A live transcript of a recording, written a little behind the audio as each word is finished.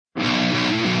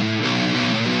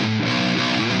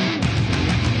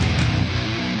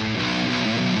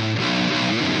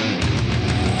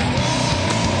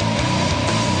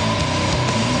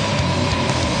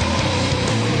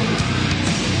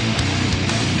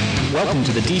Welcome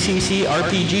to the DCC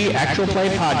RPG Actual Play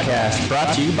Podcast,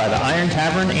 brought to you by the Iron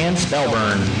Tavern and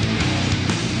Spellburn.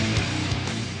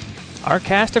 Our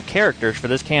cast of characters for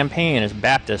this campaign is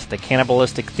Baptist, the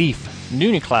cannibalistic thief,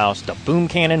 Nuniklaus, the boom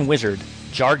cannon wizard,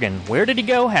 Jargon, where did he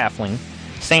go, halfling,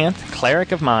 Santh,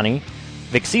 cleric of Mani,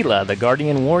 Vixila, the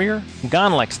guardian warrior,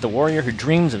 Gonlex, the warrior who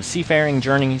dreams of seafaring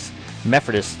journeys,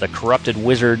 Mephrodis, the corrupted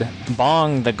wizard,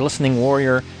 Bong, the glistening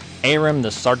warrior, Aram, the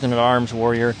sergeant-at-arms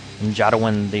warrior, and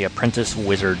Jadawin, the apprentice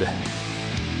wizard.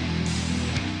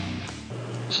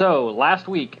 So, last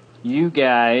week, you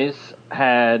guys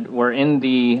were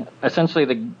in essentially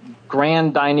the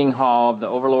grand dining hall of the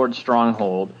Overlord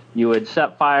Stronghold. You had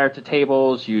set fire to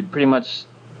tables, you'd pretty much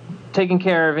taken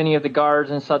care of any of the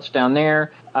guards and such down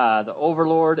there. The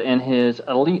Overlord and his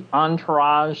elite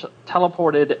entourage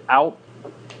teleported out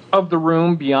of the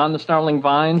room beyond the snarling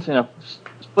vines, and a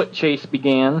split chase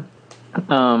began.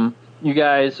 You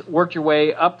guys worked your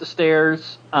way up the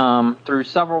stairs through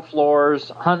several floors,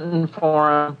 hunting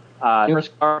for them. Numerous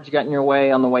guards got in your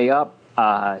way on the way up.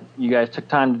 You guys took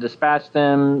time to dispatch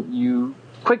them. You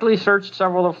quickly searched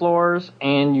several of the floors,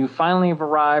 and you finally have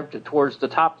arrived towards the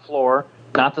top floor,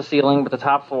 not the ceiling, but the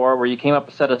top floor, where you came up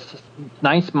a set of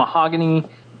nice mahogany,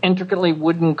 intricately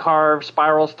wooden carved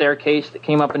spiral staircase that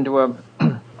came up into a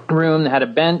room that had a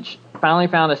bench. Finally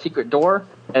found a secret door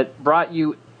that brought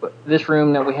you this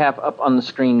room that we have up on the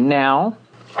screen now,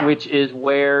 which is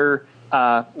where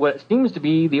what seems to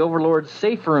be the Overlord's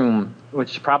safe room,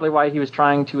 which is probably why he was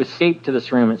trying to escape to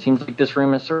this room. It seems like this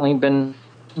room has certainly been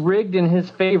rigged in his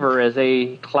favor as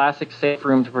a classic safe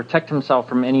room to protect himself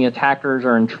from any attackers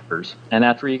or intruders. And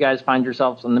that's where you guys find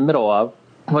yourselves in the middle of.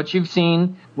 What you've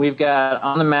seen, we've got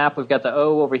on the map, we've got the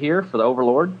O over here for the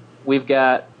Overlord. We've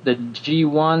got the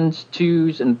G1s,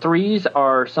 2s, and 3s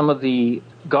are some of the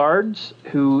guards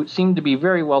who seem to be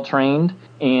very well trained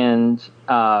and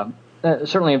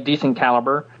certainly of decent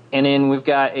caliber. And then we've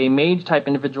got a mage-type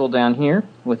individual down here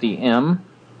with the M.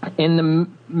 In the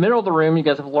middle of the room, you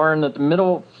guys have learned that the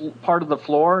middle part of the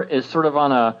floor is sort of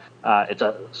on it's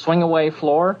a swing-away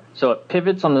floor, so it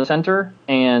pivots on the center,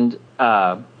 and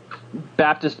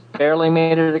Baptist barely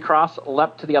made it across,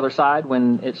 leapt to the other side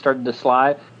when it started to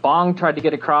slide. Bong tried to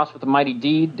get across with a mighty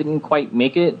deed, didn't quite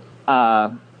make it.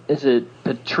 Is it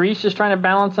Patrice is trying to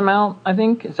balance him out, I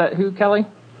think? Is that who, Kelly?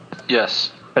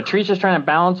 Yes. Patrice is trying to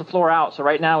balance the floor out, so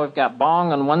right now we've got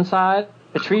Bong on one side,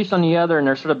 Patrice on the other, and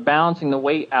they're sort of balancing the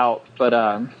weight out. But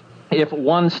if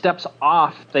one steps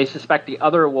off, they suspect the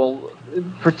other will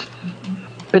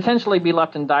potentially be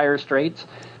left in dire straits.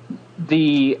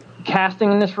 The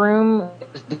casting in this room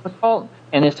is difficult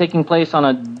and is taking place on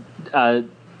an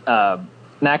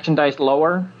action dice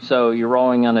lower, so you're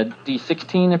rolling on a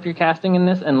d16 if you're casting in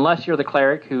this, unless you're the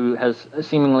cleric who has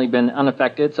seemingly been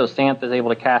unaffected, so Santh is able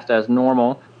to cast as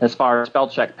normal as far as spell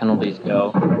check penalties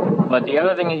go. But the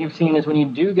other thing that you've seen is when you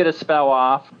do get a spell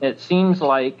off, it seems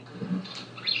like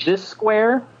this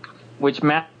square, which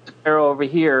Matt Sparrow over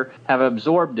here, have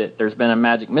absorbed it. There's been a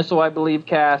magic missile, I believe,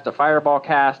 cast, a fireball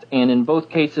cast, and in both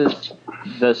cases,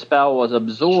 the spell was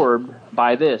absorbed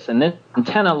by this. And this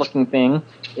antenna-looking thing,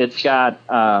 it's got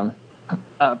a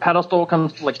pedestal,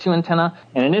 comes like 2 antenna,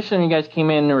 and initially when you guys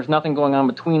came in, there was nothing going on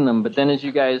between them, but then as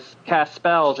you guys cast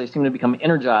spells, they seem to become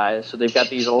energized, so they've got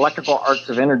these electrical arcs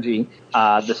of energy.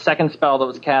 The second spell that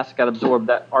was cast got absorbed,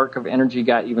 that arc of energy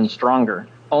got even stronger.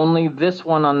 Only this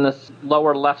one on this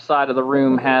lower left side of the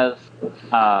room has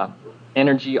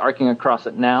energy arcing across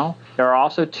it now. There are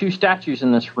also 2 statues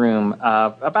in this room,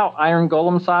 about iron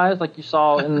golem size, like you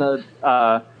saw in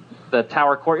the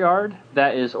tower courtyard.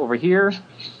 That is over here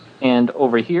and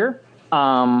over here.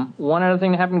 One other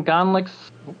thing that happened, Gonlex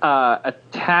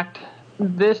attacked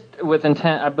this with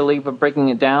intent, I believe, of breaking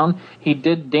it down. He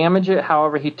did damage it,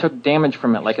 however, he took damage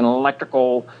from it, like an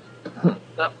electrical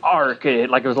arc,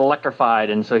 like it was electrified,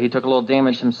 and so he took a little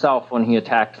damage himself when he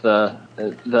attacked the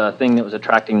thing that was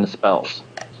attracting the spells.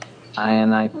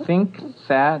 And I think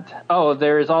that... Oh,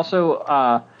 there is also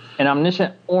an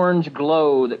omniscient orange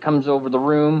glow that comes over the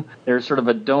room. There's sort of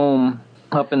a dome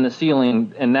up in the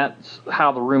ceiling, and that's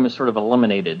how the room is sort of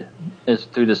illuminated, is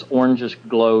through this orangish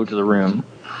glow to the room.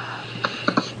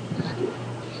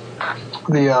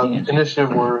 The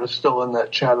initiative word is still in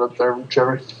that chat up there,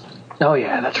 Jerry. Oh,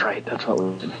 yeah, that's right. That's what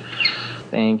we did.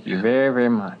 Thank you very, very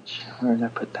much. Where did I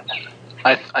put that?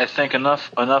 I think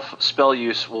enough spell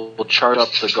use will chart up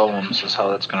the golems is how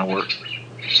that's going to work.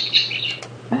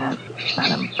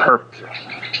 Perfect.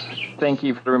 Thank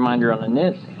you for the reminder on the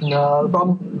knit. No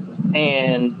problem.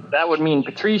 And that would mean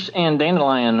Patrice and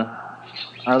Dandelion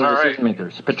are the decision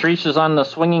makers. Patrice is on the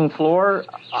swinging floor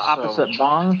opposite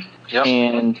Bong. Yep.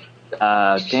 And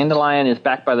Dandelion is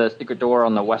back by the secret door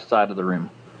on the west side of the room.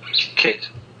 Okay,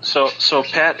 so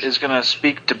Pat is going to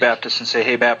speak to Baptist and say,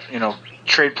 hey, Bap,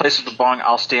 trade places with Bong.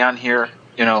 I'll stay on here,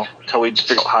 until we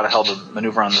figure out how the hell to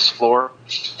maneuver on this floor.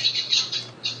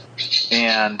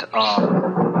 And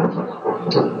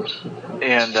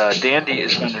Dandy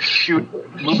is going to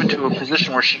move into a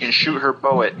position where she can shoot her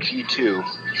bow at G2.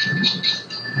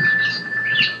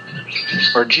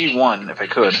 Or G1, if I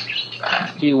could.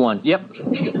 G1, yep.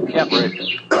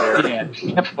 Right. Yeah,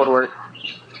 yep, would work.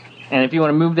 And if you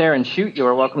want to move there and shoot, you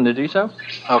are welcome to do so.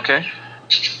 Okay.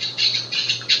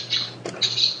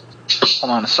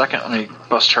 Hold on a second. Let me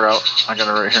bust her out. I got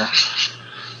her right here.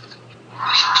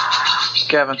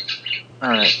 Gavin. All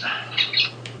right.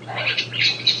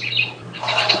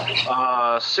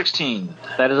 16.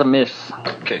 That is a miss.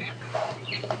 Okay.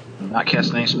 Not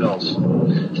casting any spells.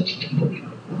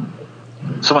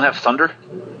 Someone have thunder?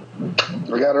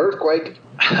 We got earthquake.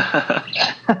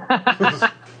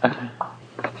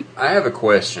 I have a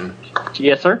question.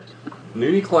 Yes, sir.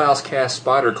 Nudie Klaus cast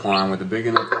Spider Climb with a big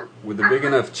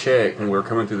enough check when we were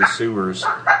coming through the sewers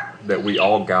that we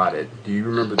all got it. Do you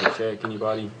remember the check,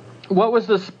 anybody? What was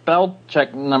the spell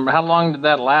check number? How long did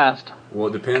that last? Well,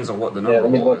 it depends on what the number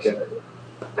let me was. look at it.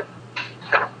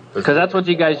 Because that's what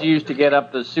you guys used to get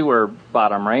up the sewer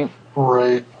bottom, right?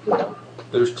 Right.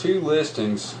 There's two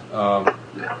listings, 28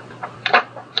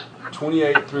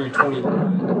 through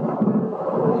 29.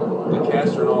 The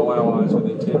caster and all allies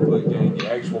within 10 foot gain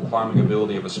the actual climbing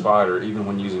ability of a spider, even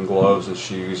when using gloves and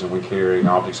shoes and when carrying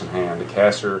objects in hand. The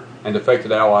caster and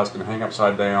affected allies can hang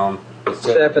upside down,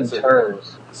 7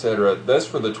 turns. etc. That's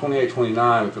for the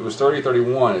 28-29. If it was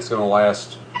 30-31, it's going to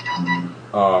last.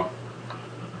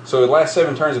 So it lasts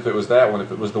 7 turns if it was that one. If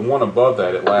it was the one above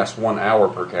that, it lasts 1 hour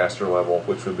per caster level,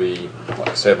 which would be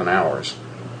like 7 hours.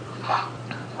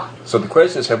 So the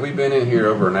question is, have we been in here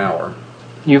over an hour?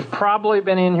 You've probably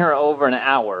been in here over an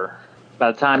hour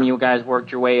by the time you guys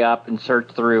worked your way up and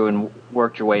searched through and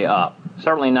worked your way up.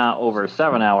 Certainly not over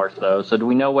 7 hours, though. So do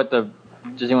we know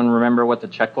does anyone remember what the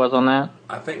check was on that?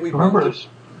 I think we Remember, it's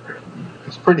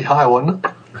pretty high, wasn't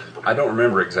it? I don't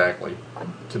remember exactly.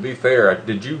 To be fair,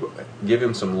 did you give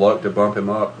him some luck to bump him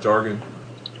up, Jargon?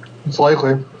 It's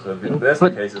likely. So if that's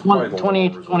the case, it's probably the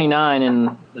 20-29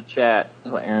 in the chat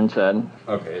is what Aaron said.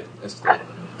 Okay, that's good.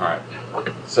 All right.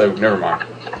 So, never mind.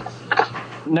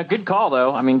 No, good call,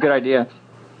 though. I mean, good idea.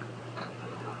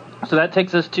 So that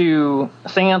takes us to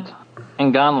Sant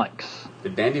and Gonlex.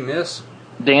 Did Dandy miss?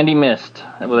 Dandy missed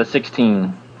with a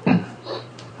 16.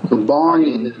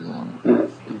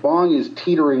 Bong is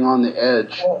teetering on the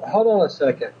edge. Hold on a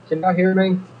second. Can y'all hear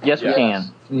me? Yes, we can.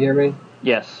 Can you hear me?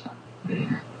 Yes.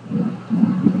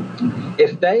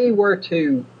 If they were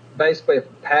to, basically, if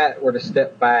Pat were to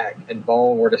step back and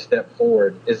Bong were to step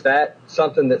forward, is that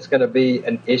something that's going to be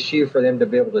an issue for them to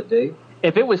be able to do?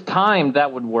 If it was timed,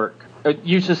 that would work.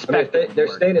 You suspect if they're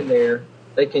standing there,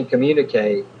 they can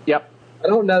communicate. Yep. I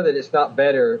don't know that it's not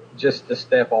better just to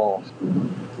step off.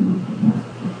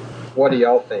 What do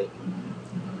y'all think?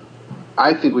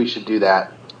 I think we should do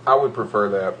that. I would prefer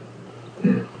that.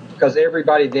 Because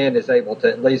everybody then is able to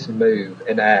at least move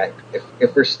and act.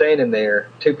 If we're standing there,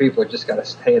 2 people are just going to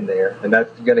stand there, and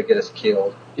that's going to get us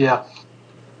killed. Yeah.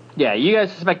 Yeah, you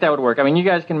guys suspect that would work. I mean, you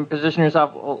guys can position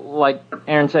yourself, like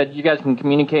Aaron said, you guys can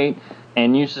communicate,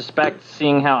 and you suspect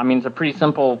seeing how, I mean, it's a pretty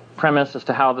simple premise as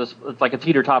to how this, it's like a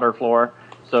teeter-totter floor.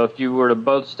 So if you were to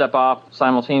both step off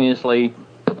simultaneously,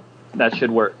 that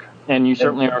should work. And you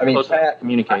certainly are close to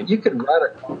communicate. You could run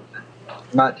across it.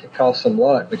 It might cost some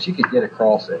luck, but you could get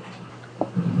across it.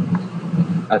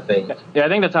 I think. Yeah, I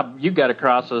think that's how you got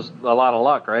across is a lot of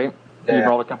luck, right? Yeah. You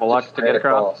rolled a couple lucks to get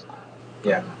across.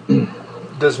 Yeah.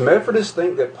 Does Mephrodis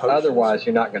think that potions... Otherwise,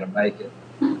 you're not going to make it.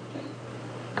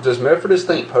 Does Mephrodis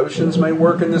think potions may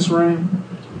work in this room?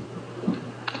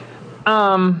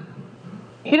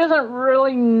 He doesn't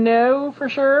really know for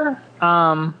sure.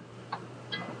 Then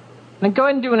go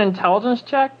ahead and do an intelligence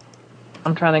check.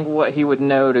 I'm trying to think what he would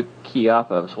know to key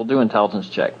off of, so we'll do intelligence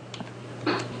check.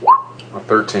 A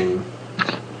 13.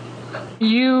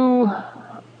 You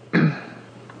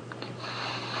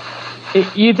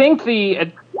think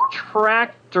the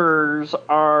attractors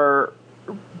are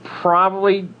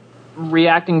probably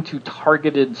reacting to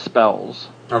targeted spells.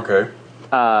 Okay.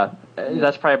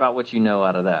 That's probably about what you know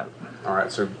out of that. All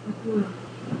right, so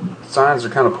signs are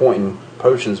kind of pointing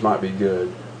potions might be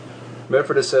good.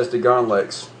 Mephrodis says to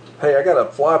Gonlex, hey, I got a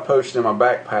fly potion in my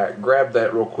backpack. Grab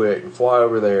that real quick and fly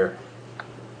over there.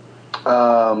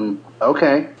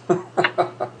 Okay.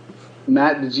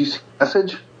 Matt, did you see a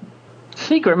message?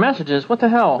 Secret messages? What the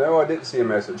hell? No, I didn't see a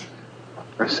message.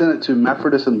 I sent it to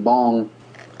Mephrodis and Bong.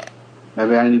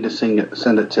 Maybe I need to send it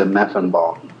to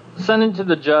Meffenball. Send it to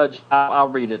the judge. I'll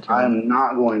read it to him. I'm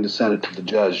not going to send it to the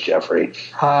judge, Jeffrey.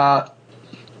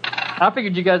 I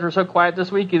figured you guys were so quiet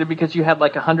this week either because you had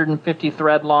like 150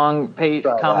 thread long page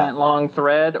comment long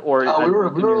thread, or we were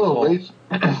a little late,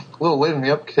 a little late in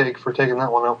the uptake for taking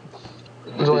that one out.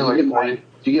 It was only like 40. Did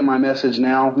you get my message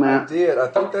now, Matt? I did. I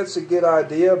think that's a good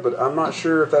idea, but I'm not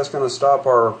sure if that's going to stop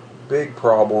our big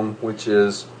problem, which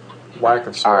is lack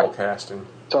of spell casting.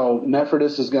 So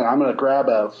Mephrodis I'm going to grab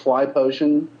a fly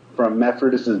potion from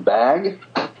Mephrodis's bag.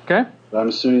 Okay. I'm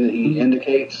assuming that he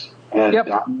indicates. And Yep.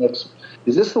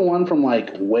 Is this the one from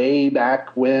like way back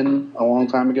when, a long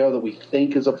time ago, that we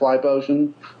think is a fly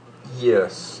potion?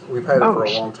 Yes, we've had it for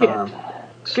a long time.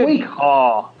 Sweet.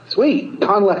 Sweet.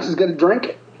 Conlex is going to drink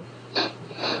it.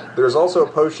 There's also a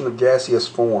potion of gaseous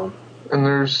form. And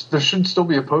there should still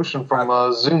be a potion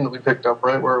from Zoom that we picked up,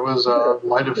 right? Where it was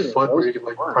light of foot, where you could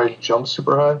like probably jump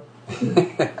super high.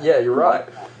 Yeah, you're right.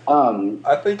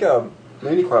 I think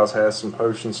Mini Klaus has some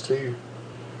potions too.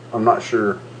 I'm not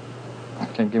sure.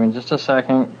 Okay, give me just a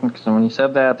second, because when you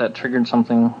said that triggered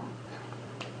something.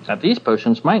 That these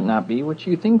potions might not be what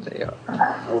you think they are.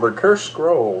 Well, they're cursed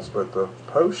scrolls, but the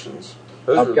potions.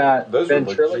 I've got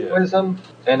ventriloquism,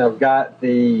 and I've got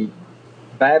the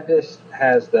Baptist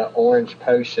has the orange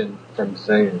potion from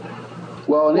Zoom.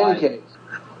 Well, in any case,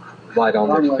 light on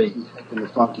their feet. Taking the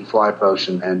funky fly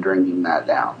potion and drinking that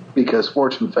down because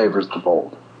fortune favors the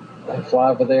bold. I'll fly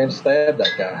over there and stab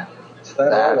that guy.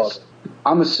 Stab all of them.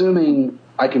 I'm assuming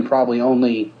I can probably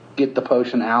only get the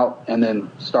potion out and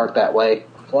then start that way.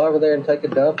 Fly over there and take a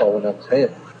dump on his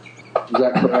head. Is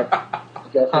that correct?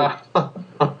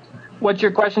 What's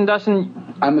your question,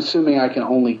 Dustin? I'm assuming I can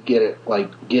only get it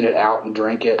out and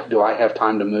drink it. Do I have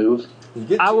time to move?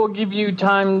 I will give you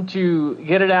time to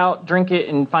get it out, drink it,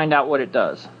 and find out what it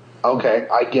does. Okay,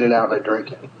 I get it out and I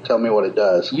drink it. Tell me what it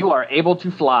does. You are able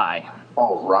to fly.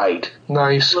 All right.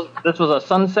 Nice. This was a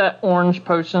sunset orange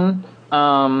potion.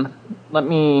 I'm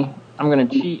going to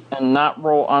cheat and not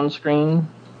roll on screen.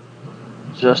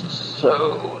 Just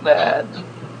so that...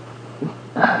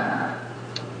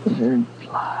 Wizard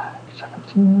fly.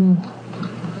 17.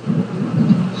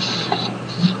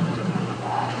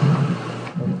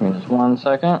 Give me just 1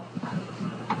 second.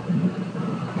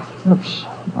 Oops.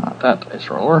 Not that dice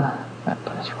roller. That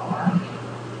dice roller.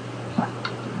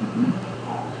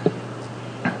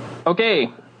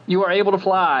 Okay. You are able to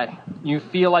fly. You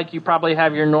feel like you probably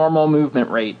have your normal movement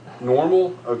rate.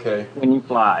 Normal? Okay. When you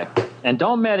fly. And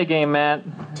don't metagame, Matt.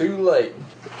 Too late.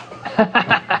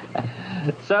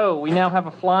 So, we now have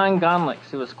a flying Gonlix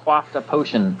who has quaffed a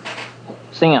potion.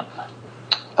 Sam.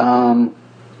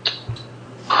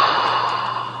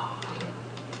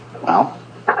 Well,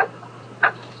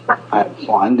 I have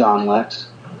flying Gonlex.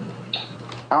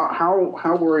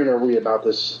 How worried are we about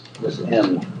this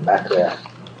M back there?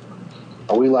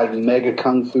 Are we like mega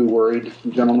kung fu worried,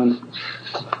 gentlemen?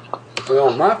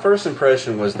 Well, my first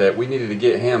impression was that we needed to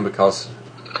get him because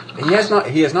he has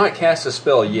not cast a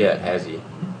spell yet, has he?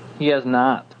 He has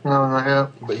not. No, not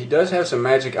yet. But he does have some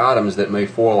magic items that may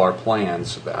foil our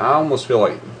plans. I almost feel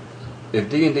like if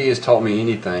D&D has taught me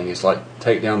anything, it's like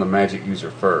take down the magic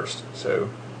user first. So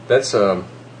that's that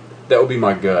would be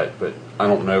my gut, but I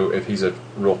don't know if he's a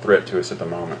real threat to us at the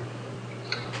moment.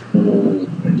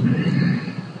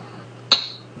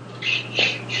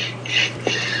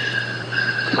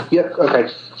 Yep, okay.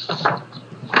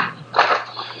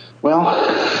 Well,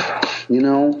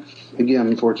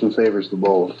 again, fortune favors the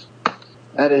bold.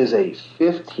 That is a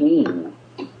 15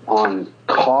 on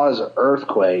cause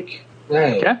earthquake,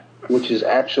 Okay. which is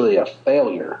actually a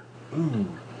failure.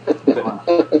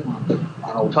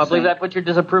 So I believe that puts your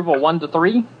disapproval 1 to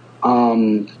 3?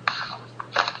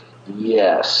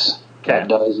 Yes. Okay. That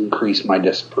does increase my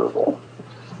disapproval.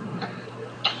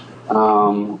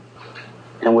 And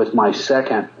with my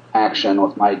second action,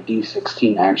 with my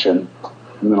D16 action,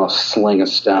 I'm going to sling a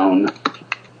stone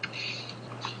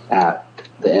at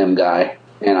the M guy,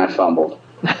 and I fumbled.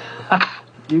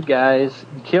 You guys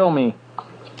kill me.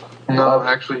 No,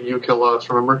 actually, you kill us,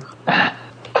 remember?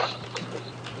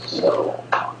 So,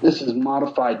 this is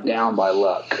modified down by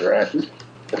luck, correct?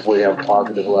 If we have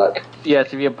positive luck. Yes,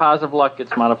 if you have positive luck,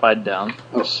 it's modified down.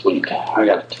 Oh, sweet. I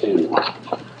got a 2.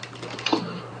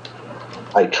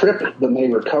 I trip, but may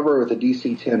recover with a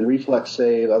DC 10 reflex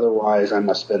save. Otherwise, I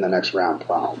must spend the next round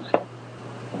prone.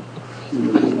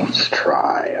 Let's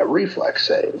try a reflex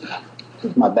save.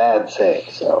 This is my bad save,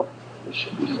 so it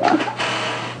should be fine.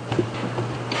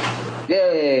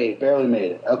 Yay! Barely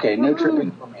made it. Okay, no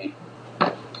tripping for me.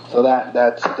 So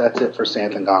that's it for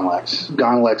Santhan Gonlex.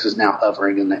 Gonlex is now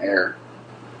hovering in the air.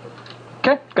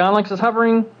 Okay, Gonlex is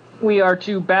hovering. We are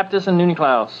to Baptist and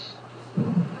Uniklaus.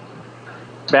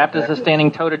 Baptist is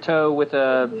standing toe to toe with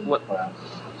a what?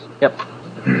 Yep.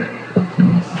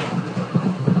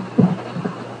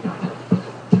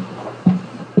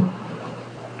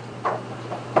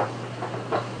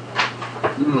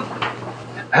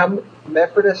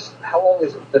 Methodist, how long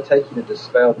is it going to take you to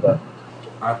dispel the?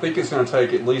 I think it's going to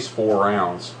take at least 4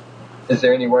 rounds. Is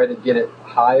there any way to get it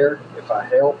higher if I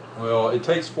help? Well, it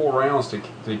takes 4 rounds to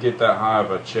get that high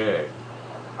of a check.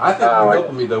 I think you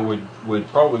helping me though would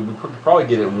probably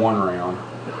get it in 1 round.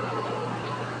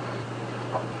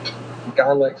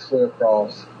 Gonlex flew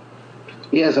across.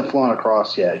 He hasn't flown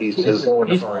across yet. He's just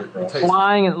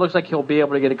flying, and it looks like he'll be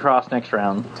able to get across next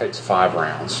round. It takes 5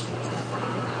 rounds.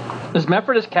 Is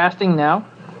Methodist casting now?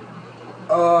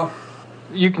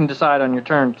 You can decide on your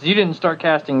turn, because you didn't start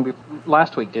casting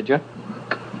last week, did you?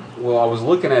 Well, I was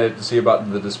looking at it to see about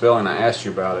the dispelling. I asked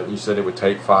you about it. You said it would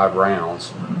take 5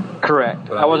 rounds. Correct.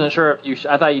 But I wasn't sure if you...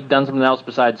 I thought you'd done something else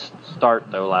besides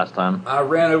start, though, last time. I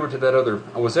ran over to that other...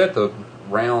 I was at the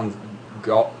round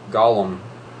golem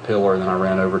pillar, and then I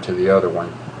ran over to the other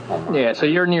one. Yeah, so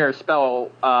you're near a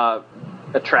spell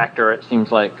attractor, it seems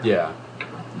like. Yeah.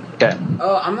 Okay.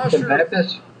 I'm not sure...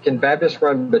 Can Baptist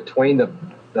run between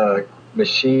the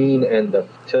machine and the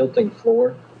tilting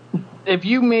floor? If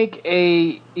you make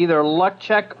either luck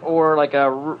check or like a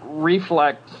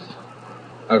reflex...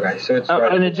 Okay, so it's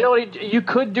an agility. You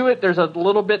could do it. There's a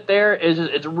little bit there.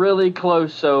 It's really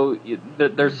close, so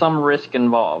there's some risk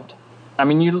involved. I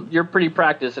mean, you're pretty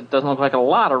practiced. It doesn't look like a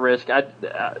lot of risk.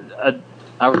 I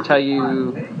would tell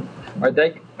you.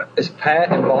 Is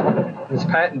Pat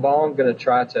and Bong going to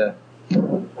try to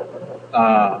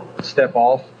step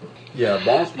off? Yeah,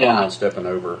 Bong's planning on stepping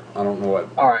over. I don't know what.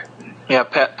 All right. Yeah,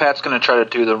 Pat's going to try to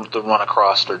do the run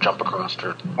across or jump across.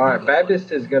 All right,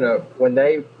 Baptist is going to, when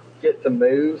they get the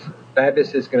move,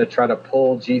 Baptist is going to try to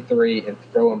pull G3 and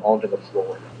throw him onto the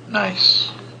floor.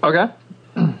 Nice. Okay.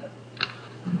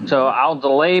 So I'll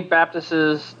delay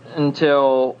Baptist's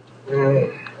until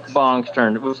Bong's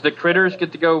turn. The critters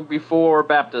get to go before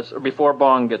Baptist, or before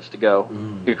Bong gets to go.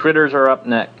 Your critters are up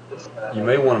next. You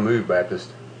may want to move,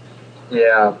 Baptist.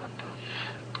 Yeah.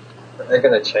 They're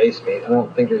going to chase me. I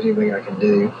don't think there's anything I can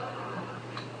do.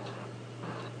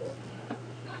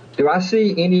 Do I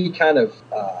see any kind of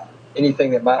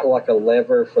anything that might look like a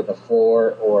lever for the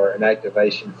floor or an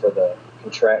activation for the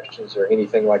contraptions or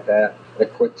anything like that? A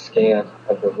quick scan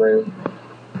of the room.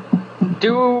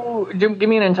 Give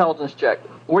me an intelligence check.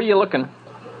 Where are you looking?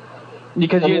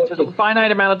 Because it's a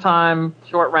finite amount of time,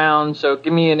 short round. So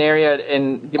give me an area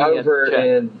and give me over a check.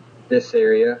 In this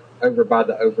area, over by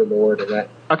the Overlord and that.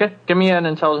 Okay, give me an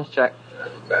intelligence check.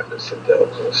 Baptist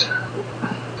intelligence.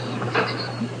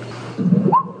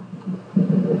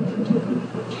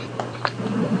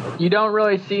 You don't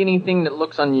really see anything that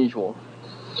looks unusual.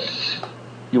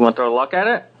 You want to throw luck at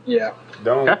it? Yeah.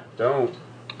 Don't.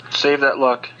 Save that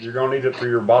luck. You're going to need it for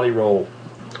your body roll.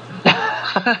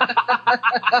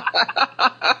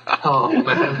 Oh,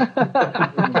 man.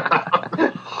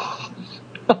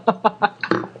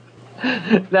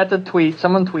 That's a tweet.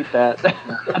 Someone tweet that.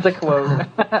 That's a quote.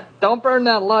 Don't burn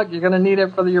that luck. You're going to need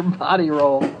it for your body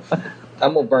roll.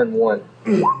 I'm going to burn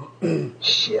 1.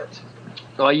 Shit.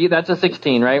 Well, that's a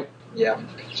 16, right? Yeah.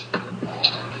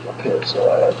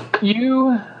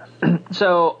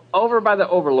 So over by the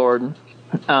Overlord,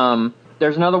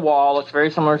 there's another wall. It's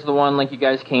very similar to the one like you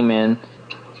guys came in.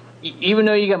 Even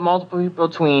though you get multiple people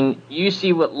between, you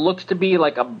see what looks to be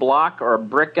like a block or a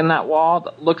brick in that wall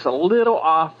that looks a little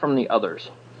off from the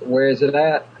others. Where is it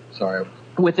at? Sorry.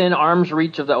 Within arm's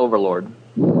reach of the Overlord.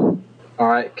 All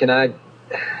right.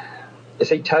 Is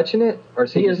he touching it? Or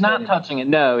is he is not touching it.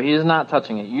 No, he is not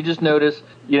touching it. You just notice,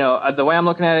 the way I'm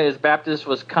looking at it is Baptist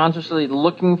was consciously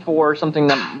looking for something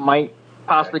that might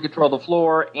possibly control the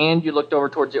floor, and you looked over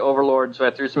towards the Overlord, so I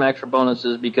threw some extra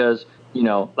bonuses because,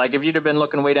 like if you'd have been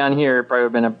looking way down here, it probably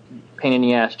would have been a pain in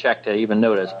the ass check to even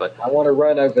notice. But I want to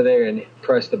run over there and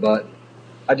press the button.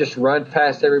 I just run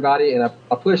past everybody and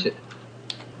I push it.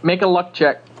 Make a luck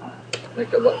check.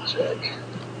 Make a luck check.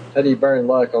 How do you burn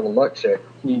luck on a luck check?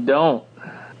 You don't.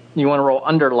 You want to roll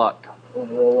under luck. I want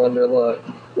to roll under luck.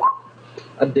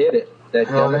 I did it.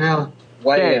 Yeah.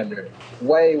 Way under.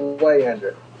 Way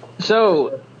under.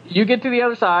 So, you get to the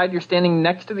other side, you're standing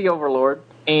next to the Overlord,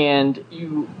 and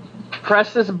you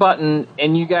press this button,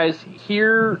 and you guys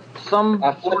hear some...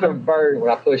 I flip a bird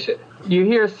when I push it. You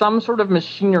hear some sort of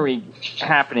machinery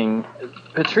happening.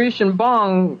 Patrice and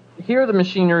Bong hear the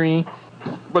machinery,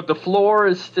 but the floor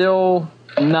is still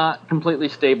not completely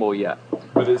stable yet.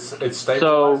 But it's stabilizing?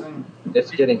 So, it's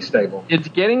getting stable. It's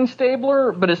getting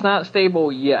stabler, but it's not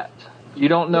stable yet. You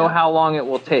don't know how long it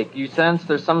will take. You sense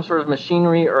there's some sort of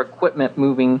machinery or equipment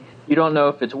moving. You don't know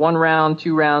if it's 1 round,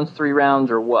 2 rounds, 3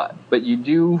 rounds, or what. But you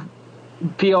do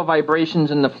feel vibrations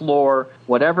in the floor.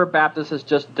 Whatever Baptist has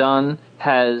just done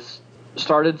has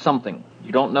started something.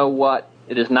 You don't know what.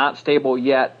 It is not stable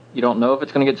yet. You don't know if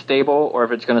it's going to get stable or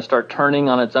if it's going to start turning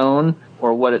on its own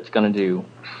or what it's going to do.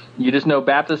 You just know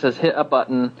Baptist has hit a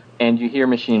button and you hear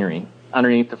machinery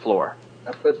underneath the floor.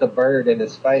 I put the bird in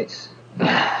his face.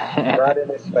 Right in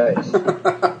his face.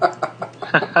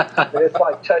 It's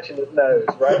like touching his nose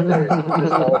right there.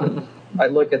 I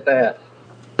look at that.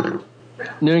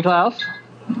 Noonie Klaus?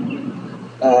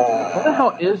 Where the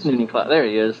hell is Noonie Klaus? There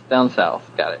he is, down south.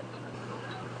 Got it.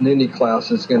 Noonie Klaus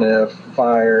is going to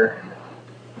fire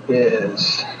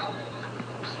his...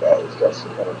 Oh, he's got some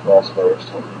kind of crossbows.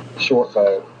 Short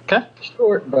bow. Okay.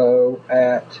 Short bow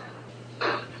at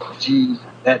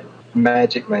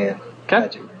Magic Man. Okay.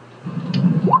 Magic Man.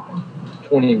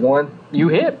 21. You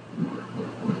hit.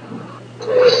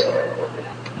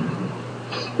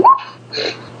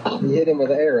 You hit him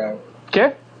with an arrow.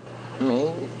 Okay.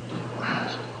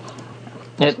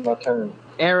 It's my turn.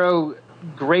 Arrow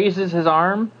grazes his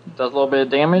arm, does a little bit of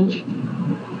damage.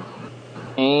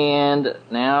 And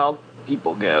now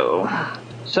people go.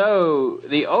 So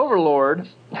the Overlord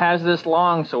has this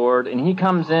longsword, and he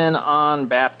comes in on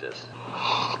Baptist.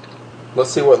 Let's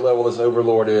see what level this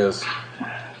Overlord is.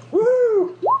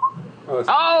 Woo!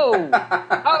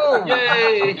 Oh!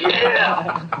 Yay!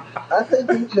 Yeah! I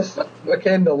think he just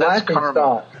became the That's laughing karma.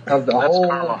 stock of the That's whole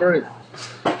karma. group.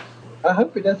 I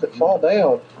hope he doesn't fall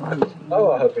down.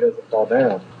 Oh, I hope he doesn't fall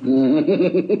down.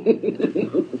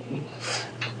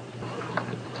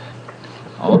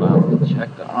 Hold on,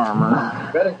 check the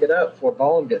armor. Better get up before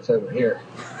Bone gets over here.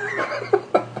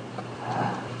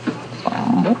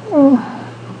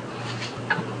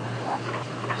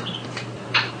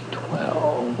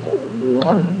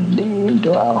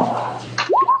 1d12.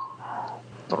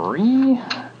 3.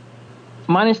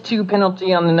 -2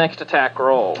 penalty on the next attack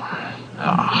roll.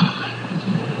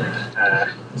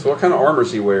 So what kind of armor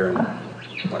is he wearing?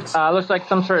 Like, Looks like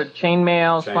some sort of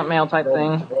chainmail, Chain. front mail type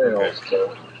thing. Okay.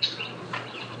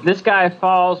 This guy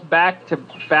falls back to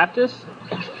Baptist,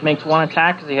 makes 1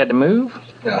 attack because he had to move.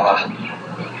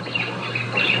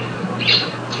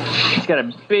 He's got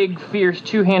a big, fierce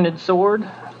 2-handed sword.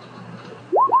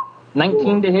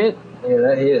 19 to hit. Yeah,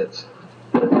 that hits.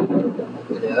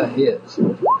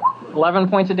 11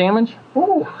 points of damage.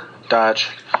 Ooh, Dodge.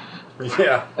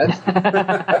 Yeah.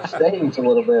 that stings a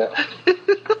little bit.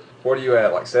 What are you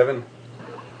at? Like 7?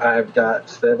 I've got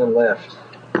 7 left.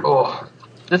 Oh,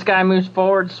 This guy moves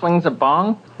forward, swings a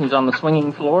bong. He's on the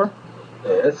swinging floor.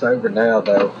 Yeah, it's over now,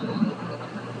 though.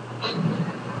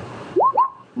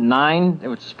 9,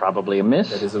 which is probably a miss.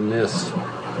 That is a miss.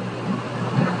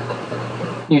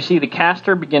 You see the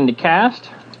caster begin to cast.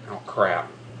 Oh crap!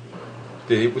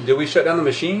 Did we shut down the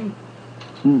machine?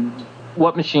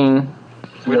 What machine?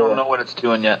 We don't know what it's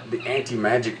doing yet. The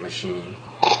anti-magic machine.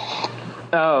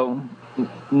 Oh,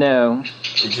 no.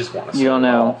 You just want to. You don't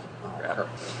know. Oh,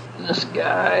 This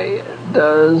guy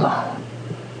does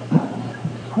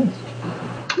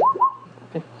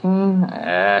 15.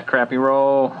 Crappy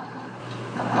roll.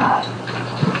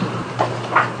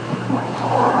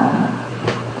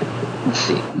 Let's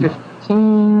see,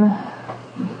 15.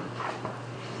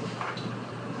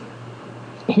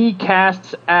 He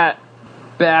casts at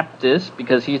Baptist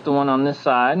because he's the one on this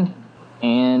side,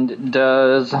 and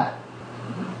does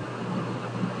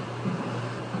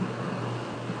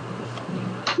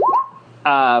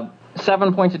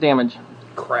 7 points of damage.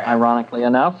 crap! Ironically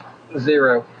enough.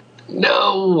 0.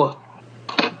 no!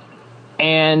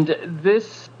 And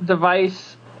this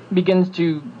device begins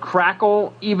to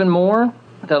crackle even more.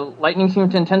 The lightning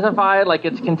seems to intensify, like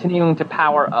it's continuing to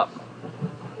power up.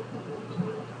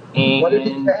 And What did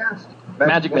he cast?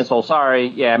 Magic missile, sorry.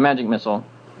 Yeah, magic missile.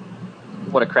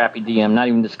 What a crappy DM. Not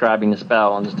even describing the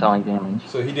spell, I'm just telling damage.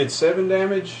 So he did 7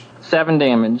 damage. 7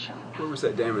 damage. Where was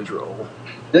that damage roll?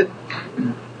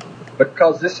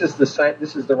 Because this is the same.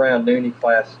 This is the round Noonie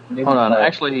class. Noonie Hold on, class.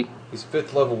 actually, He's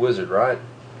 5th level wizard, right?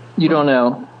 you don't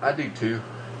know. I do too.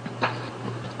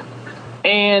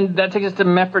 And that takes us to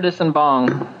Mephrodis and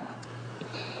Bong.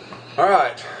 All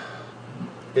right.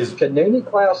 Can Noonie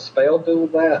Klaus spell duel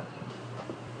that?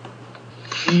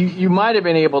 You might have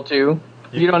been able to.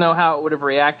 You don't know how it would have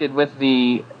reacted with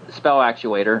the spell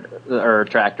actuator or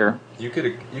tractor. You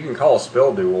can call a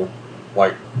spell duel,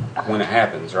 like when it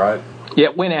happens, right? Yeah,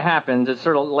 when it happens, it's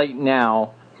sort of late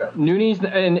now. Okay. Noonie's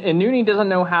and Noonie doesn't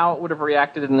know how it would have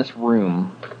reacted in this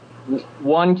room.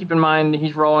 One, keep in mind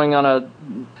he's rolling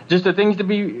on just the things to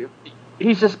be.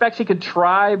 he suspects he could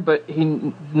try, but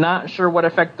he's not sure what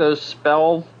effect those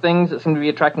spell things that seem to be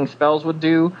attracting spells would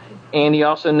do. And he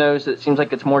also knows that it seems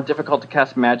like it's more difficult to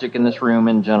cast magic in this room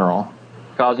in general,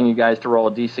 causing you guys to roll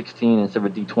a d16 instead of a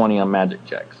d20 on magic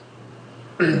checks.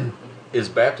 Is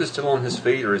Baptist still on his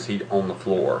feet, or is he on the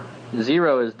floor?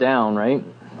 0 is down, right?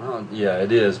 Yeah,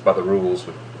 it is by the rules,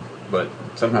 but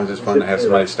sometimes it's fun to have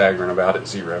somebody staggering about at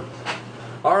 0.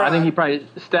 All right. I think he probably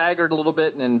staggered a little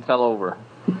bit and then fell over.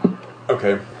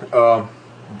 Okay.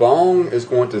 Bong is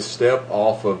going to step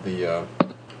off of the...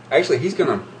 actually, he's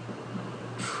going to...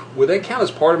 Would that count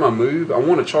as part of my move? I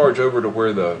want to charge over to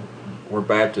where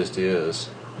Baptist is,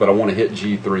 but I want to hit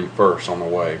G3 first on the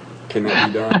way. Can that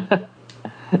be done?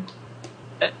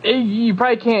 You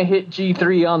probably can't hit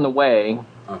G3 on the way.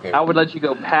 Okay. I would let you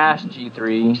go past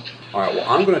G3. All right, well,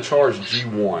 I'm going to charge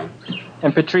G1.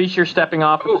 And Patrice, you're stepping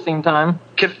off at the same time?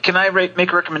 Can I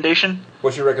make a recommendation?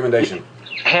 What's your recommendation?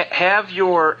 Have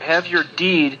your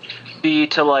deed be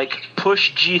to like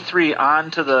push G3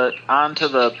 onto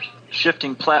the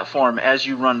shifting platform as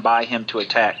you run by him to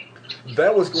attack.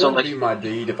 That was going to be my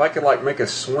deed. If I could like make a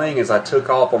swing as I took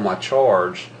off on my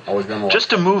charge, I was going to just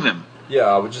to move him. Yeah,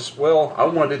 I would just. Well, I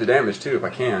want to do the damage too if I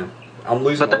can. I'm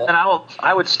losing. But then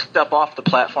I would step off the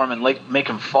platform and make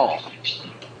him fall.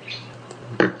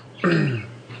 I don't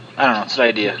know. It's an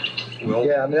idea. Well,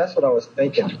 yeah, I mean that's what I was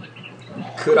thinking.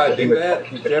 Could I do that,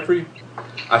 Jeffrey?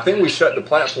 I think we shut the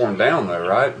platform down though,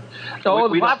 right? So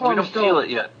we don't still, feel it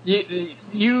yet.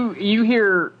 You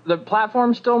hear the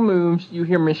platform still moves. You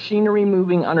hear machinery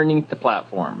moving underneath the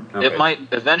platform. Okay. It might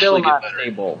Still eventually not get better.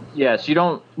 stable. Yes, you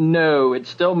don't know. It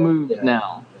still moves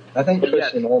now. I think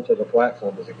pushing him onto the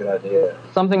platform is a good idea.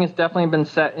 Something has definitely been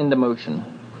set into motion.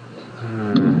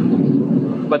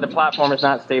 But the platform is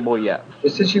not stable yet.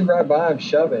 Just as you ride by him,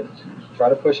 shove him. Try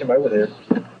to push him over there.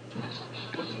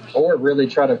 Or really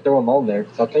try to throw him on there,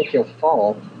 because I think he'll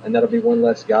fall, and that'll be one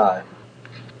less guy.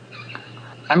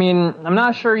 I mean, I'm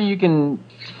not sure you can...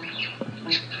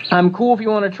 I'm cool if you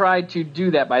want to try to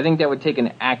do that, but I think that would take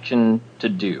an action to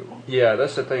do. Yeah,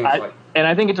 that's the thing. And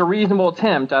I think it's a reasonable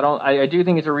attempt. I do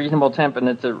think it's a reasonable attempt, and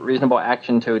it's a reasonable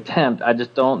action to attempt. I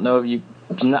just don't know if you...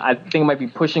 I think it might be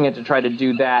pushing it to try to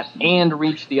do that and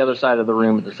reach the other side of the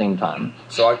room at the same time.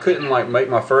 So I couldn't like make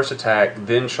my first attack,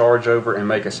 then charge over and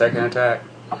make a second attack?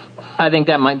 I think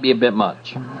that might be a bit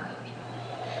much.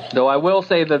 Though I will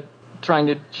say that trying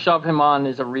to shove him on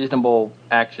is a reasonable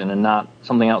action and not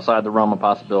something outside the realm of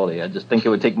possibility. I just think it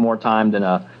would take more time than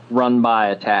a run-by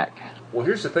attack. Well,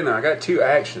 here's the thing. I got 2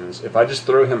 actions. If I just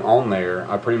throw him on there,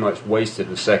 I pretty much wasted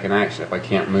the second action if I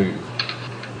can't move.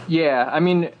 Yeah, I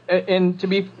mean, and to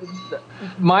be...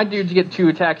 My dudes get 2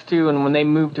 attacks too, and when they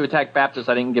moved to attack Baptist,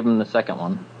 I didn't give him the second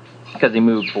one because he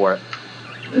moved for it.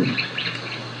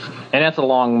 And that's a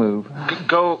long move.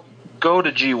 Go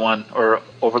to G1 or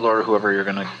Overlord or whoever you're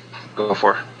going to go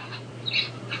for.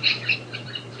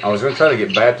 I was going to try to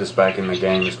get Baptist back in the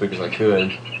game as quick as I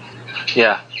could.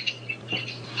 Yeah.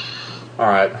 All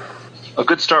right. A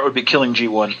good start would be killing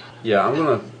G1. Yeah, I'm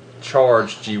going to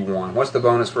charge G1. What's the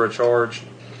bonus for a charge?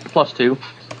 +2.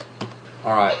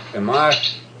 All right. In my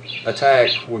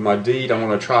attack with my deed, I'm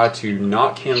going to try to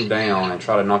knock him down and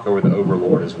try to knock over the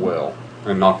Overlord as well.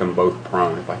 And knock them both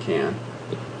prone if I can.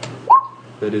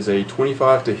 That is a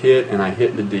 25 to hit, and I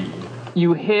hit the deed.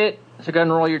 You hit, so go ahead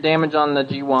and roll your damage on the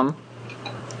G1.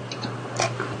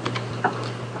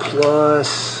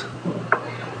 Plus...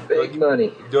 Big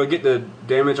money. Do I get the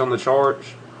damage on the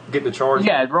charge? Get the charge?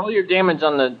 Yeah, roll your damage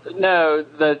on the... No,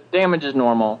 the damage is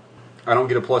normal. I don't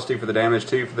get a +2 for the damage,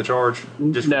 too, for the charge?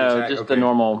 Just for the attack? Just Okay. the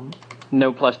normal.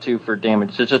 No +2 for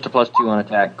damage. It's just a +2 on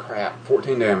attack. Crap.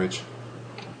 14 damage.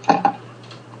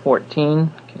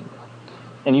 14. Okay.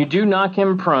 And you do knock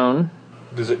him prone.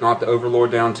 Does it knock the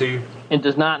Overlord down, too? It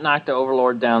does not knock the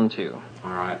Overlord down, too.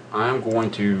 Alright. I'm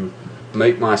going to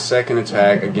make my second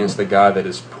attack against the guy that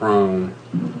is prone.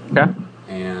 Okay.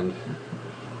 And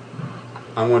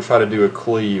I'm going to try to do a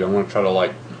cleave. I'm going to try to,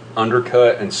 like,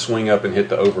 undercut and swing up and hit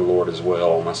the Overlord as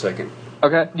well on my second.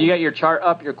 Okay. You got your chart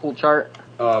up, your cool chart?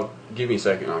 Give me a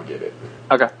second, I'll get it.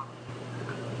 Okay.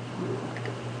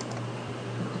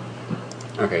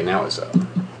 Okay, now it's up.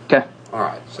 Okay.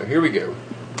 Alright, so here we go.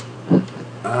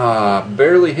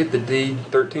 Barely hit the D.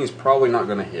 13 is probably not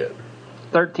going to hit.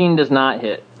 13 does not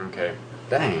hit. Okay.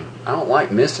 Dang, I don't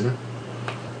like missing.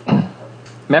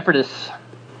 Mephrodis.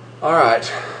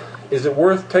 Alright. Is it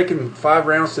worth taking 5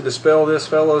 rounds to dispel this,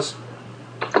 fellas?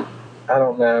 I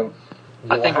don't know.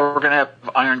 I think we're going to have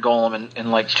Iron Golem in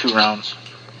like 2 rounds.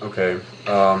 Okay.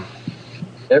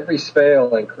 Every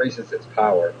spell increases its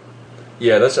power.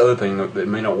 Yeah, that's the other thing. That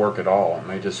may not work at all. It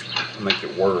may just make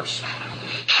it worse.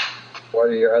 What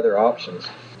are your other options?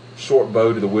 Short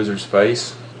bow to the wizard's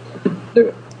face. Do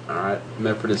it. Alright,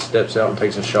 Mephrodis steps out and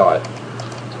takes a shot.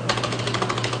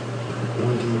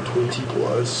 1d20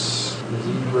 plus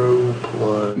 0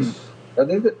 plus. Are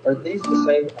these the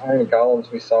same iron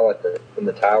golems we saw in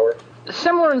the tower?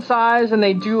 Similar in size, and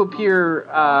they do appear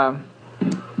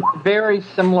very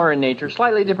similar in nature.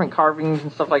 Slightly different carvings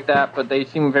and stuff like that, but they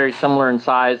seem very similar in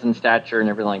size and stature and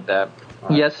everything like that.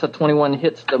 Right. Yes, a 21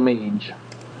 hits the mage.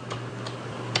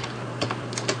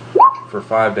 For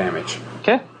 5 damage.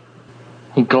 Okay.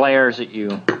 He glares at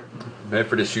you.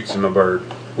 Mephrodis shoots him a bird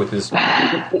with his...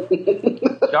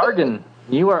 Jargon,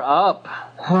 you are up.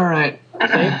 All right.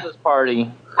 Save this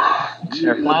party.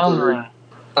 They're floundering.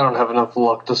 I don't have enough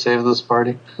luck to save this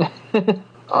party.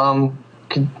 I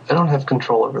don't have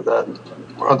control over that.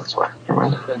 Oh, that's why. Never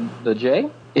mind. The J?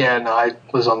 Yeah, no, I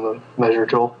was on the measure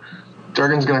tool.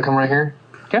 Jargon's going to come right here.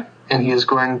 Okay. And he is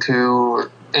going to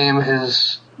aim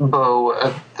his bow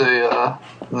at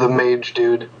the mage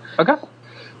dude. Okay.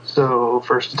 So,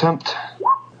 first attempt.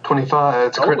 25.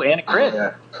 It's a crit. Oh, and a crit.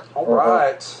 Yeah. All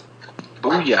right.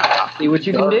 Booyah. See what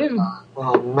you can do.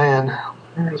 Oh, man.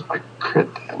 Where's my crit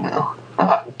at now?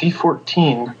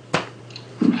 D14.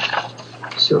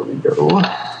 So we go.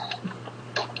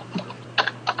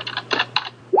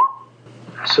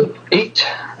 So 8.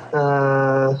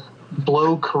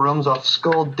 Blow Karum's off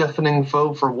skull, deafening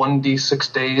foe for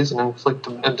 1d6 days, and inflict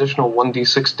an additional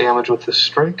 1d6 damage with this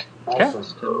strike. Awesome.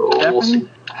 So we'll see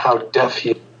how deaf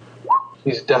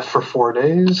he's deaf for 4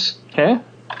 days. Okay.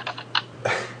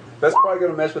 That's probably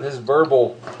going to mess with his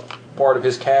verbal part of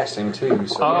his casting, too.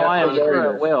 So I am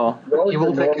sure it will. Roll You your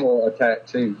will take normal attack,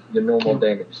 too. Your normal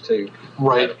damage, too.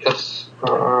 Right, yes.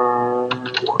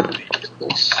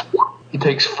 He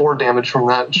takes 4 damage from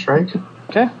that strike.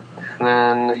 Okay. And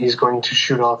then he's going to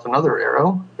shoot off another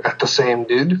arrow at the same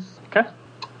dude. Okay.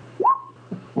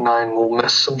 9 will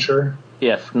miss, I'm sure.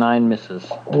 Yes, 9 misses.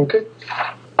 Okay.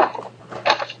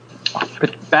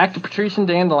 Back to Patrice and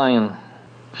Dandelion.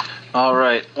 All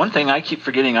right. One thing I keep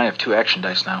forgetting, I have 2 action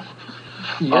dice now.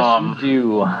 Yes, you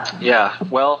do. Yeah.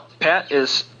 Well, Pat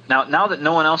is now that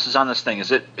no one else is on this thing.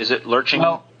 Is it lurching?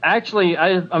 Well, actually,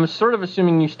 I'm sort of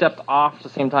assuming you stepped off the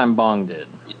same time Bong did.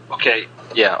 Okay.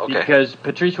 Yeah. Okay. Because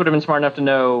Patrice would have been smart enough to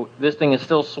know this thing is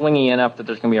still swingy enough that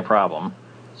there's going to be a problem.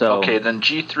 So Okay. Then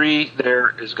G3 there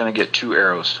is going to get 2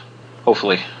 arrows,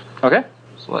 hopefully. Okay.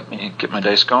 So let me get my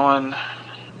dice going.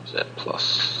 Is that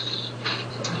plus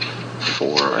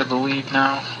 4, I believe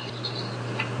now?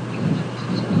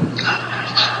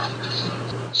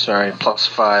 Sorry, plus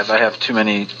 5. I have too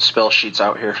many spell sheets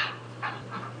out here.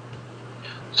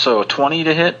 So 20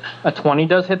 to hit. A 20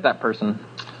 does hit that person.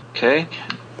 Okay.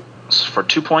 It's for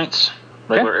 2 points,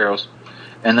 regular arrows.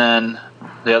 And then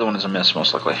the other one is a miss,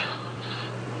 most likely.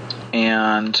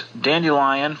 And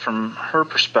Dandelion, from her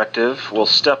perspective, will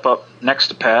step up next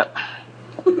to Pat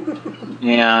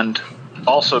and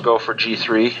also go for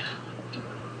G3.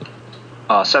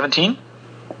 17?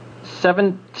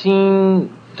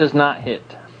 17 does not hit.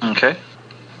 Okay.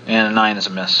 And a 9 is a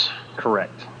miss.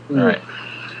 Correct. All right.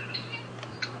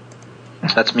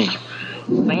 That's me.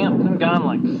 Santh and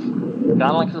Gonlix.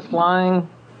 Gonlix is flying.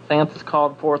 Santh has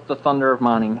called forth the thunder of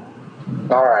Mani.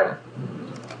 All right.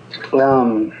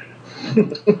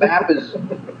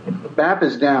 Bap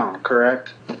is down,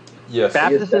 correct? Yes.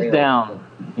 Baptist is down.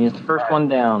 He's the first one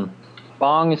down.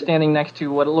 Bong is standing next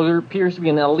to what appears to be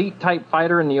an elite-type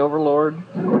fighter in the Overlord.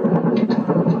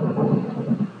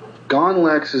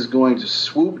 Gonlex is going to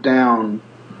swoop down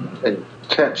and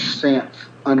catch Santh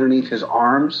underneath his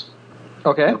arms.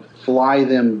 Okay. And fly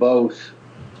them both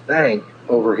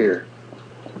over here.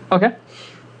 Okay.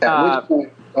 At which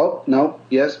point... Oh, no.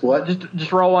 Yes, what?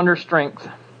 Just roll under strength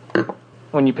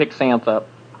when you pick Santh up.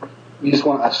 You just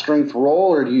want a strength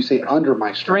roll, or do you say under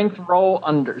my strength? Strength roll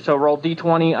under. So roll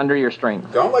D20 under your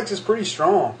strength. Gonlex is pretty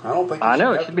strong. I don't think. I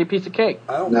know it should be a piece of cake.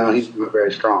 No, he's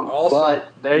very strong. Also,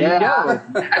 but there you go.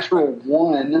 Natural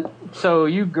 1. So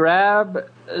you grab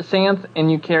Santh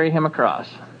and you carry him across.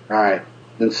 All right.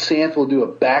 Then Santh will do a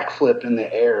backflip in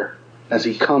the air as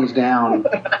he comes down,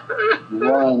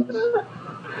 runs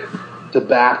to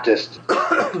Baptist,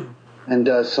 and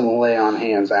does some lay on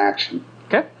hands action.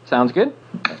 Okay, sounds good.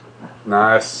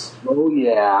 nice. Oh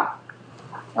yeah.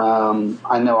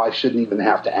 I know I shouldn't even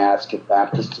have to ask if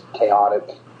Baptist is chaotic.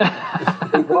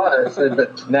 He was,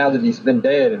 but now that he's been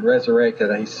dead and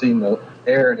resurrected, he's seen the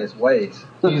error in his ways.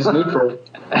 He's neutral.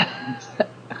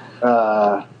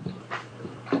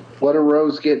 What do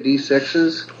rows get? D6s?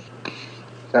 Is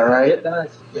that right? It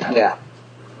does. Yeah.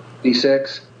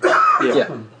 D6?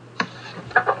 Yeah.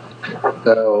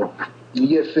 So you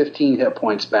get 15 hit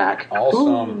points back.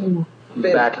 Awesome.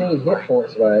 15 hit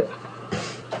points back.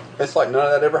 It's like none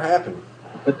of that ever happened.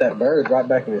 Put that bird right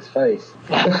back in his face.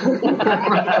 And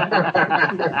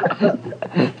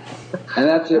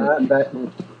that's it.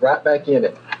 Right back in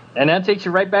it. And that takes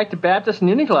you right back to Baptist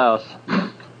and Uniklaus.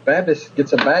 Baptist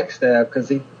gets a backstab because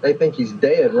they think he's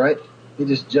dead, right? He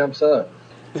just jumps up.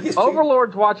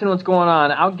 Overlord's watching what's going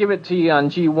on. I'll give it to you on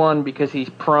G1 because he's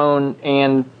prone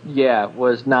and,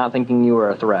 was not thinking you were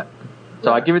a threat.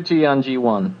 So I give it to you on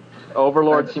G1.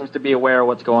 Overlord seems to be aware of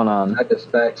what's going on. I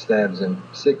just backstabs him.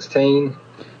 16.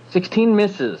 16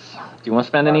 misses. Do you want to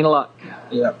spend any luck?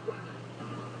 Yep.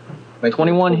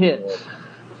 21 hits.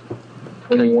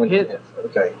 21 hits.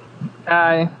 Okay.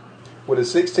 Would a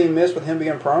 16 miss with him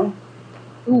being prone?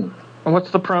 Ooh. And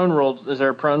what's the prone rule? Is there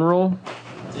a prone rule?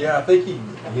 Yeah, I think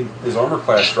his armor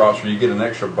class drops where you get an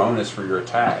extra bonus for your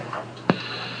attack.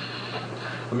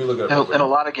 Let me look at it. In a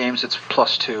lot of games, it's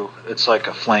 +2. It's like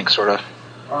a flank, sort of.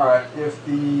 Alright, if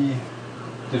the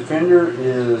defender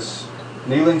is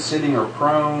kneeling, sitting, or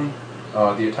prone,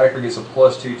 the attacker gets a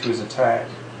 +2 to his attack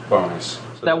bonus.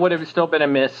 So That would have still been a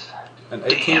miss. An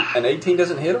 18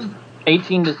 doesn't hit him?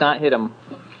 18 does not hit him.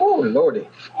 Oh, lordy.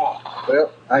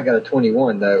 Well, I got a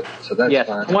 21, though, so that's Yes,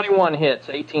 fine. 21 hits,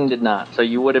 18 did not. So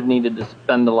you would have needed to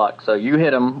spend the luck. So you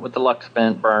hit him with the luck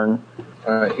spent burn.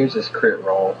 All right, here's this crit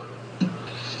roll.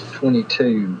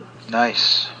 22.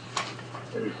 Nice.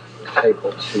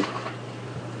 Table 2.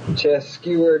 Chest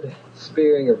skewered,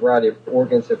 spearing a variety of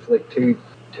organs, inflict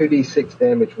 2d6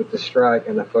 damage with the strike,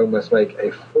 and the foe must make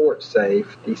a fort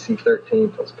save, DC 13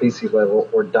 plus PC level,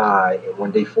 or die in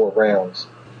 1d4 rounds.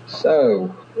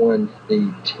 So,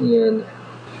 1d10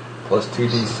 Plus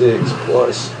 2d6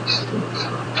 plus.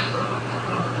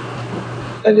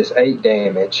 That is 8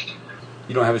 damage.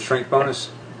 You don't have a strength bonus?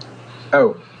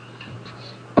 Oh.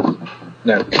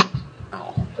 No,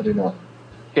 Oh. I do not.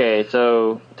 Okay,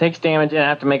 so takes damage and I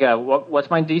have to make a... What's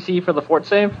my DC for the fort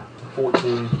save?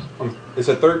 14. It's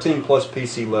a 13 plus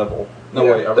PC level. No,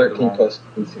 Yeah, wait, I read it 13 wrong. plus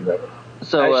PC level.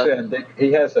 So Actually,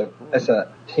 he has that's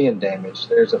a 10 damage.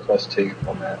 There's a +2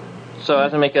 on that. so I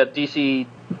have to make a DC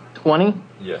 20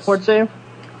 Yes. fort save?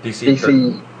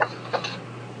 DC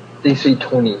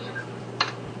 20.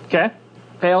 Okay.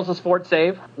 Fails his fort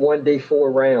save.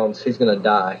 1d4 rounds, he's going to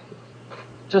die.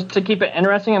 Just to keep it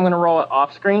interesting, I'm going to roll it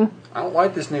off screen. I don't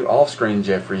like this new off-screen,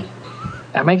 Jeffrey.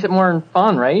 That makes it more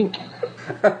fun, right?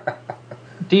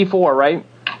 D4, right?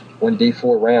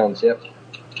 1d4 rounds, yep.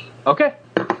 Okay.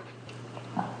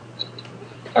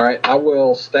 Alright, I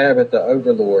will stab at the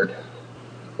Overlord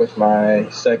with my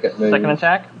second move. Second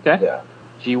attack. Okay. Yeah.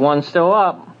 G1 still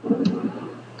up.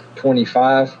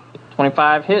 25,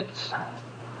 25 hits.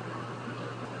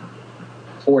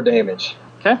 4 damage.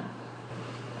 Okay.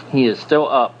 He is still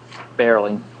up,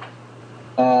 barely.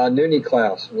 Noonie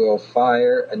Klaus will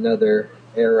fire another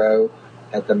arrow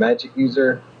at the magic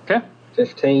user. Okay.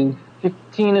 15.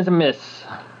 15 is a miss.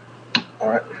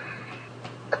 Alright.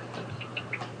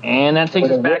 And that takes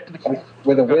us back to the...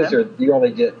 With a Go ahead. wizard, you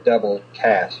only get double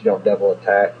cast. You don't double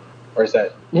attack. Or is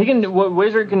that... He can. What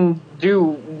wizard can do?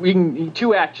 We can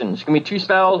 2 actions. It can be 2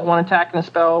 spells, 1 attack and a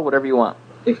spell, whatever you want.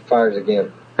 He fires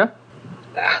again. Okay.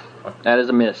 That is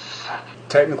a miss.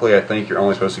 Technically, I think you're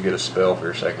only supposed to get a spell for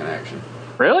your second action.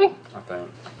 Really? I think.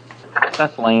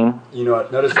 That's lame. You know,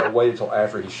 notice I waited until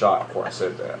after he shot before I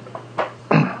said that.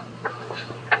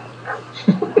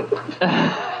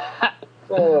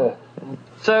 Oh.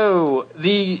 So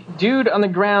the dude on the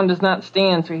ground does not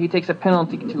stand, so he takes a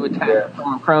penalty to attack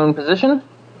from a prone position,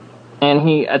 and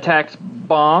he attacks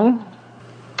Bong.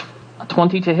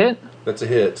 20 to hit. That's a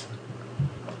hit.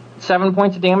 7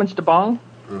 points of damage to Bong.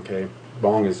 Okay.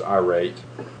 Bong is irate.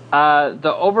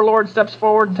 The Overlord steps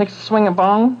forward and takes a swing at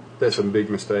Bong. That's a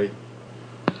big mistake.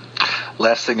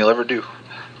 Last thing you'll ever do.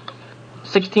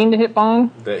 16 to hit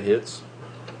Bong. That hits.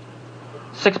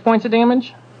 6 points of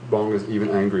damage. Bong is even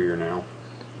angrier now.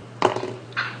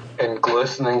 And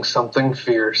glistening something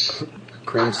fierce.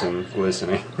 Crimson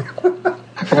listening.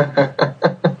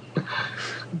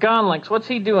 Gonlix, what's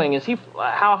he doing? Is he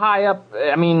how high up?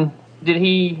 I mean,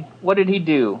 what did he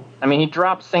do? I mean, he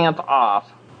dropped Santh off.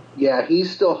 Yeah,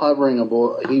 he's still hovering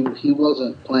aboard. He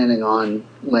wasn't planning on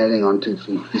landing on 2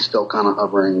 feet. He's still kind of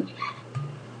hovering.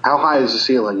 How high is the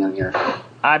ceiling in here?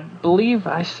 I believe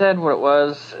I said what it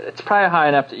was. It's probably high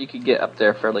enough that you could get up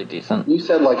there fairly decent. You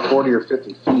said like 40 or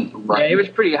 50 feet, right? Yeah, it was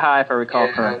pretty high if I recall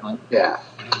correctly. Yeah.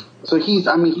 So he's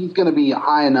going to be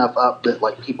high enough up that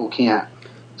like people can't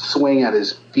swing at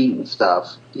his feet and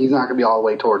stuff. He's not going to be all the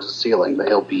way towards the ceiling, but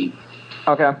he'll be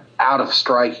Okay. out of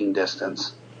striking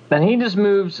distance. Then he just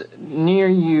moves near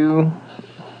you.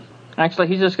 Actually,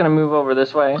 he's just going to move over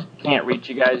this way. Can't reach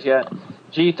you guys yet.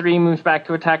 G3 moves back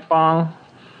to attack Bong.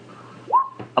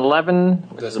 11,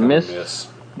 which is a miss.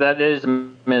 That is a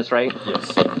miss, right?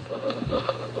 Yes.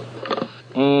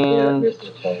 And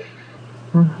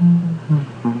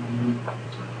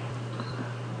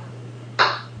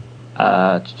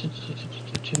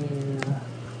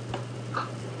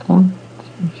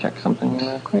check something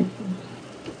real quick.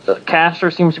 The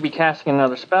caster seems to be casting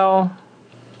another spell.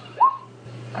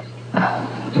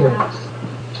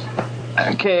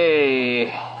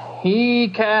 Okay. He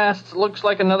casts, looks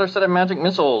like another set of magic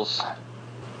missiles.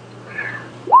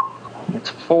 It's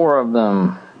 4 of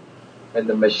them. And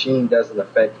the machine doesn't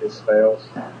affect his spells?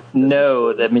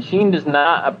 No, the machine does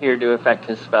not appear to affect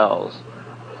his spells.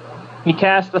 He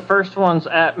casts the first ones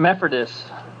at Mephrodis.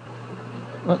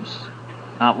 Whoops.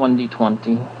 Not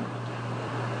 1d20.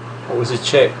 What was his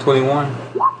check? 21?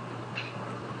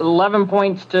 11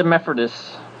 points to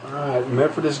Mephrodis. Alright,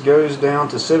 Mephrodis goes down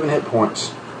to 7 hit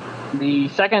points. The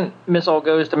second missile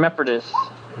goes to Mephrodis.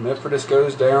 Mephrodis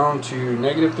goes down to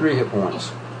 -3 hit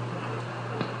points.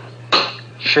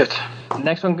 Shit. The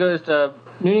next one goes to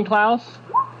Nuniklaus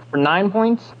for 9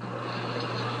 points.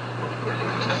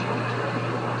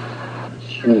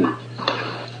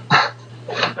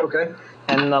 Okay.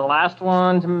 And the last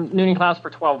one to Nuniklaus for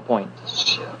 12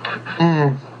 points.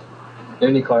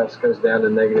 Nuniklaus goes down to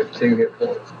 -2 hit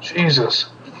points. Jesus.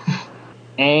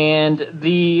 And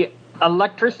the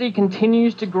electricity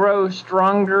continues to grow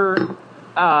stronger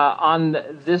on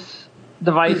this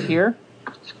device here.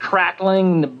 It's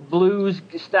crackling. The blue's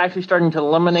actually starting to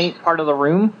illuminate part of the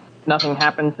room. Nothing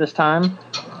happens this time.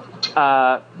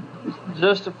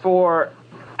 Just for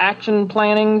action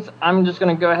plannings, I'm just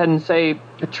going to go ahead and say,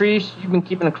 Patrice, you've been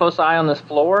keeping a close eye on this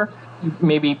floor. You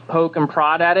maybe poke and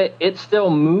prod at it. It still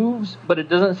moves, but it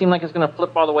doesn't seem like it's going to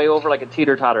flip all the way over like a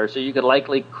teeter-totter, so you could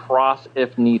likely cross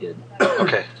if needed.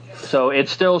 Okay. So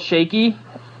it's still shaky,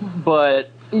 but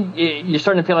you're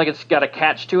starting to feel like it's got a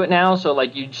catch to it now, so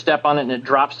like you step on it and it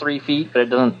drops 3 feet, but it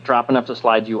doesn't drop enough to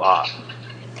slide you off.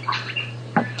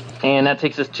 And that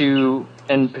takes us to,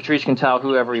 and Patrice can tell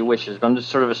whoever he wishes, but I'm just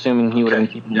sort of assuming he would have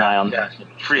been keeping an eye on that.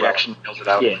 Free action fills it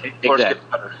out. Yeah, Or it's exactly. getting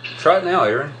better. Try it now,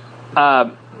 Aaron.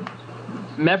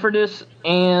 Mephrodis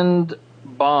and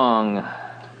Bong.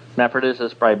 Mephrodis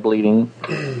is probably bleeding.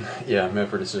 Yeah,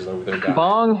 Mephrodis is over there dying.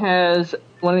 Bong has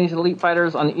one of these elite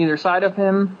fighters on either side of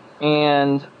him,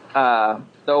 and the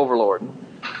Overlord.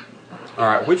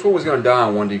 Alright, which one was going to die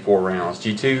in 1d4 rounds?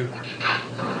 G2?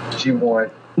 G1.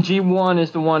 G1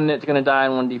 is the one that's going to die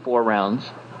in 1d4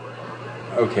 rounds.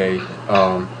 Okay,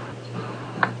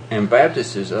 and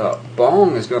Baptist is up.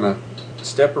 Bong is going to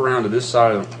step around to this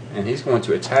side of, and he's going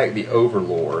to attack the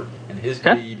Overlord. And his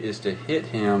lead is to hit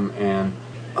him and...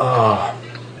 nah,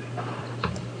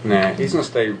 he's going to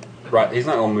stay right. He's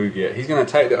not going to move yet. He's going to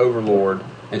attack the Overlord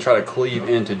and try to cleave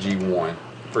into G1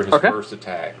 for his first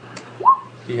attack.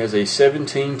 He has a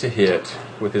 17 to hit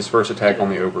with his first attack on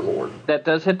the Overlord. That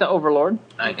does hit the Overlord.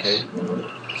 Nice. Okay.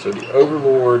 So the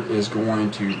Overlord is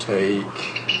going to take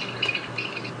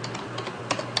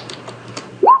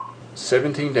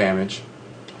 17 damage.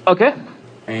 Okay.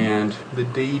 And the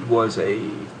deed was a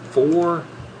 4.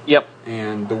 Yep.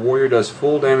 And the warrior does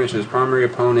full damage to his primary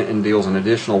opponent and deals an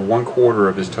additional 1/4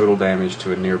 of his total damage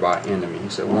to a nearby enemy.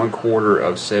 So 1/4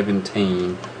 of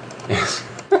 17 is...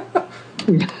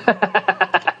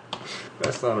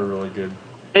 That's not a really good...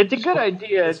 It's a good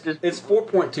idea. It's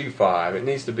 4.25. It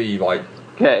needs to be like...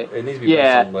 Okay. It needs to be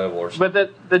based on level or something.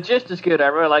 But the gist is good. I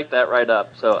really like that right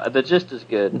up. So the gist is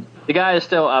good. The guy is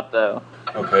still up, though.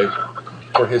 Okay.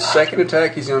 For his second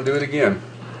attack, he's going to do it again.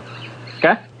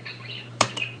 Okay.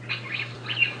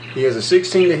 He has a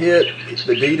 16 to hit.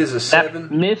 The deed is a 7.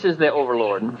 That misses the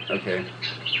Overlord. Okay.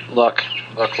 Luck.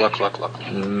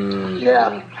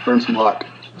 Yeah, burn some luck.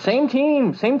 Same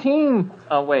team.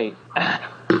 Oh, wait.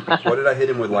 What did I hit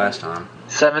him with last time?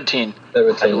 17,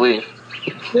 17. I believe.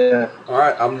 Yeah.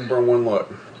 Alright, I'm going to burn 1 luck.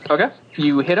 Okay.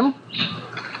 You hit him.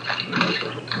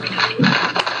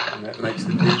 And that makes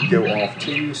the deed go off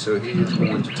 2, so he is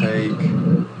going to take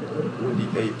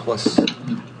 1d8 plus...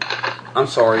 I'm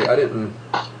sorry, I didn't...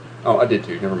 Oh, I did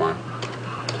 2, never mind.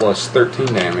 Plus 13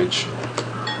 damage.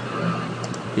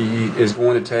 He is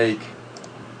going to take...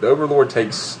 The Overlord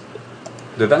takes...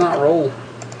 Did I not roll?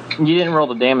 You didn't roll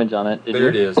the damage on it, did you? There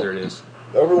it is.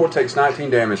 The Overlord takes 19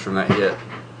 damage from that hit.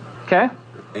 Okay.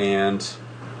 And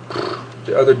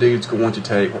the other dude's going to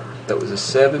take... That was a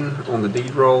 7 on the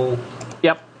deed roll.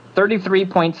 Yep.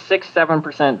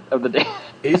 33.67% of the damage.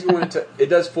 He's going to... It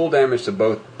does full damage to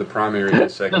both the primary and the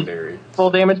secondary.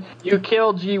 Full damage. You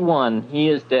kill G1. He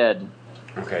is dead.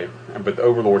 Okay, but the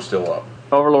Overlord's still up.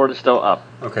 Overlord is still up.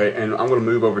 Okay, and I'm going to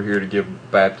move over here to give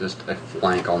Baptist a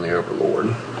flank on the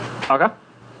Overlord. Okay.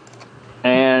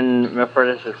 And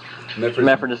Mephrodis is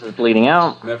bleeding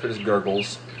out. Mephrodis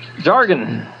gurgles.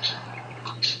 Jargon.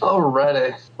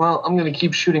 Alrighty. Well, I'm going to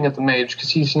keep shooting at the mage because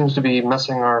he seems to be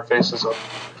messing our faces up.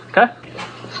 Okay.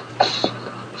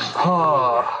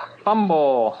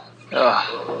 Fumble. God,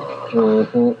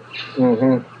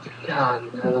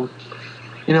 man.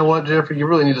 You know what, Jeffrey? You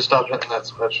really need to stop hitting that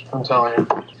switch. I'm telling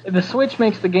you. The Switch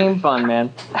makes the game fun,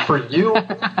 man. For you?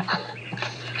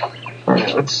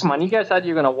 Alright, let's... Come on, you guys said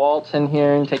you were going to waltz in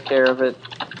here and take care of it.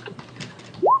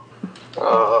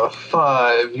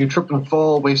 5. You trip and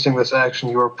fall, wasting this action.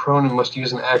 You are prone and must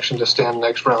use an action to stand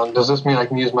next round. Does this mean I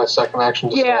can use my second action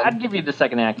to stand? Yeah, I'd give you the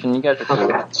second action. You guys are cool.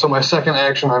 Okay, so my second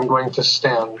action, I'm going to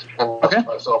stand and dust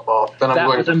myself off. Then I'm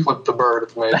going to flip the bird at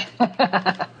the mage.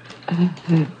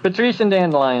 Patrice and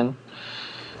Dandelion.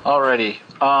 Alrighty.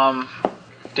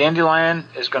 Dandelion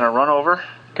is going to run over.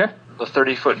 Okay. The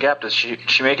 30-foot gap. Does she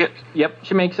make it? Yep,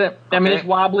 she makes it. I mean, it's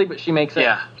wobbly, but she makes it.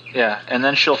 Yeah. And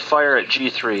then she'll fire at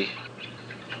G3.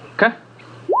 Okay.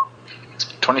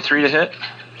 23 to hit.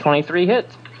 23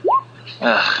 hits.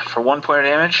 For 1 point of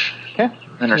damage. Okay.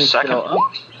 Then her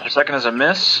second is a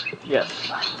miss.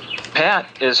 Yes. Pat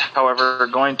is, however,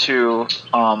 going to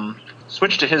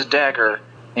switch to his dagger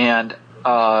and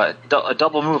a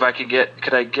double move.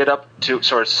 Could I get up to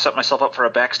sort of set myself up for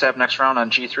a backstab next round on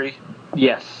G3?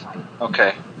 Yes.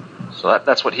 Okay. So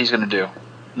that's what he's going to do.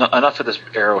 Enough of this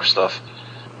arrow stuff.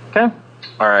 Okay.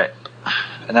 All right.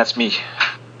 And that's me.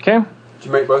 Okay. Did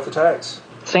you make both attacks?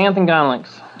 Santh and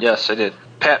Gonlix. Yes, I did.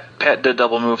 Pat did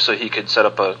double move so he could set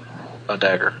up a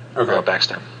dagger. Okay. Or a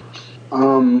backstab.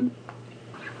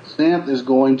 Santh is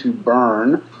going to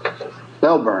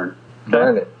spell burn.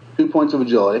 Burn it. 2 points of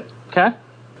agility. Okay.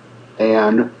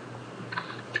 And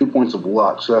 2 points of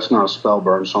luck. So that's not a spell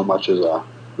burn so much as a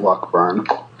luck burn.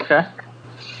 Okay.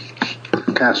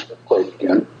 Cast Earthquake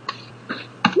again.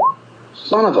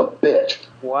 Son of a bitch.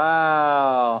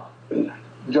 Wow.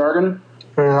 Jargon?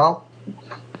 Yeah.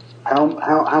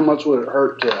 How much would it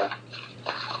hurt to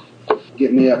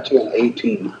get me up to an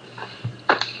 18?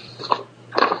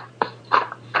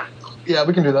 Yeah,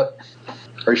 we can do that.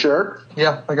 Are you sure?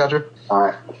 Yeah, I got you. All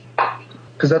right.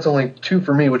 Because that's only 2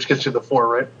 for me, which gets you the 4,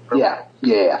 right? Yeah.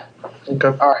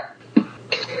 Okay. All right.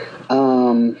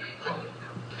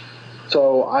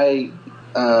 So I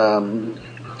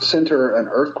center an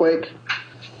earthquake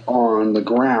on the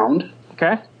ground.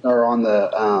 Okay. Or on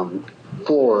the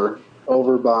floor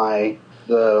over by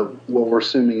what we're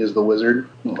assuming is the wizard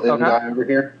guy over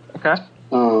here. Okay.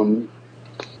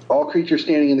 All creatures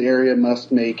standing in the area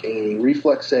must make a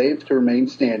reflex save to remain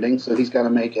standing. So he's got to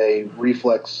make a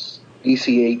reflex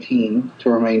DC 18 to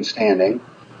remain standing.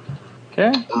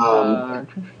 Okay.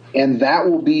 And that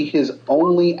will be his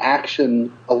only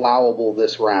action allowable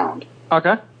this round.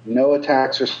 Okay. No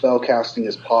attacks or spell casting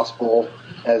is possible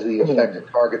as the affected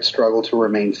target struggle to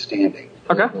remain standing.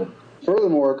 Okay.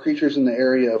 Furthermore, creatures in the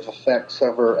area of effect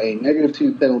suffer a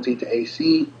 -2 penalty to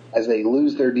AC as they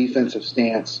lose their defensive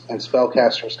stance, and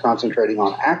spellcasters concentrating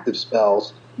on active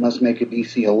spells must make a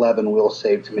DC 11 will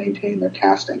save to maintain their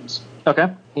castings. Okay.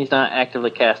 He's not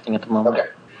actively casting at the moment. Okay.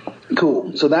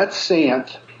 Cool. So that's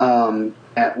Santh,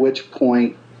 at which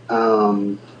point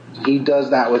he does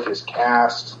that with his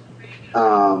cast.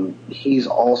 He's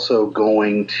also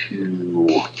going to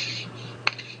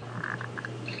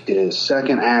his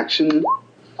second action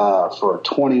for a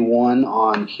 21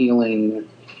 on healing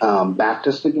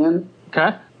Baptist again.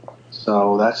 Okay.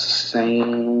 So that's the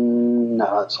same.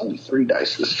 No, it's only 3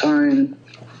 dice this time.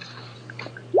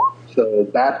 So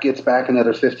Bap gets back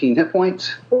another 15 hit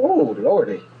points. Oh,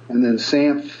 lordy. And then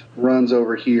Santh runs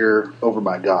over here over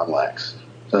by Gonlex.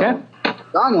 So Okay.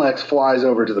 Gonlex flies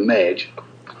over to the mage.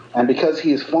 And because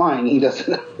he is flying, he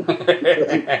doesn't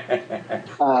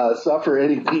suffer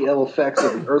any of the ill effects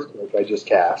of the earthquake I just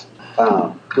cast,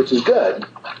 which is good.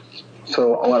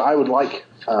 So what I would like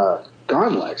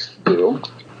Gonlex to do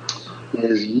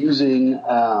is using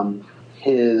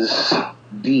his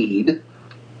deed.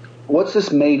 What's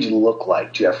this mage look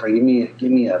like, Jeffrey?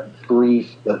 Give me a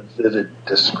brief but vivid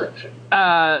description.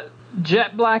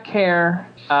 Jet black hair,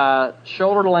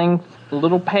 shoulder length, a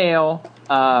little pale,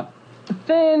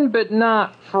 thin but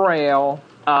not frail,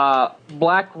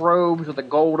 black robes with a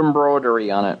gold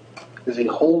embroidery on it. Is he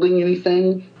holding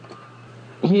anything?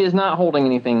 He is not holding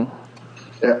anything.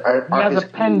 He has a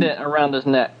pendant around his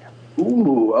neck.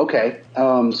 Ooh, okay.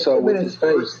 So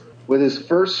with his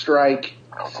first strike,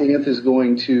 Santh is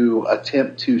going to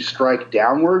attempt to strike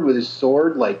downward with his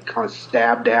sword, like kind of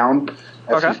stab down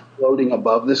as he's floating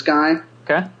above this guy.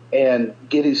 Okay. And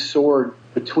get his sword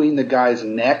between the guy's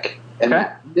neck and Okay.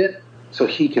 that pendant, so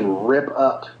he can rip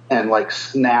up and like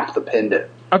snap the pendant.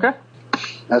 Okay.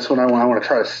 That's what I want. I want to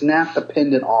try to snap the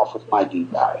pendant off with my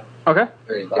deep die. Okay.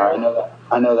 There you I go. know that.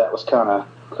 I know that was kind of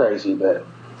crazy, but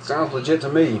Sounds legit to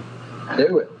me.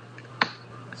 Do it.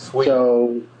 Sweet.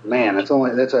 so man,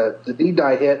 the deep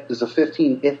die hit. Does a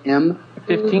 15 hit him?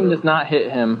 15 does not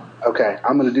hit him. Okay,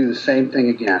 I'm going to do the same thing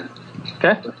again.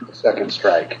 Okay. With the second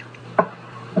strike.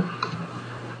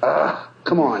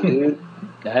 Come on, dude.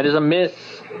 That is a miss.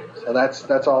 So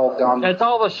that's all gone. That's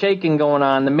all the shaking going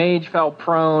on. The mage fell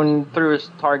prone, threw his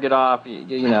target off.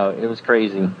 You know, it was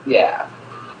crazy. Yeah.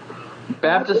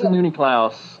 Baptist and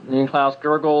Uniklaus. Uniklaus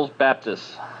gurgles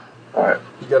Baptist. All right.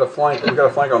 You got a flank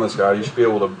on this guy. You should be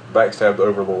able to backstab the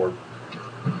Overlord.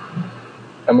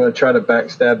 I'm going to try to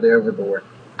backstab the Overlord.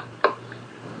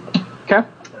 Okay.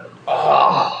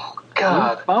 Oh,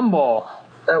 God. Fumble.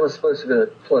 That was supposed to be a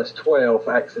plus 12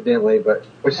 accidentally, but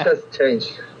which doesn't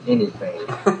change anything.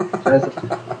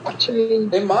 Doesn't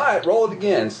change. It might. Roll it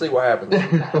again. See what happens.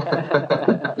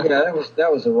 Yeah, that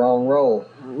was a wrong roll.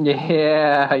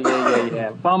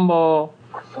 Yeah. Fumble.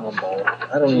 Fumble.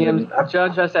 I don't even.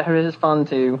 Judge has to have his fun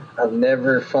too. I've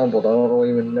never fumbled. I don't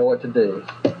even know what to do.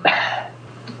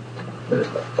 There's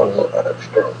my fumble out of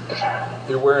stroke.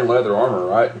 You're wearing leather armor,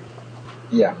 right?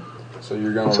 Yeah. So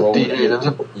you're gonna It's a roll. D8,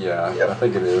 isn't it? Yeah, Yep. I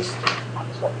think it is.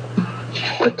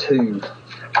 A 2.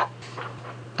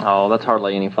 Oh, that's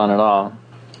hardly any fun at all.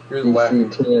 You're the last.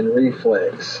 DC 10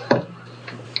 reflex.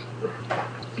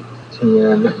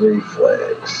 10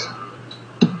 reflex.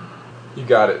 You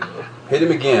got it. Hit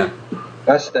him again.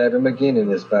 I stab him again in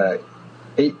his back.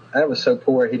 That was so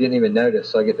poor he didn't even notice,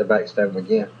 so I get to backstab him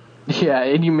again. Yeah,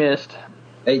 and you missed.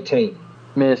 18.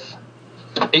 Miss.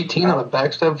 18 on a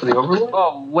backstab for the Overlord?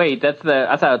 Oh, wait, I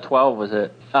thought a 12 was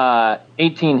it.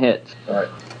 18 hits. All right.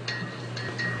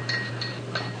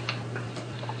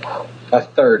 A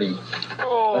 30.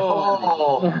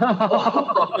 Oh.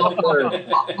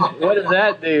 What does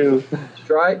that do?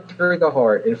 Strike through the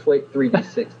heart. Inflict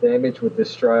 3d6 damage with this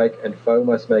strike, and foe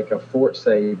must make a fort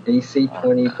save DC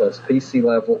 20 plus PC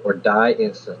level or die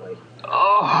instantly.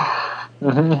 Oh.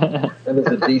 That is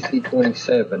a DC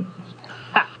 27.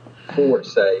 Fort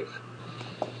save.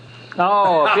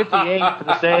 Oh, 58 for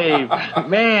the save.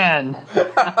 Man.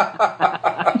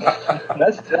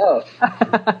 That's tough.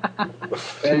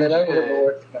 And then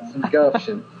Overlord's got some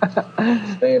gumption.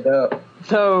 Stand up.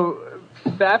 So,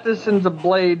 Baptist sends a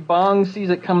blade. Bong sees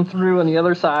it come through on the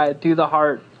other side through the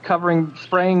heart,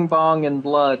 spraying Bong in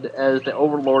blood as the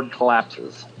Overlord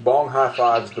collapses. Bong high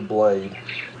fives the blade.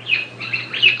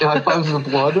 Yeah, high fives the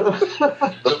blood.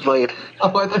 The blade. Oh,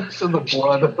 I thought you said the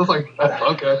blood. I was like,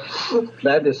 okay.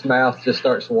 Baptist's mouth just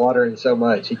starts watering so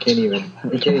much he can't even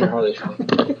hardly stand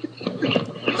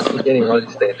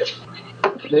it.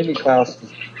 Maybe Klaus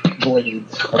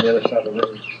bleeds on the other side of the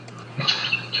room.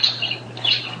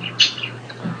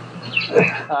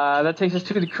 That takes us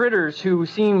to the critters, who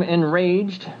seem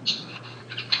enraged.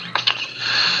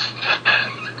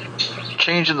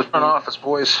 Change in the front office,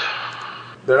 boys.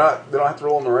 They don't have to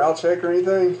roll a morale check or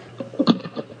anything?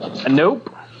 Nope.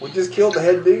 We just killed the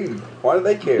head dude. Why do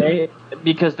they care?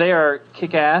 Because they are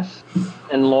kick-ass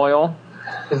and loyal.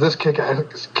 Is this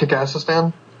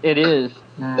Kick-Assistan? It is.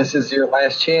 This is your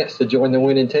last chance to join the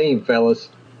winning team, fellas.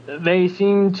 They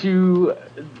seem to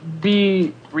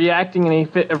be reacting in a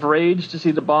fit of rage to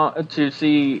see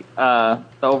the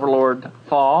Overlord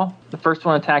fall. The first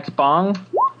one attacks Bong.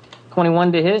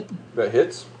 21 to hit. That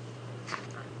hits?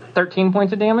 13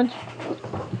 points of damage.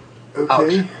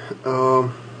 Okay.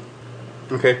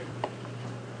 Okay.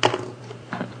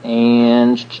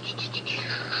 And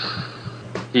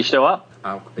you still up?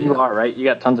 You Yeah. are, right? You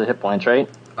got tons of hit points, right?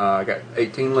 I got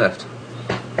 18 left.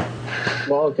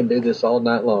 Long can do this all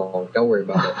night long. Don't worry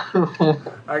about it.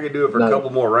 I could do it for No. a couple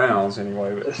more rounds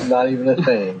anyway. But It's not even a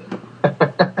thing.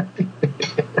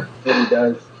 What he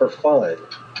does for fun.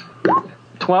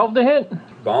 12 to hit.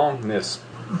 Bong, miss.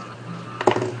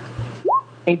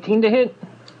 18 to hit.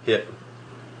 Hit.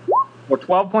 For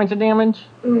 12 points of damage.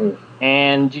 Mm.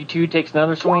 And G2 takes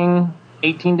another swing.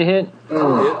 18 to hit.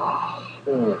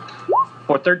 Hit.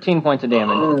 For 13 points of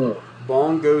damage.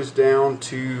 Bong goes down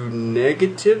to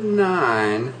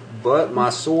 -9, but my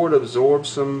sword absorbed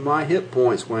some of my hit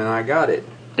points when I got it.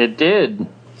 It did.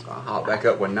 So I'll hop back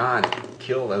up with 9 and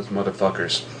kill those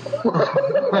motherfuckers.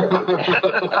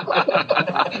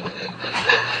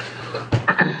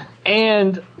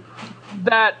 And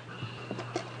that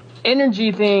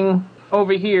energy thing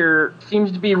over here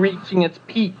seems to be reaching its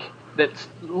peak. That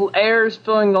air's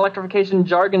filling the electrification.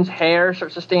 Jargon's hair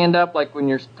starts to stand up, like when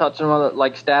you're touching one of the,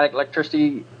 like static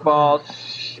electricity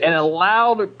balls. and a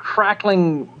loud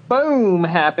crackling boom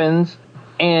happens,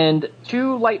 and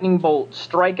 2 lightning bolts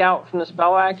strike out from the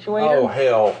spell actuator. Oh,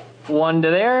 hell. One to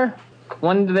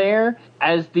there,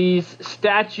 as these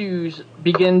statues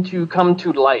begin to come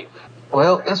to life.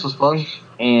 Well, this was fun.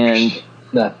 And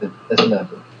Nothing. That's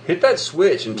nothing. Hit that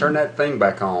switch and turn that thing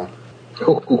back on.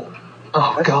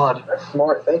 Oh, God. That's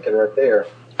smart thinking right there.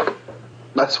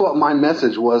 That's what my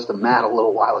message was to Matt a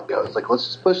little while ago. It's like, let's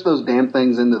just push those damn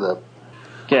things into the...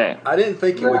 okay, I didn't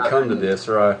think it would come to this,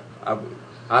 or I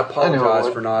apologize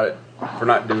would. for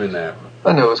not doing that.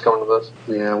 I knew it was coming to this.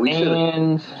 Yeah, we should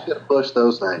and have pushed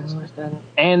those things.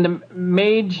 and the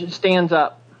mage stands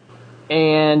up,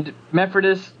 and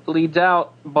Mephrodis leads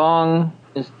out. Bong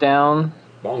is down.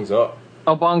 Bong's up.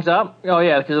 Oh, Bong's up. Oh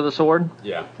yeah, because of the sword.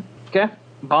 Yeah. Okay.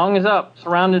 Bong is up,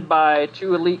 surrounded by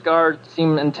 2 elite guards,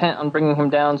 seem intent on bringing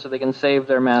him down so they can save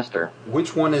their master.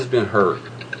 Which one has been hurt?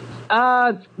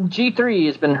 G3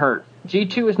 has been hurt.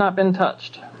 G2 has not been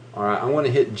touched. All right, I want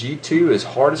to hit G2 as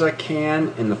hard as I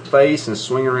can in the face and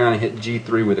swing around and hit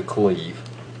G3 with a cleave.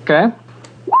 Okay.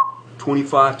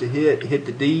 25 to hit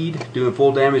the deed, doing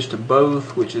full damage to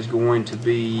both, which is going to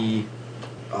be...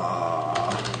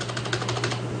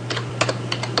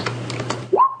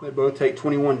 they both take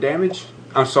 21 damage.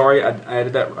 I'm sorry,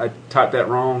 I typed that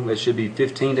wrong. That should be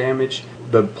 15 damage.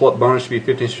 The bonus should be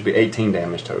 15, should be 18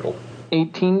 damage total.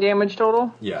 18 damage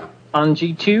total Yeah, on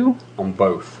G2. on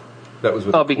both. That was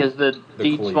with Because the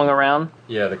deed cleave. swung around.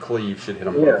 Yeah, the cleave should hit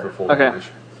them Yeah. both for full Okay.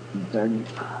 damage.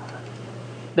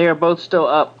 They are both still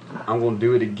up. I'm going to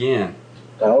do it again.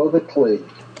 Oh, the cleave.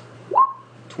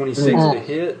 26 to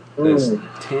hit. That's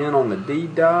 10 on the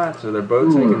deed die, so they're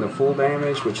both taking the full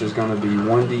damage, which is going to be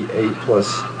 1d8 plus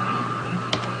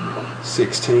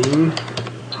 16.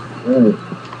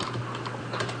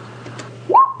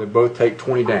 They both take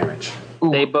 20 damage.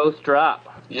 They both drop.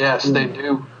 Yes, they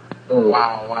do.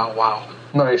 Wow.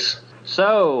 Nice.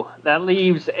 So that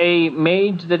leaves a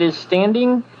mage that is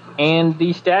standing and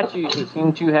the statues that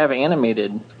seem to have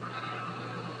animated.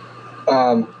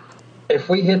 If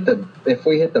we hit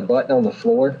the button on the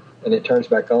floor and it turns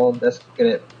back on, that's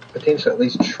going to potentially at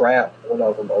least trap one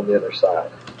of them on the other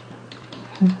side.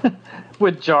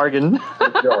 With jargon. Who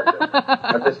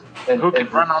can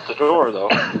run out the door, though?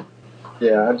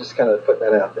 Yeah, I'm just kind of putting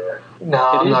that out there. No,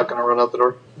 I'm not going to run out the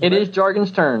door. It is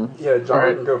Jargon's turn. Yeah, John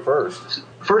Alright. can go first.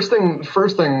 First thing,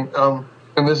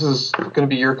 and this is going to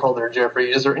be your call there,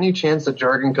 Jeffrey. Is there any chance that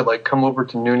Jargon could like come over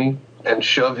to Noonie and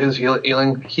shove his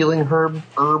healing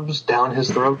herbs down his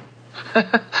throat?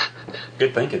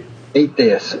 Good thinking. Eat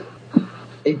this.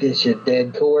 Eat this, you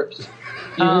dead corpse.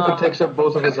 Even if it takes up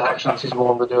both of his actions, he's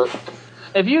willing to do it.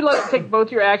 If you take both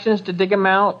your actions to dig him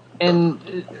out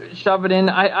and shove it in,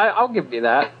 I'll give you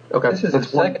that. Okay, This is the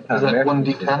second time Is that I've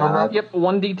 1d10 on that? Yep,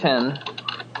 1d10.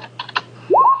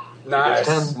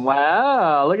 Nice. 10.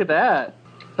 Wow, look at that.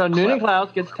 So Noonie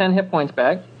Klaus gets 10 hit points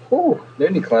back. Ooh,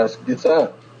 Noonie class gets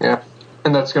up. Yeah,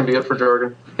 and that's going to be it for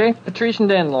Jargon. Okay, Patrice and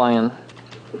Dandelion.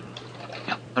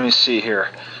 Let me see here.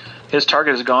 His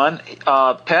target is gone.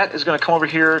 Pat is going to come over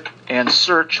here and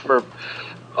search, or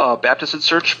Baptist had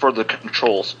searched for the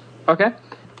controls. Okay.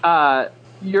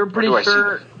 You're pretty do I see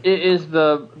sure it is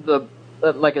the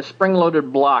like a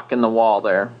spring-loaded block in the wall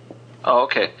there. Oh,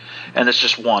 okay. And it's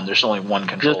just one. There's only one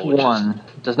control. Just which is- one.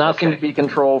 Does not seem Okay. to be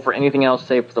control for anything else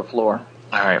save for the floor.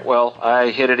 All right. Well, I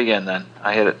hit it again then.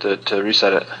 I hit it to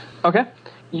reset it. Okay.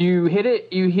 You hit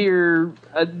it, you hear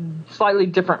a slightly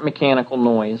different mechanical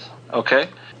noise. Okay.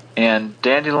 And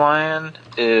Dandelion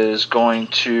is going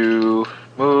to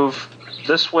move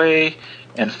this way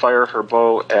and fire her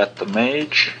bow at the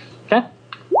mage. Okay.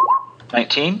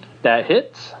 19 That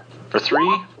hits, for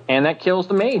 3. and that kills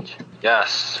the mage.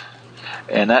 Yes.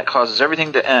 And that causes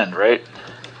everything to end, right?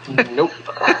 Nope.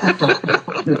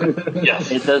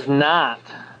 Yes. It does not.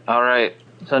 All right.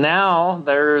 So now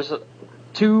there's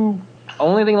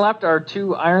only thing left are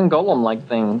 2 iron golem-like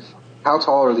things. How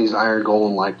tall are these iron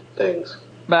golem-like things?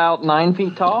 About 9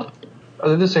 feet tall. Are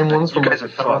they the same ones from You guys what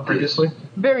have we saw fought previously?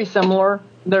 Very similar.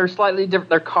 They're slightly different.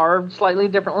 They're carved slightly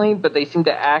differently, but they seem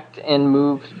to act and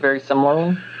move very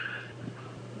similarly.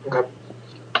 Okay.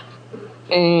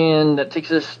 And that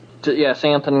takes us to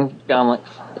Santon Gomlix.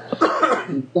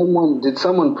 Did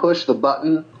someone push the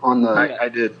button on the... I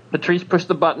did. Patrice pushed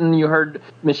the button. You heard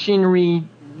machinery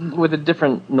with a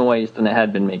different noise than it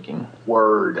had been making.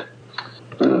 Word.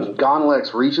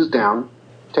 Gonlex reaches down,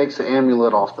 takes the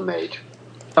amulet off the mage,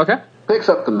 Okay. picks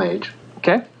up the mage,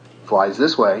 Okay. flies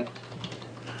this way,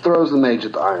 throws the mage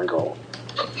at the iron golem.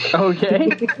 Okay.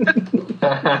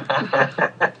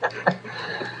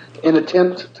 In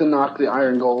attempt to knock the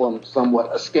iron golem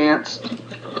somewhat askance,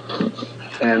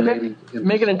 And maybe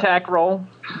Make an attack roll.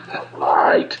 All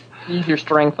right. Use your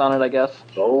strength on it, I guess.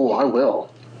 Oh, I will.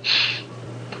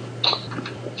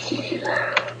 Let's see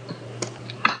here.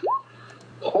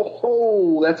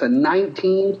 Oh, that's a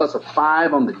 19 plus a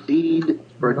 5 on the deed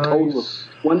for a total of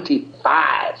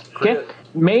 25. Okay.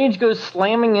 Mage goes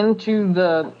slamming into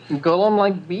the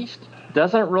golem-like beast.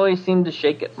 Doesn't really seem to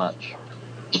shake it much.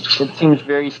 It seems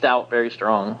very stout, very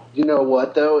strong. You know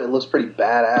what, though? It looks pretty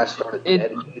badass on a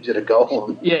dead edge at a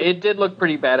golem. Yeah, it did look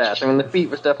pretty badass. I mean, the feet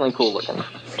was definitely cool looking.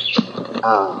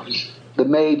 The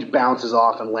mage bounces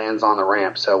off and lands on the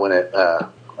ramp, so when it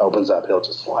opens up, he'll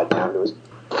just slide down to his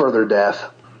further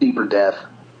death, deeper death.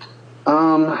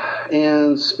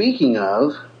 And speaking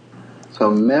of, so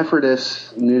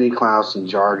Mephrodis, Nuni Klaus, and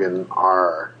Jargon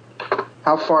are...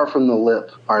 How far from the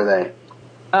lip are they?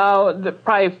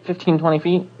 Probably 15, 20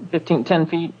 feet. 10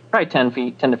 feet. Probably 10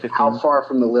 feet, 10 to 15. How far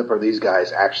from the lip are these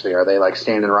guys, actually? Are they, like,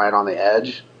 standing right on the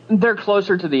edge? They're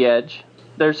closer to the edge.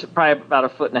 There's probably about a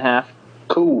foot and a half.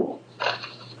 Cool.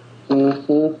 I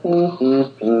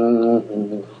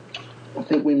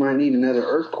think we might need another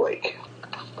earthquake.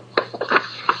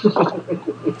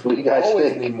 What do you guys Always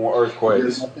think? need more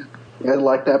earthquakes. You guys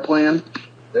like that plan?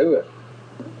 Do it.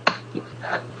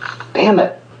 Damn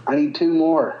it. I need 2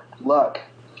 more. Luck.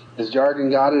 Has Jargon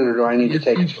got it, or do I need to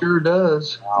take He it? sure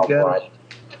does. All You got right. it.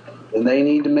 And they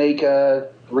need to make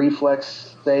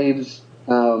reflex saves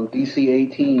DC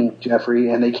 18, Jeffrey,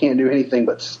 and they can't do anything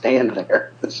but stand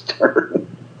there this turn.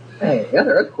 Hey, that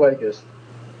earthquake is...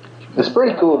 It's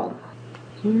pretty cool.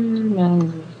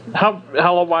 How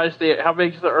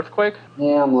big is the earthquake?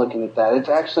 Yeah, I'm looking at that. It's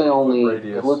actually only,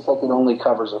 Radius. it looks like it only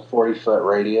covers a 40-foot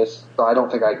radius, so I don't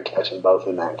think I can catch them both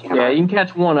in that camera. Yeah, you can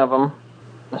catch one of them.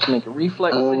 Let's make a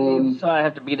reflex save. So I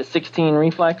have to beat a 16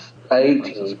 reflex.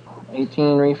 18.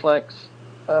 18 reflex.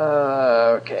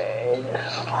 Okay.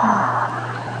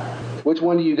 Which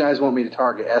one do you guys want me to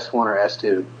target, S1 or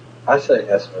S2? I say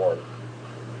S1.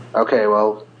 Okay,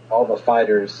 well, All the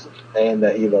fighters and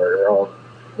the healer are on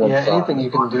one Yeah, side. anything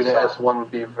you can do to S1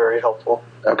 would be very helpful.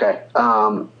 okay.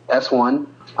 S1,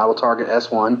 I will target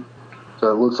S1,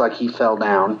 so it looks like he fell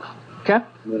down. Okay.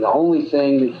 And the only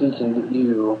thing that he can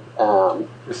do,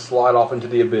 Just slide off into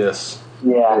the abyss.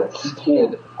 Yes. he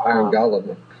can't. Iron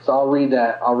Golem. So I'll read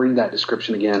that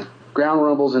description again. Ground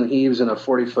rumbles and heaves in a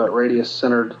 40-foot radius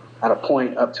centered at a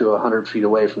point up to 100 feet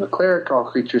away from the cleric. All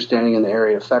creatures standing in the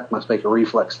area of effect must make a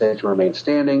reflex save to remain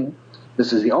standing.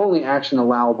 This is the only action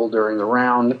allowable during the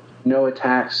round. No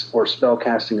attacks or spell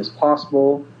casting is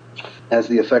possible as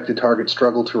the affected target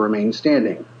struggle to remain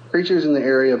standing. Creatures in the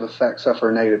area of effect suffer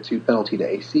a -2 penalty to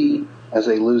AC as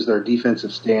they lose their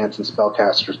defensive stance, and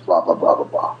spellcasters blah blah blah blah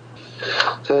blah.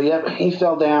 So yep, he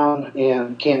fell down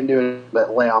and can't do anything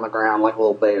but lay on the ground like a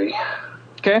little baby.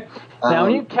 Okay. Now,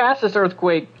 when you cast this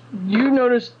earthquake, you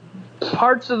notice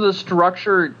parts of the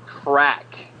structure crack.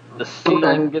 The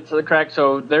ceiling gets to the crack,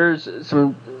 so there's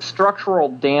some structural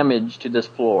damage to this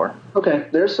floor. Okay,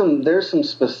 there's some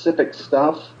specific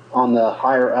stuff on the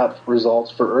higher up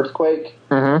results for earthquake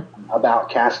Mm-hmm. about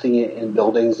casting it in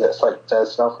buildings that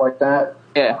says stuff like that.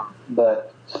 Yeah.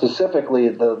 But specifically,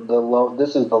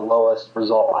 this is the lowest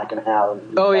result I can have.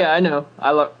 Oh, yeah, I know.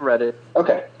 I read it.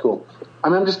 Okay, cool.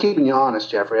 I'm just keeping you honest,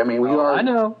 Jeffrey. I mean, I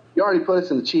know. You already put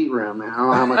us in the cheat room, man. I don't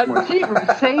know how much more. Cheat room,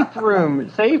 safe room,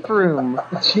 safe room.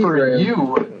 Cheat For room.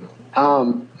 you.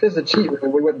 If it's a cheat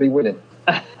room, we wouldn't be winning.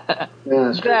 Yeah,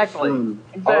 that's true. Exactly.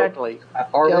 Exactly.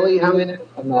 Are Kelly, we how- winning?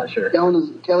 I'm not sure.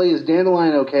 Kelly, is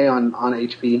Dandelion okay on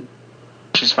HP?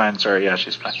 She's fine, sir. Yeah,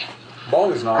 she's fine.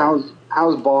 Bong is not.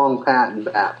 How's Bong, Pat, and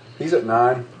Bap? He's at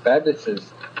 9. Baptist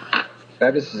is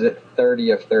at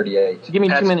 30 of 38. Give me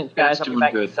 2 Pat's- minutes, guys. Pat's I'll be doing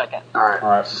back in good. a second. All right. All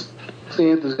right.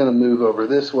 Santh is going to move over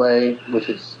this way with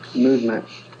his movement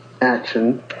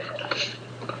action.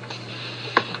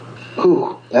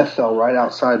 Ooh, that fell right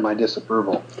outside my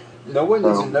disapproval. No one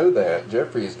needs to know that.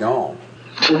 Jeffrey is gone.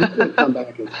 Well, he's going to come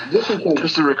back.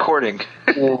 Just the recording.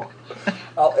 Yeah.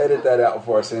 I'll edit that out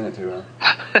before I send it to him.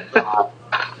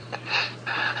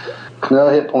 No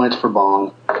hit points for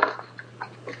Bong.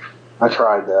 I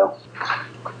tried, though.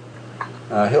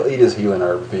 He'll eat his healing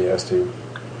herb if he has to.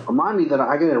 Remind me that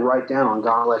I got to write down on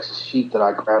Gonalex's sheet that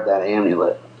I grabbed that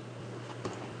amulet.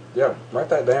 Yeah, write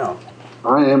that down.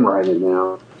 I am writing it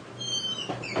down.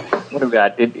 What do we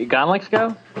got? Did Gonlex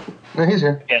go? No, he's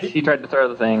here. Yes, he tried to throw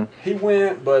the thing. He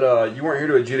went, but you weren't here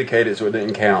to adjudicate it, so it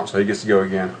didn't count, so he gets to go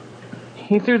again.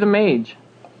 He threw the mage.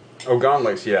 Oh,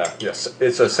 Gonlex, yeah. Yes.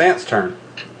 It's a Sant's turn.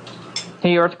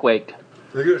 He earthquaked.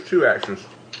 He gets 2 actions.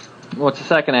 What's the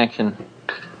second action?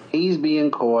 He's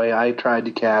being coy. I tried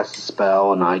to cast a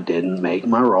spell and I didn't make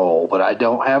my roll, but I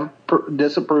don't have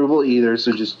disapproval either,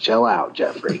 so just chill out,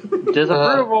 Jeffrey.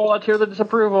 Disapproval. Let's hear the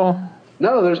disapproval.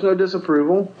 No, there's no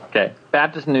disapproval. Okay.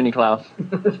 Baptist and Noonie Klaus.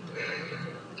 Let's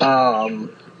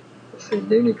see,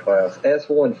 Noonie Klaus.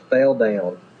 S1 fell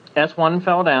down. S1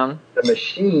 fell down. Did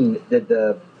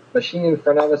the machine in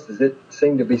front of us, does it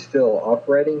seem to be still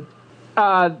operating?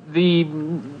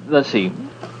 Let's see.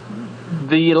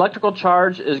 The electrical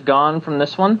charge is gone from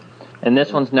this one, and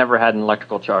this one's never had an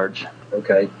electrical charge.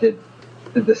 Okay. Did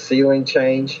the ceiling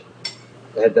change?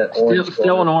 It had that orange glow.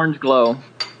 Still an orange glow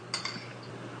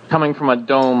coming from a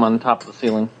dome on top of the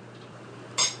ceiling.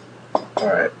 All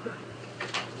right.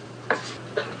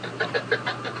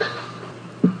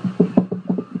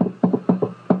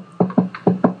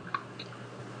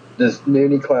 Does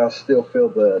Noonie Klaus still feel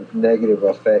the negative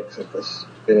effects of this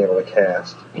being able to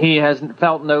cast? He has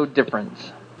felt no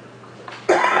difference.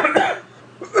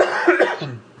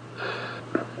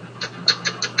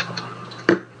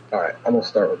 All right, I'm going to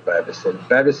start with Baptist. And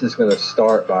Baptist is going to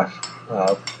start by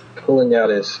pulling out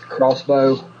his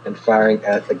crossbow and firing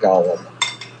at the golem.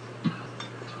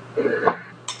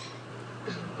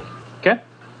 Okay.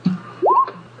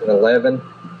 An 11.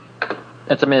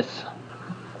 That's a miss.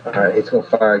 All right, he's going to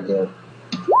fire again.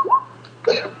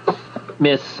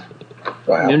 Miss.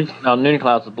 Wow. Noonie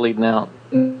Klaus is bleeding out.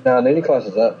 No, Noonie Klaus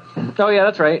is up. Oh, yeah,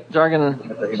 that's right. Jargon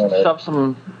shoved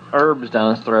some herbs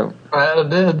down his throat. I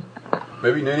did.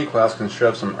 Maybe Noonie Klaus can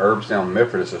shove some herbs down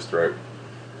Mithridus' throat.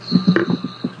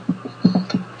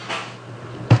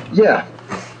 Yeah.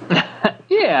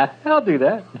 Yeah, I'll do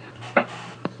that.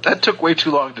 That took way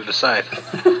too long to decide.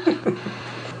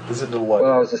 Is it a delay?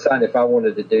 Well, I was deciding if I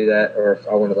wanted to do that or if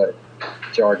I wanted to let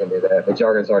Jargon do that. But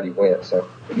Jargon's already went, so.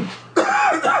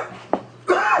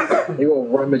 He will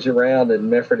rummage around in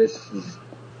Mithridus'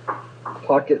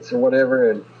 pockets or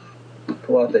whatever and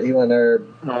pull out the healing herb.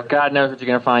 Oh, God knows what you're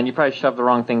going to find. You probably shoved the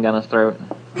wrong thing down his throat.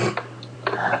 Well,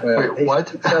 Wait, he what?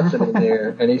 puts something in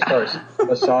there and he starts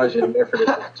massaging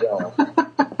Mithridus' jaw.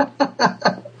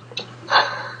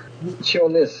 Chew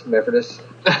on this, Mithridus.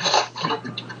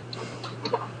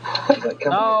 He's like,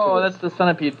 come Oh, here, that's the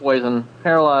centipede poison.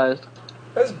 Paralyzed.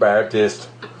 That's Baptist.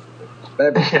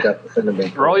 Baptist got the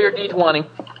centipede. Roll your d20.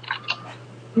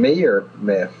 Me or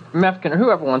Meth? Mefkin, or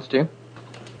whoever wants to.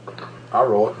 I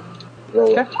roll it.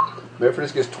 Roll Okay. it.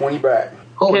 Mithridus gets 20 back.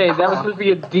 Holy Okay, that was crap. supposed to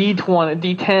be a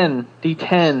d20,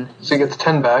 d10. So he gets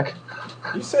 10 back.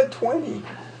 You said 20.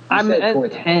 I'm said at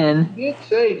 20. 10. You'd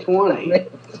say 20.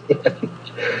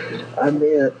 I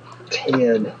meant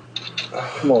 10.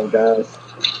 Come on, guys.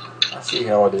 I see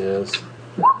how it is.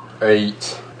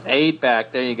 8. 8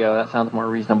 back. There you go. That sounds more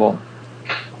reasonable.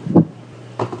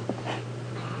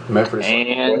 Mithridus.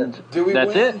 And Did we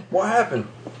that's win? it. What happened?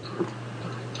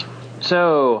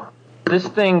 So, this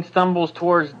thing stumbles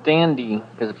towards Dandy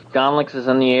because Gonlix is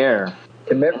in the air.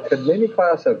 Could Noonie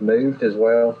Klaus have moved as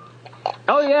well?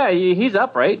 Oh, yeah, he's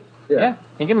up, right? Yeah.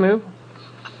 He can move.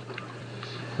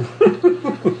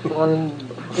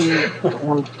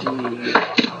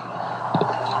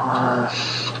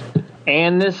 1d20.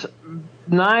 And this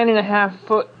 9.5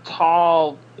 foot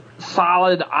tall,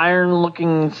 solid, iron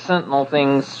looking sentinel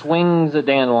thing swings at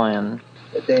Dandelion.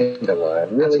 A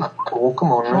dandelion. That's Really? not cool.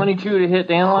 Come on, man. 22 to hit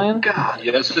Dandelion. God,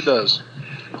 yes, it does.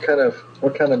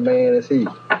 What kind of man is he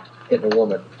hitting a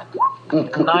woman?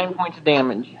 9 points of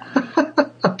damage.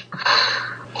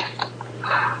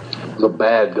 The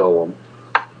bad golem.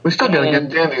 We still gotta And-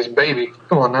 get Dandy's baby.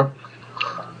 Come on now.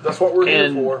 That's what we're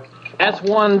And- here for.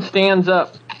 S1 stands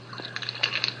up.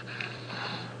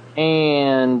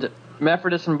 And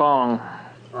Mithridus and Bong.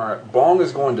 Alright, Bong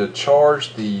is going to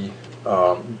charge the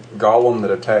golem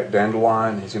that attacked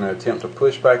Dandelion. He's going to attempt to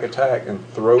push back attack and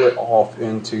throw it off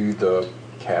into the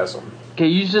chasm. Okay,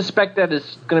 you suspect that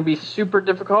it's going to be super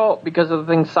difficult because of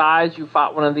the thing's size. You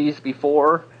fought one of these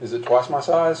before. Is it twice my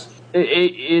size?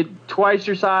 It twice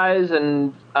your size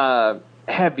and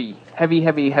heavy.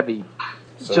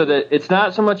 So that it's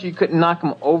not so much you couldn't knock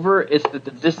him over, it's that the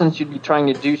distance you'd be trying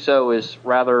to do so is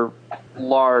rather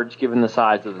large given the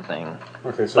size of the thing.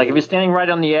 Okay, so Like if he's standing right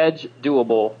on the edge,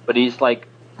 doable, but he's like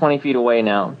 20 feet away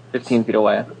now, 15 feet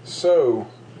away. So,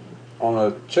 on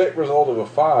a check result of a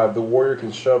 5, the warrior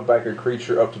can shove back a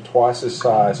creature up to twice his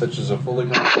size, such as a fully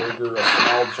grown ogre, a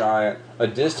small giant, a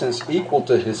distance equal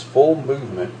to his full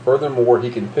movement. Furthermore, he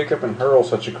can pick up and hurl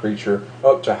such a creature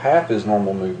up to half his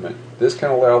normal movement. This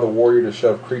can allow the warrior to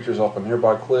shove creatures off a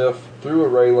nearby cliff, through a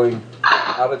railing,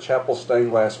 out a chapel stained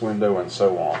glass window, and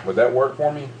so on. Would that work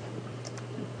for me?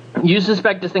 You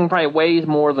suspect this thing probably weighs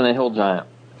more than a hill giant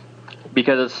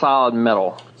because it's solid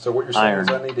metal. So what you're saying Iron. is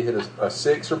I need to hit a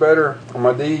 6 or better on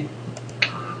my D?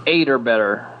 8 or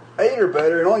better. 8 or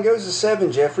better. It only goes to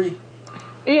 7, Jeffrey.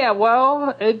 Yeah,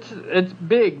 well, it's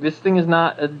big. This thing is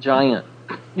not a giant.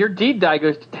 Your deed die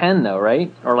goes to 10, though,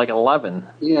 right? Or like 11.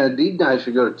 Yeah, deed die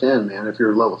should go to 10, man, if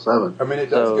you're level 7. I mean, it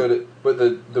does So- go to... But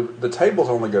the tables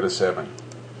only go to 7.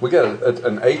 We got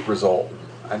an 8 result.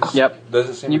 Yep.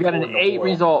 Doesn't seem You to got an coordinate 8 well.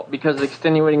 result because of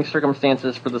extenuating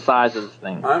circumstances for the size of this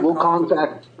thing. I'm We'll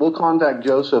confident. contact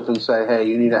Joseph and say, hey,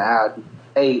 you need to add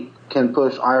 8 can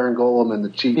push Iron Golem in the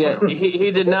cheat. Yeah,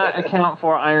 he did not account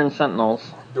for Iron Sentinels.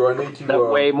 Do I need to...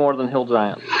 That weigh more than Hill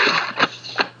Giant.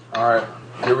 All right,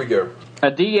 here we go.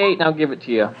 A D8, and I'll give it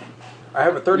to you. I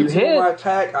have a 32 hit. on my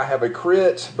attack. I have a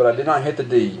crit, but I did not hit the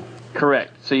D.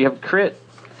 Correct. So you have crit.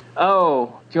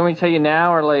 Oh, do you want me to tell you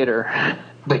now or later?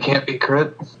 They can't be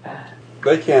crit.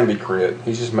 They can be crit.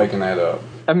 He's just making that up.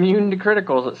 Immune to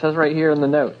criticals. It says right here in the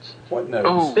notes. What notes?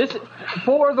 Oh. This,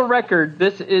 for the record,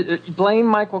 this is blame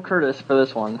Michael Curtis for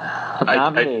this one,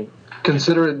 not me.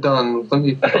 Consider it done. Let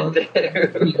me.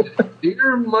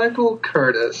 Dear Michael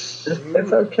Curtis,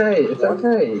 It's okay. It's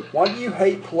okay. Why do you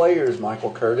hate players,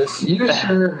 Michael Curtis? you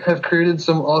sure have created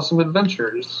some awesome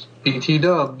adventures. BT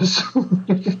Dubs.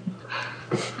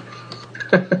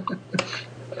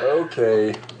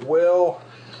 Okay, well,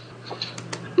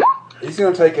 he's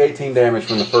going to take 18 damage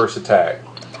from the first attack.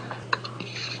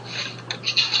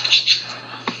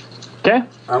 Okay,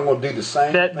 I'm going to do the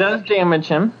same that thing. does damage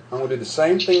him. I'm going to do the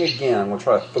same thing again. I'm going to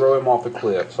try to throw him off the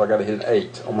cliff, so I got to hit an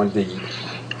 8 on my D.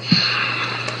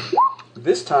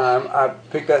 This time, I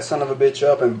picked that son of a bitch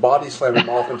up and body slammed him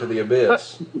off into the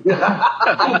abyss.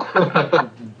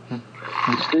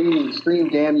 Scream,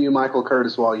 damn you, Michael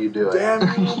Curtis, while you do it. Damn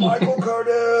you, Michael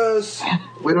Curtis!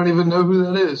 We don't even know who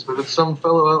that is, but it's some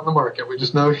fellow out in the market. We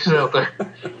just know he's out there.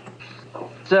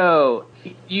 So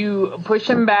you push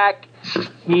him back.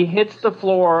 He hits the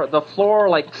floor. The floor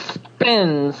like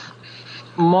spins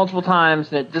multiple times,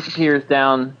 and it disappears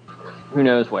down. Who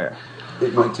knows where?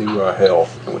 It went to hell.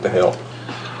 It went to hell.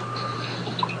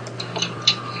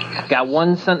 Got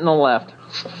one sentinel left.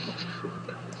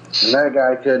 And that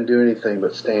guy couldn't do anything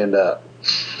but stand up.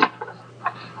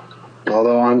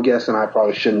 Although I'm guessing I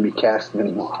probably shouldn't be casting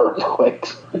any more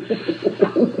earthquakes.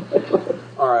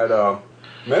 Alright,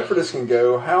 Memphis can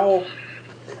go. How...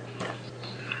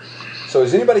 So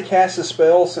has anybody cast a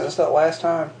spell since that last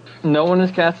time? No one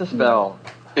has cast a spell.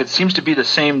 It seems to be the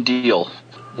same deal.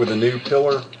 With a new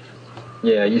pillar?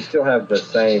 Yeah, you still have the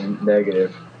same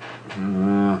negative,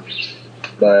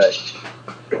 but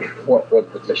what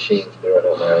the machines do, I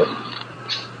don't know.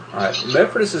 Alright,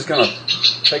 Memphis is going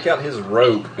to take out his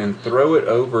rope and throw it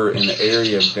over in the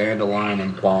area of Dandelion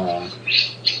and Bong.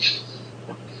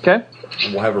 Okay.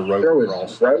 And we'll have a rope Throw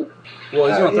across. his rope. Well,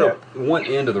 he's going to yeah. throw one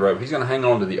end of the rope. He's going to hang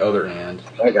on to the other end.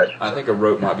 I got you. I think a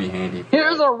rope might be handy.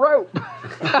 Here's a rope.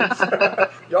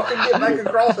 Y'all can get back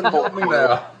across and help me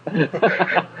now.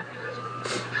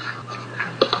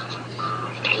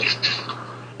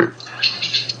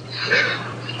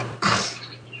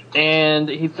 And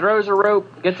he throws a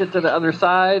rope, gets it to the other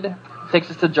side, takes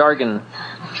us to Jargon.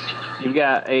 You've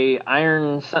got a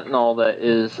iron sentinel that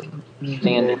is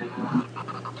standing.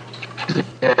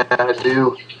 Yeah, I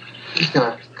do. He's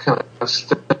gonna kind of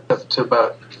step to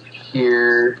about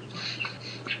here,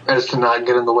 as to not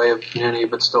get in the way of Noonie,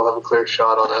 but still have a clear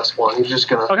shot on S1. He's just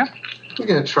gonna. Okay. He's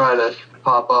gonna try to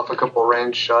pop off a couple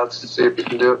range shots to see if he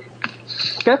can do it.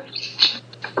 Okay.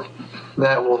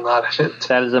 That will not hit.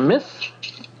 That is a miss.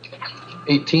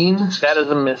 18. That is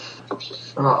a miss.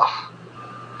 Oh,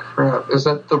 crap! Is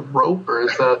that the rope or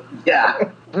is that?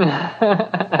 Yeah.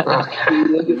 Okay.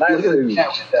 Look at that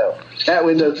window. That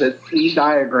window says C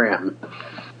diagram.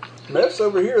 Meth's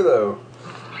over here, though.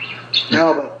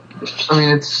 No, I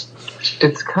mean, it's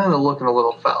kind of looking a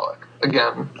little phallic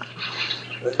again.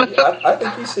 I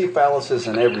think you see phalluses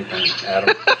in everything,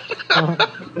 Adam.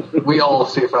 We all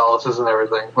see phalluses and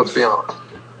everything. Let's be honest.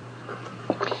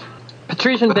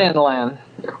 Patrician Dandelion.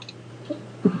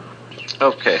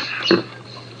 Okay.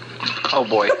 Oh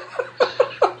boy.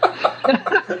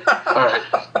 Alright,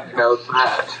 now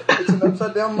that. It's an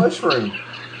upside down mushroom.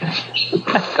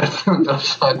 That's an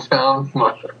upside down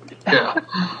mushroom. Yeah.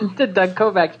 The Doug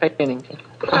Kovacs painting.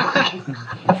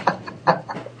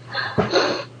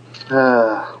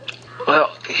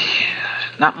 Well,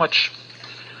 not much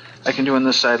I can do on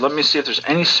this side. Let me see if there's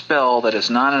any spell that is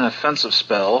not an offensive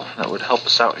spell that would help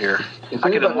us out here. If I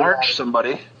could anybody- enlarge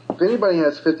somebody. if anybody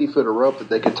has 50 foot of rope that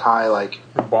they could tie, like,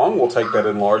 Bong will take that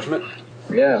enlargement.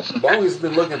 Yeah. Bong has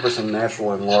been looking for some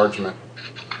natural enlargement.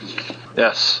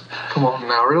 Yes. Come on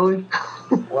now, really?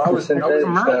 Well, I was Synthetic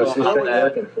stuff just ain't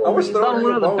working for I was me. It's on throwing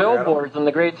one a of the bone at him. billboards in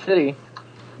the great city.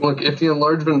 Look, if the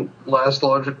enlargement lasts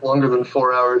longer than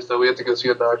 4 hours, though, we have to go see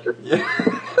a doctor. Yeah.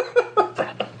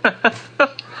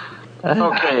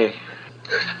 Okay.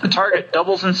 The target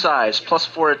doubles in size,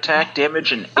 +4 attack,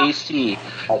 damage, and AC.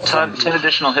 10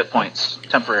 additional hit points.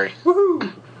 Temporary.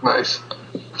 Woohoo! Nice.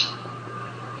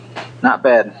 Not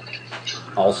bad.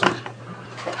 Awesome.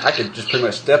 I could just pretty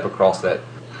much step across that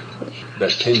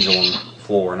pendulum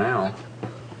floor now.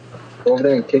 Go over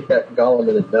there and kick that golem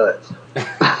in the nuts.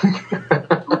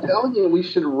 I'm telling you, we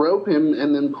should rope him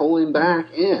and then pull him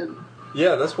back in.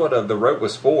 Yeah, that's what the rope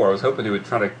was for. I was hoping he would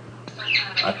try to...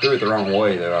 I threw it the wrong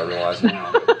way, though, I realize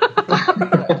now.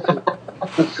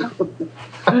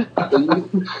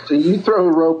 So you throw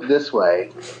a rope this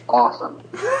way. Awesome.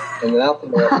 And then out the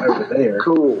rope over there.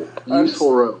 Cool.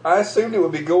 Useful rope. I assumed it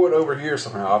would be going over here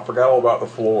somehow. I forgot all about the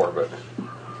floor, but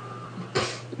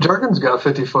Jargon's got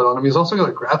 50 foot on him. He's also got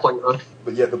a grappling hook.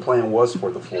 yet the plan was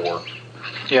for the floor.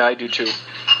 Yeah, I do too.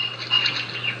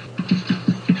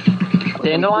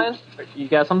 Dandelion, you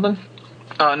got something?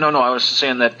 No, I was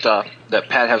saying that that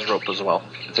Pat has rope as well.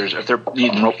 If they're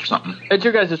needing rope for something. It's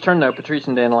your guys' turn though, Patrice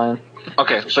and Dandelion.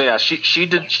 Okay, so yeah, she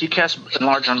cast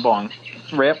Enlarge on Bong.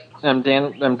 Rip and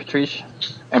Patrice.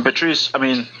 And Patrice, I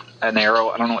mean, an arrow.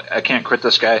 I don't know. I can't crit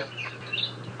this guy.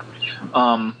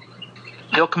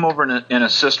 He'll come over and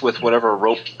assist with whatever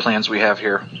rope plans we have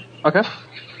here. Okay.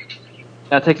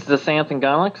 That takes us to Santh and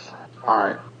Gonlex. All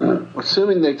right.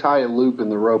 Assuming they tie a loop in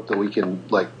the rope that we can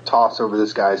toss over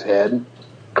this guy's head,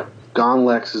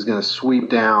 Gonlex is going to sweep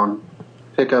down,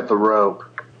 pick up the rope,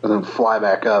 and then fly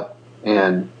back up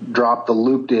and drop the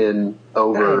looped in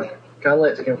over.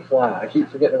 Gonlex can fly. I keep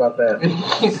forgetting about that.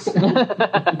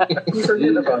 Keep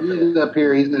forgetting about He's that. up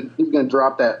here. He's going to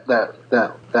drop that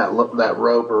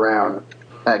rope around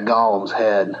that golem's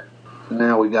head. And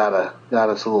now we got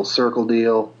us a little circle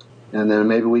deal, and then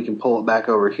maybe we can pull it back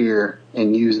over here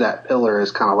and use that pillar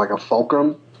as kind of like a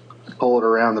fulcrum. Pull it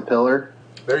around the pillar.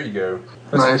 There you go.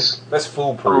 Nice. That's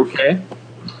foolproof. Okay.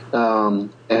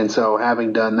 And so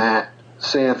having done that,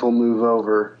 Santh will move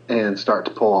over and start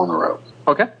to pull on the rope.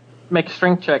 Okay. Make a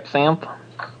strength check, Santh.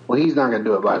 Well, he's not going to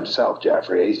do it by himself,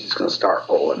 Jeffrey. He's just going to start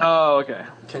pulling. Oh, okay.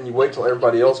 Can you wait till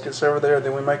everybody else gets over there,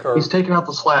 then we make our... He's taking out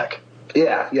the slack.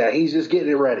 Yeah, he's just getting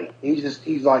it ready.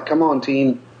 He's like, come on,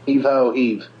 team. Heave ho,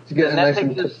 heave. He's getting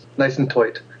And nice and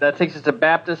tight. That takes us to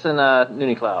Baptist and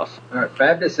Nuniklaus. All right,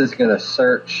 Baptist is going to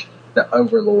search the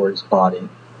Overlord's body,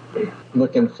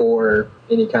 looking for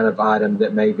any kind of item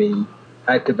that may be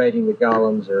activating the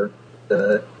golems or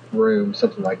the room,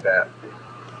 something like that.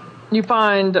 You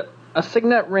find a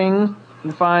signet ring.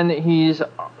 You find that he's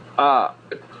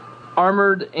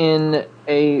armored in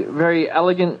a very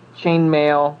elegant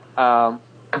chainmail,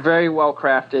 very well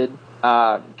crafted.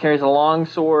 Carries a long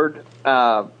sword,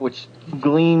 which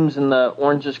gleams in the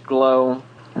orangish glow.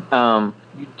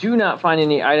 You do not find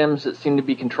any items that seem to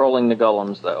be controlling the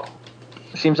golems, though.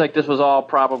 It seems like this was all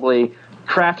probably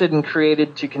crafted and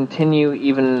created to continue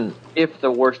even if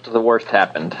the worst of the worst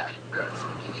happened.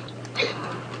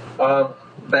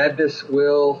 Baptist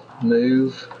will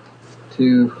move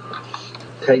to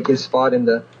take his spot in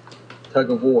the tug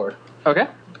of war. Okay.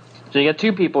 So you got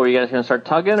two people. Are you guys going to start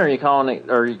tugging, or are you calling it,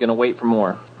 or are you going to wait for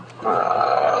more?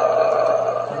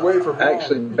 Wait for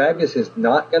Actually, Baptist is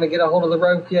not going to get a hold of the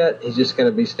rope yet. He's just going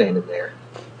to be standing there.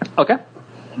 Okay.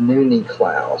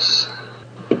 Nuniklaus.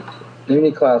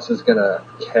 Nuniklaus is going to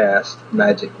cast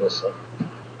Magic Missile.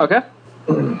 Okay.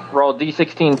 Roll a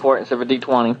D16 for it instead of a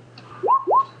D20.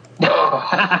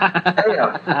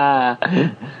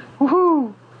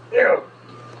 Woohoo!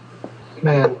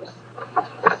 Man.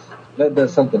 That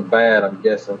does something bad, I'm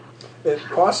guessing. It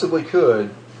possibly could.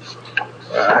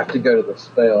 I have to go to the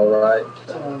spell, right?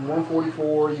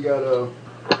 144, you got a...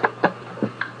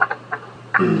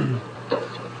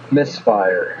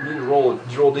 Misfire. You need to roll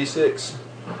D6.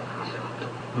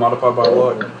 Modified by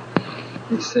luck.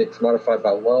 D6 modified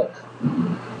by luck.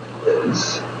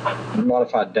 Is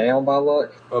modified down by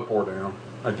luck? Up or down,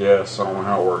 I guess. I don't know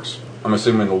how it works. I'm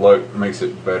assuming the luck makes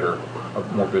it better,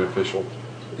 more beneficial.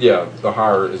 Yeah, the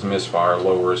higher is misfire,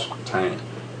 lower is tank.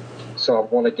 So I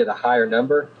want to get a higher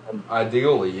number?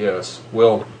 Ideally, yes.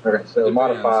 Well, Okay, so depends.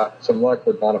 modify, some luck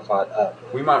would modify it up.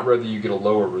 We might rather you get a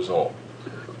lower result.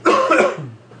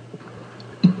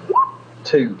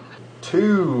 2.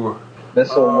 2.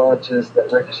 Missile launches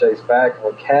that ricochets back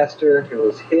on caster who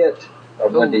is hit are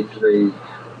 1d3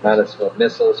 minus 1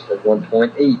 missiles for 1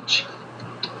 point each.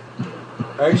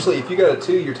 Actually, if you got a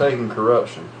 2, you're taking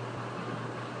corruption.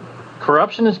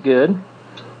 Corruption is good.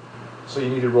 So you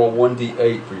need to roll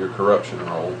 1d8 for your corruption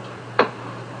roll.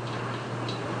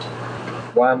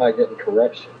 Why am I getting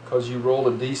corruption? Because you roll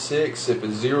a d6. If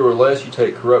it's 0 or less, you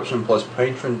take corruption plus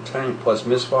patron taint plus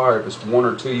misfire. If it's 1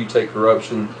 or 2, you take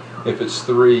corruption. If it's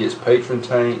 3, it's patron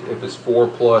taint. If it's 4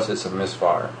 plus, it's a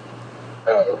misfire.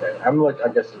 Oh, okay. I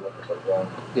guess I'm looking for it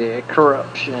wrong. Yeah,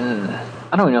 corruption.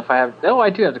 I don't even know if I have. Oh, I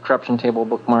do have the corruption table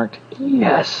bookmarked.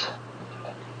 Yes.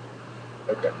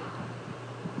 Okay.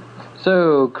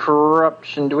 So,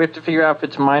 corruption. Do we have to figure out if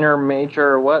it's minor, major,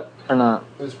 or what, or not?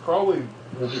 It's probably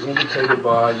will be indicated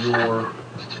by your.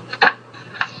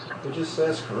 It just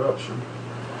says corruption.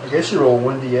 I guess you roll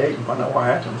 1d8 and find out what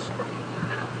happens.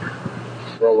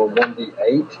 Roll a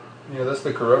 1d8. Yeah, that's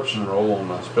the corruption roll on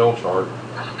the spell chart.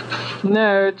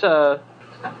 No, it's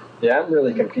Yeah, I'm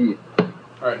really confused.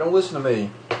 Alright, don't listen to me.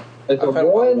 Is I've a had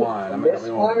one 1 wine. a I mean,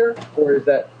 misfire, or is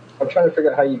that... I'm trying to figure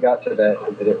out how you got to that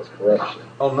and that it was corruption.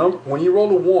 Oh no! When you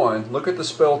roll a 1, look at the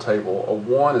spell table. A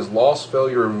 1 is loss,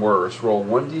 failure, and worse. Roll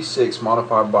 1d6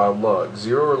 modified by luck.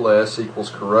 0 or less equals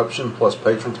corruption plus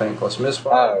patron taint plus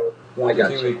misfire. Oh, 1 I got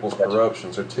to 2 you. equals Got you.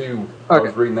 corruption. So 2, I Okay.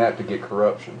 was reading that to get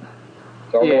corruption.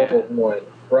 So I Yeah. rolled a 1.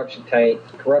 Corruption taint.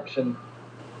 Corruption.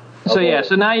 so I yeah. rolled-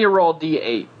 So now you roll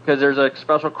D8 because there's a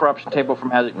special corruption table for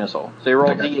magic missile. So you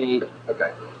roll D8, Okay.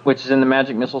 which is in the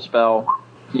magic missile spell.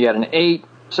 You got an 8.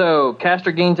 So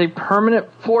caster gains a permanent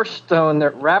force stone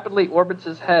that rapidly orbits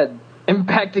his head,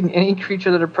 impacting any creature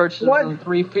that approaches What? within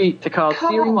 3 feet to cause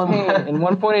Come searing on. pain and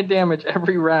 1 point of damage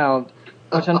every round,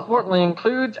 which unfortunately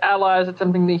includes allies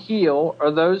attempting to heal or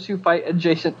those who fight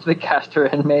adjacent to the caster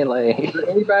in melee. Is there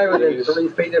anybody within 3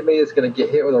 feet of me is going to get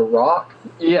hit with a rock?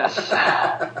 Yes.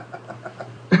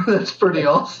 That's pretty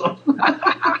awesome.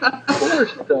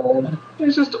 Force stone.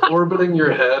 He's just orbiting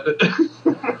your head.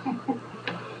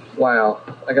 Wow.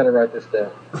 I got to write this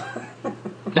down.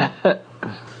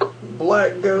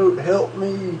 Black goat, help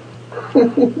me!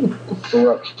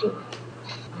 Corruption.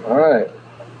 Alright.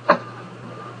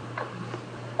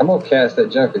 I'm going to cast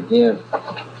that junk again.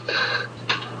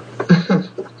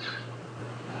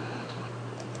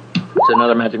 It's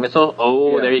another magic missile.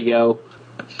 Oh, Yeah. there you go.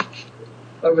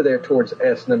 Over there towards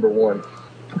S number 1.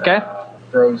 Okay.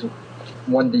 Throws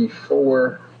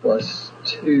 1d4 plus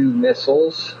 2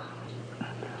 missiles.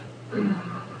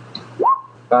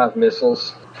 5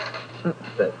 missiles.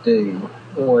 That do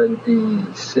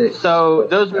 1d6. So plus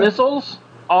those 5. missiles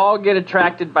all get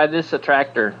attracted by this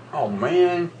attractor. Oh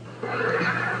man!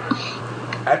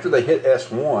 After they hit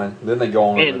S1, then they go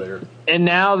on over And, there. and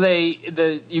now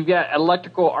you've got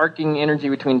electrical arcing energy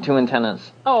between 2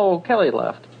 antennas. Oh, Kelly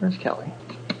left. Where's Kelly?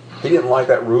 He didn't like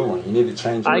that ruling. You need to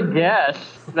change it. I guess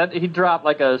that he dropped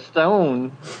like a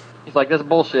stone. He's like, "That's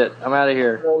bullshit. I'm out of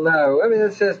here." Well, no. I mean,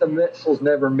 it says the missiles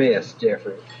never miss,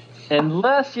 Jeffrey.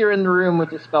 Unless you're in the room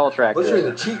with the spell Unless you're in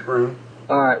tracker. the cheat room.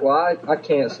 Alright, well, I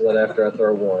cancel it after I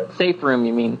throw 1. Safe room,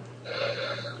 you mean?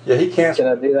 Yeah, he can't. Can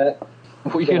I do that?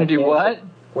 You're gonna do what?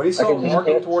 When he saw can just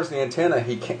marking cancel. towards the antenna,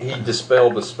 he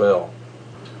dispelled the spell.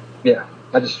 Yeah,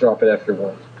 I just drop it after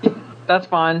 1. That's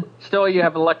fine. Still, you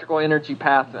have electrical energy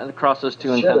path across those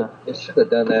 2 antennas. It should have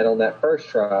done that on that first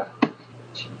try.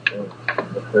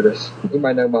 Curtis. You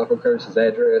might know Michael Curtis's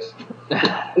address.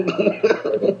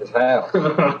 His house.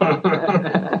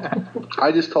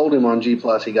 I just told him on G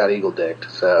Plus he got eagle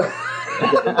dicked. So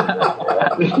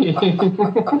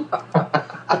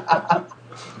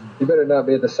You better not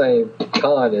be at the same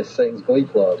con as Satan's Glee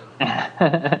Club.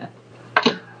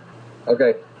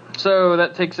 Okay. So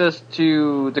that takes us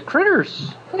to the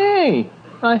critters. Hey,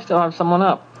 I still have someone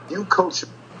up. You coach.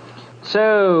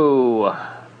 So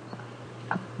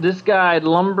this guy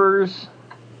lumbers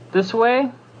this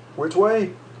way Which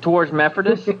way? towards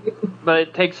Mephrodis, but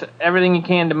it takes everything he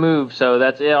can to move. So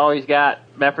that's it. All he's got: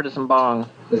 Mephrodis and Bong.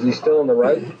 Is he still on the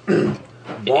rope?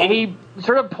 He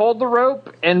sort of pulled the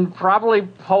rope and probably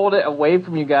pulled it away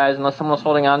from you guys, unless someone was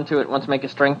holding on to it. Wants to make a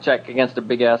strength check against a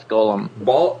big ass golem.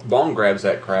 Bong grabs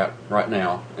that crap right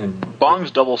now, and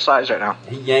Bong's double size right now.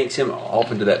 he yanks him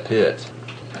off into that pit.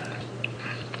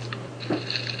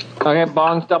 Okay,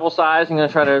 Bong's double size. I'm gonna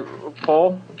try to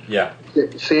pull. Yeah.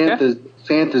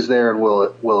 Santa's there and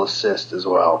will assist as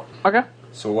well. Okay.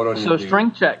 So what do I need So to do?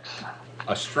 strength checks.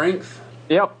 A strength?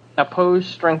 Yep. Opposed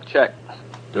strength check.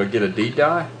 Do I get a D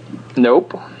die?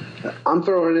 Nope. I'm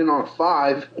throwing it in on a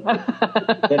 5.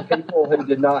 And people who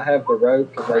did not have the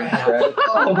rope because they grab it.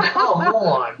 Oh, come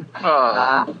on.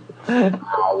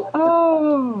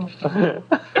 Oh.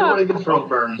 Everybody gets throat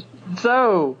burn.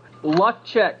 So, luck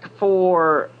check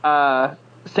for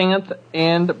Santh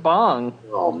and Bong,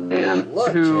 Oh man.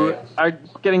 Luck who check. are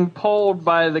getting pulled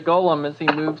by the golem as he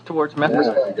moves towards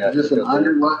Mephrodis. Is this an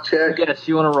under luck check? Yes,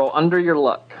 you want to roll under your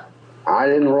luck. I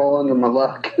didn't roll under my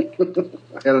luck.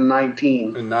 I got a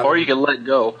 19. And not- Or you can let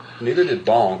go. Neither did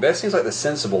Bong. That seems like the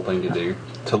sensible thing to do,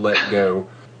 to let go.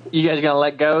 You guys gonna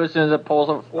let go as soon as it pulls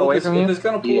away from you? If it's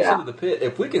going to pull us Yeah. into the pit,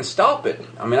 if we can stop it,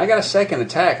 I mean, I got a second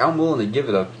attack. I'm willing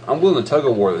to tug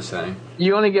of war this thing.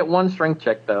 You only get one strength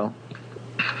check though.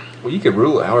 Well, you could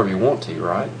rule it however you want to,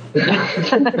 right?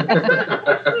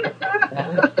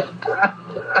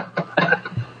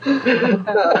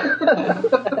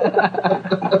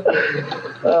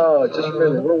 Oh, just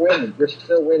remember, we're winning. We're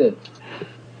still winning.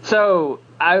 So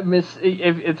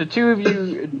if the two of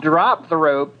you drop the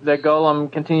rope, the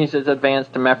golem continues its advance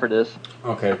to Mephrodis.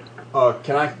 Okay.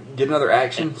 Can I get another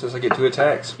action since I get 2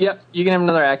 attacks? Yep, you can have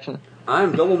another action. I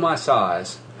am double my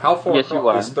size. How far Yes, you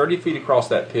across? are. It's 30 feet across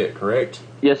that pit, correct?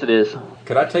 Yes, it is.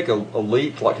 Could I take a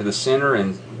leap like to the center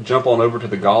and jump on over to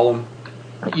the golem?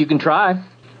 You can try.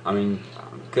 I mean,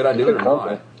 could I do it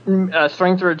or not?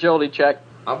 Strength or agility check.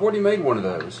 I've already made one of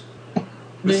those.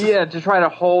 Yeah, to try to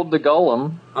hold the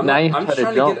golem. I'm now you I'm have just to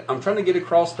trying jump. to get. I'm trying to get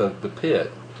across the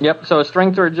pit. Yep. So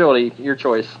strength or agility, your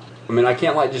choice. I mean, I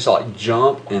can't just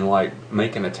jump and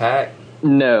make an attack.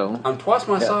 No. I'm twice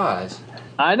my size.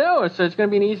 I know. So it's going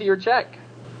to be an easier check.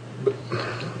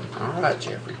 All right,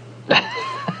 Jeffrey. All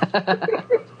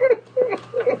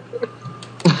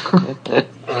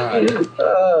right.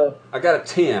 I got a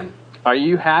 10. Are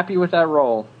you happy with that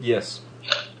roll? Yes.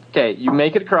 Okay, you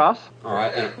make it across. All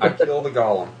right, and I kill the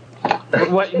golem.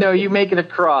 What? No, you make it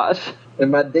across.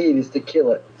 And my deed is to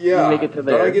kill it. Yeah. Make it to Don't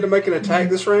there. I get to make an attack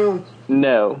this round?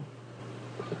 No.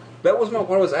 That was what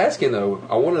I was asking though.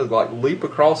 I wanted to leap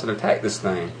across and attack this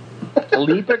thing.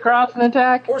 Leap across an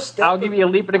attack? Or step I'll give you a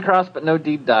leap and across, but no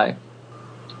deed die.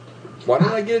 Why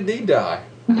didn't I get a deed die?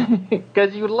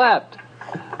 Because you leapt.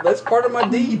 That's part of my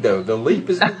deed though. The leap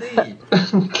is the deed.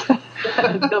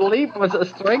 The leap was a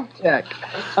strength check.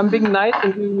 I'm being nice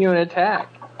and giving you an attack.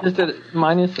 Just at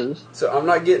minuses. So I'm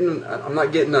not getting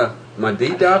my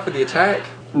deed die for the attack.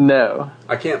 No.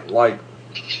 I can't All right,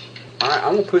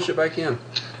 I'm gonna push it back in.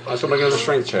 I just gonna make another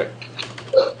strength check.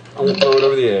 I'm gonna throw it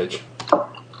over the edge.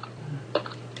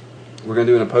 We're gonna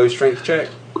do an opposed strength check.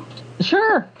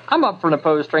 Sure. I'm up for an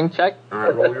opposed strength check. All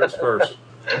right, roll yours first.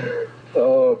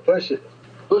 Oh, push it.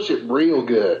 Push it real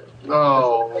good.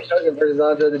 Oh, Hogan versus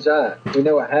Andre the Giant. We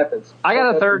know what happens. I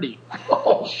got a 30.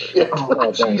 Oh, shit.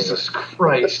 Oh, dang. Jesus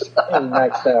Christ. You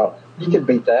maxed out. You can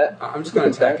beat that. I'm just gonna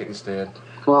attack it instead.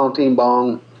 Come on, Team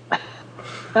Bong.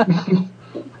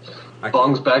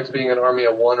 Bong's back to being an army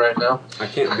of one right now. I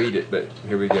can't beat it, but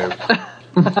here we go.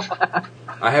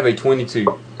 I have a 22.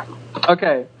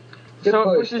 Okay. Good So it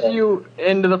push, pushes Bong. you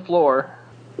into the floor.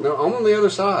 No, I'm on the other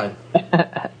side.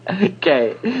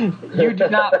 Okay. You do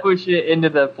not push it into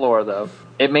the floor, though.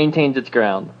 It maintains its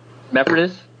ground.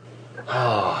 Mephrodis?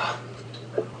 Ah,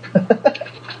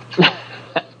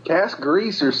 Cast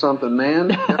grease or something, man.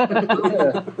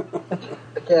 Yeah.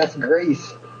 Cast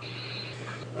grease.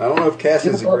 I don't know if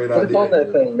casting is a great Put idea. on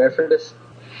that thing, Mephrodis.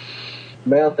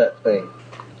 Mount that thing.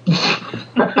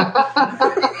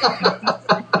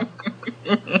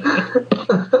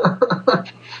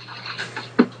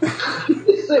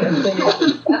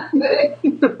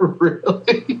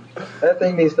 Really? That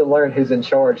thing needs to learn who's in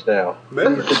charge now.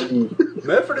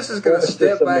 Mephrodis is going to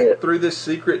step back through this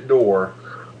secret door.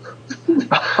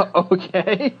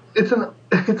 Okay. It's an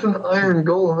iron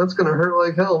golem. That's gonna hurt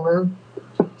like hell, man.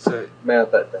 So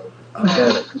Mount that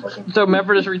thing. So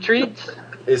Mephrodis retreats?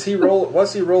 is he roll?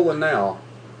 What's he rolling now?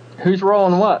 Who's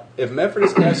rolling what? If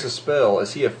Mephrodis casts a spell,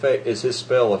 is his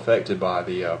spell affected by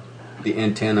the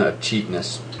antenna of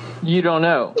cheapness? You don't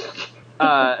know.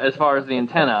 As far as the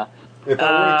antenna. If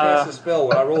I were to cast a spell,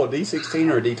 would I roll a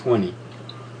d16 or a d20?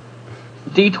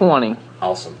 D20.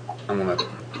 Awesome. I'm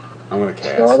gonna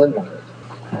cast. Darling,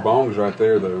 Bong's right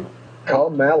there though. call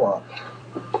Malok.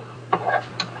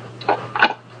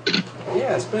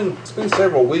 Yeah, it's been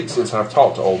several weeks since I've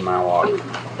talked to old Malok.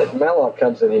 If Malok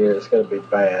comes in here, it's going to be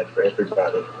bad for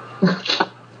everybody.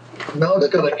 Malik's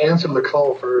gotta answer the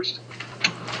call first.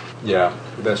 Yeah,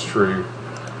 that's true.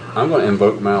 I'm gonna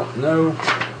invoke No,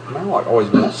 Malok always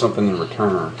wants something in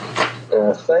return.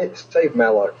 Save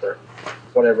Malok for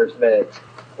whatever's next.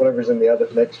 Whatever's in the other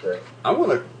next ring. I'm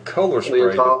gonna color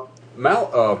spray.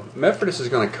 Mephrodis is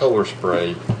gonna color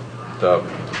spray the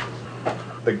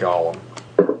golem.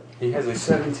 He has a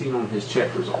 17 on his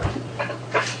check result.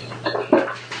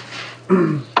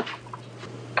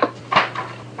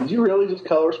 Did you really just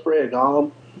color spray a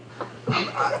golem?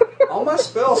 All my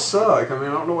spells suck. I mean,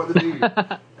 I don't know what to do.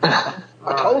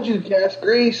 I told you to cast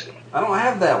grease. I don't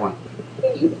have that one.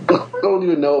 I don't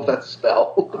even know if that's a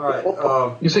spell. All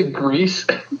right. You say grease?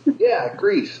 Yeah,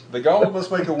 grease. The golem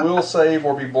must make a will save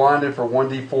or be blinded for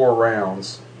 1d4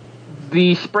 rounds.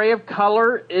 The spray of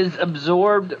color is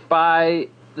absorbed by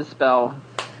the spell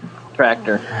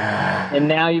tractor. And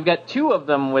now you've got two of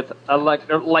them with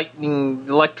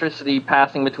electricity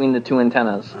passing between the two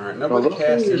antennas. Alright, nobody those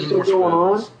cast things are any still more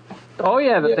going spells. Oh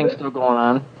yeah, the Yeah, thing's but- still going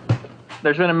on.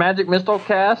 There's been a magic missile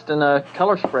cast and a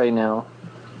color spray now.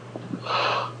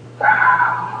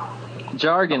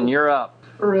 Jargon, you're up.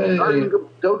 Hooray.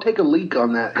 Go take a leak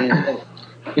on that. And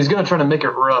He's gonna try to make it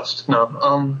rust. No,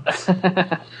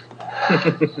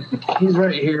 he's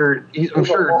right here. I'm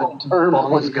sure that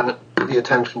Bong's got the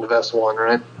attention of S1,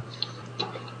 right?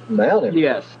 Mount him.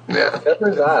 Yes. Yeah. Cover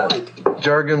his eyes.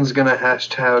 Jargon's gonna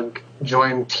hashtag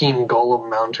join Team Golem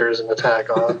Mounters and attack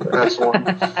on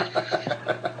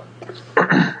S1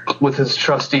 with his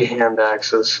trusty hand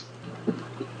axes.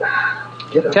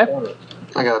 Get him. Okay. on it.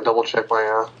 I gotta double check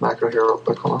my macro here real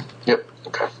quick. Hold on. Yep.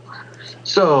 Okay.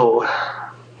 So,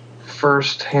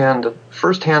 first hand,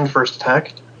 first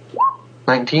attack.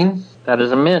 19. That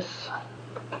is a miss.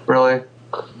 Really?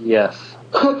 Yes.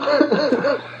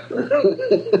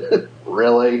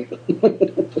 really?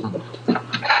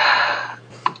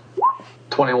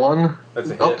 21. That's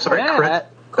a hit. Oh, sorry, Yeah. crit.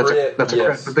 Crit, That's a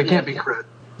yes. crit, but they can't be crit.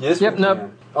 Yes, Yep, we nope.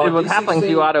 can. On With a halflings, D16,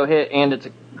 you auto hit, and it's a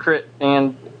crit,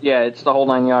 and yeah, it's the whole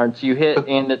 9 yards. You hit,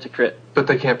 and it's a crit. But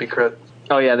they can't be crit.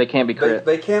 Oh yeah, they can't be crit.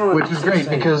 They can on a Which is great D16.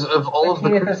 because of all of the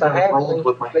They can't crits if it's a I've rolled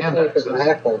with my halfling. They hand can't if it's a axes.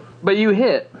 halfling. But you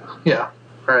hit. Yeah.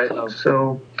 Alright, Oh.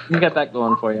 so, You got that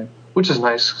going for you. which is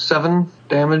nice. 7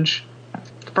 damage.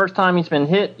 The first time he's been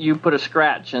hit, you put a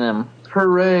scratch in him.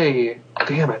 Hooray.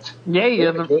 Damn it. Yay,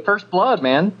 you're the first blood,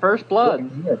 man. First blood.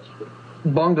 Yeah.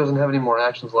 Bong doesn't have any more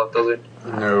actions left, does he?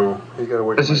 No, he got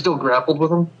away. Is he still grappled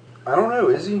with him? I don't know.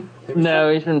 Is he?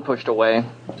 No, he's been pushed away.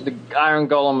 The Iron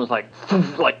Golem was like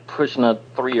pushing a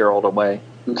 3-year-old away.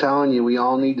 I'm telling you, we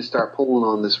all need to start pulling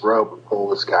on this rope and pull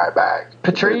this guy back.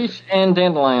 Patrice and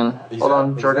Dandelion. He's Hold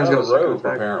on, he's Jargon's out got of a second rope,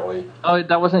 attack. apparently. Oh,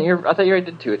 that wasn't your. I thought you already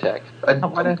did 2 attacks. I'm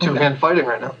why did I think two-hand fighting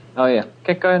right now. Oh yeah.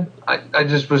 Okay, go ahead. I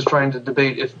just was trying to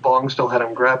debate if Bong still had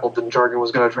him grappled, then Jargon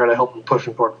was going to try to help him push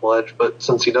him toward the ledge, but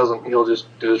since he doesn't, he'll just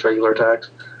do his regular attacks.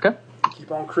 Okay.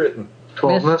 Keep on critting.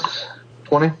 12 Miss. miss.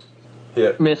 20?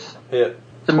 Hit. Miss. Hit.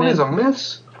 It's a 20 miss. is a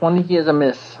miss? 20 is a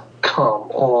miss.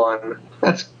 Come on.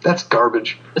 That's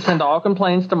garbage. Send all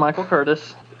complaints to Michael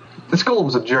Curtis. This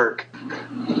golem's a jerk.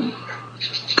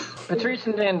 Patrice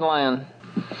and Dandelion.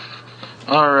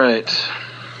 All right.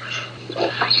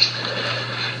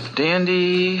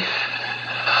 Dandy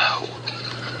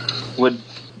would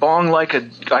Bong like a.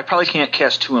 I probably can't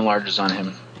cast 2 enlarges on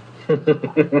him.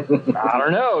 I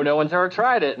don't know. No one's ever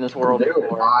tried it in this world Do it.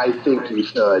 before. I think you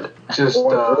should. Just,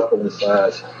 Or triple the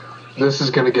size. this is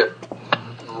going to get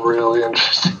really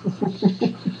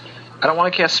interesting. I don't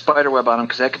want to cast Spiderweb on him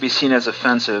because that could be seen as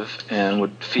offensive and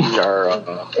would feed our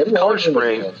color Enlarge him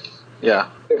spray. again. Yeah,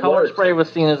 It Color works. spray was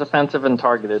seen as offensive and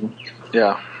targeted.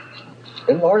 yeah.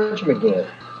 Enlarge him again.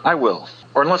 I will.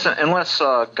 Or unless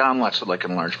Gonlex would like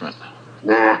enlargement.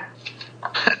 Nah.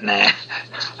 Nah.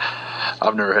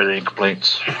 I've never had any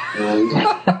complaints.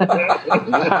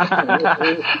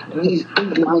 He's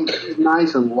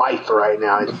nice and lithe right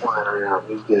now. He's flying around.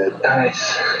 He's good.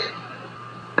 Nice.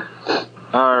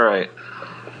 All right.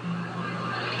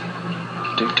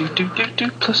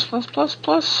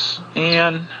 Plus.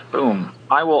 And boom.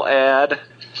 I will add,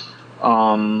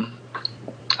 I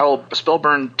will spell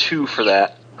burn 2 for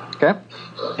that. Okay.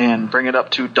 And bring it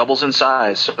up to doubles in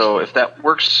size. So if that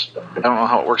works, I don't know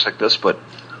how it works like this, but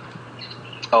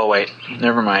oh wait,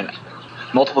 never mind.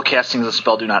 Multiple castings of the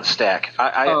spell do not stack.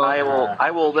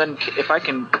 I will then, if I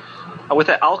can, with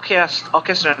that I'll cast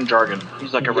it on Jargon.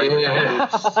 He's like a regular.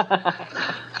 Yes.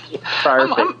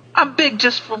 I'm big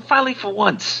just finally for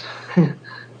once.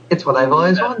 It's what I've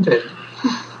always wanted.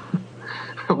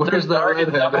 Where's the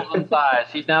Jargon doubles in redhead? size.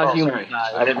 He's now Oh, human sorry.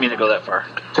 size. I didn't mean to go that far.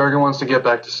 Jargon wants to get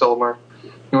back to Silmar.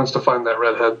 He wants to find that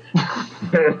redhead.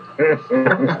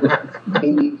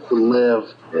 He needs to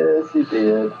live. Yes, he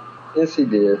did. Yes, he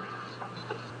did.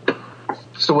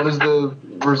 So what is the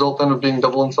result then of being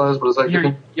double in size? What does that give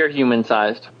me? You're human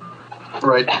sized.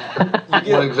 Right. You What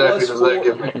get exactly does that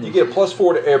give me? You get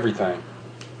 +4 to everything.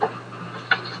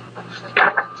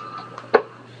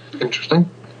 Interesting.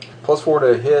 +4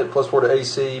 to hit, +4 to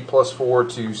AC, +4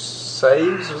 to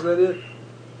saves. Is that it?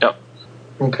 Yep.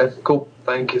 Okay, cool.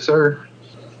 Thank you, sir.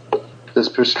 Does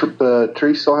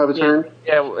Patrice still have a turn?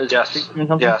 Yeah. Is Yes. Patrice doing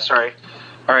something? Yeah. Sorry.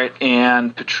 All right.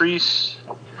 And Patrice.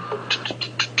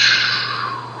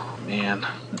 Man,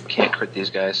 can't crit these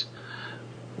guys.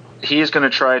 He is going to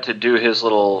try to do his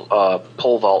little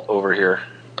pole vault over here.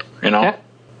 You know, Okay.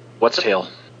 what's tail?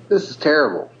 This is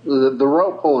terrible. The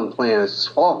rope pulling plan is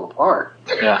just falling apart.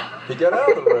 Yeah. He got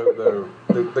out of the rope, though.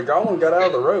 The golem got out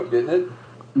of the rope, didn't it?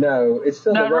 No, it's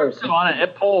still No, the the rope. rope's still on it.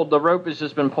 It pulled. The rope has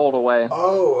just been pulled away.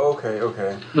 Oh,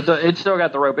 okay. But it still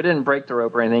got the rope. It didn't break the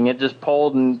rope or anything. It just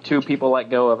pulled and 2 people let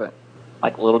go of it.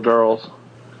 Like little girls.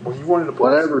 Well, you wanted to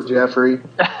play Whatever, Jeffrey.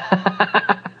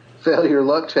 Fail your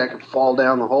luck check and fall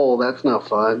down the hole. That's no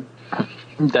fun.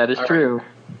 That is true.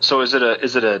 So is it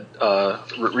a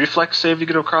reflex save to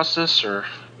get across this, or?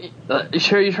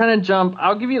 Sure, you're trying to jump.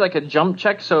 I'll give you like a jump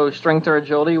check, so strength or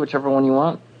agility, whichever one you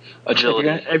want. Agility.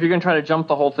 If you're gonna try to jump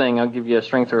the whole thing, I'll give you a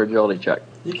strength or agility check.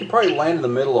 You could probably land in the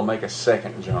middle and make a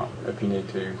second jump if you need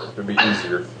to. It'd be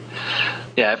easier.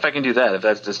 Yeah, if I can do that,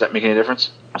 does that make any difference?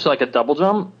 So like a double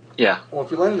jump. Yeah. Well, if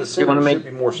you land in the center, it should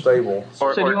be more stable.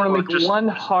 So do you want to make just, one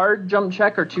hard jump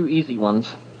check or 2 easy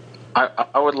ones?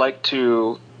 I would like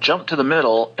to jump to the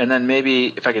middle, and then maybe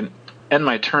if I can end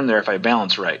my turn there if I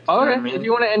balance right. Oh, You know okay. what I mean? If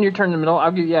you want to end your turn in the middle,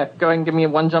 I'll give go ahead and give me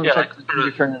one jump Yeah, check to end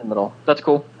your turn in the middle. That's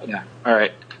cool. Yeah. All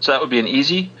right. So that would be an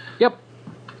easy. Yep.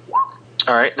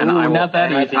 All right. And Ooh, I will not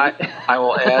that add, easy. I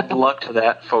will add luck to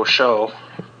that faux show.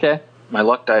 Okay. My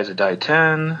luck die is a die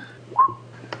 10.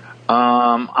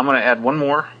 I'm going to add one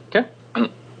more. Okay.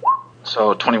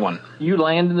 So 21. You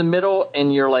land in the middle,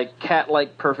 and you're like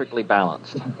cat-like perfectly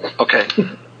balanced. Okay.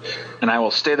 And I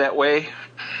will stay that way.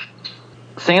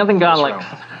 Santh and Gonlex.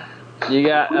 You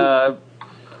got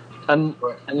an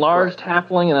enlarged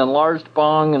halfling, an enlarged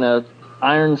bong, and an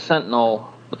iron sentinel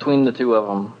between the 2 of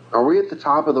them. Are we at the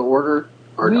top of the order?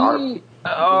 Or We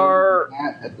are.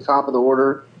 at the top of the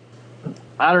order?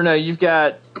 I don't know. You've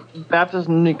got Baptist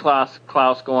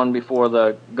Klaus going before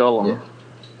the golem. Yeah.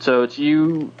 So it's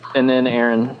you and then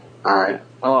Aaron. All right.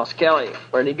 I lost Kelly.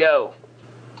 Where'd he go?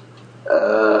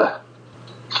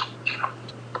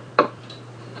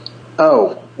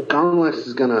 Gonlex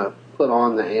is gonna put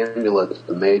on the amulet that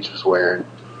the mage was wearing.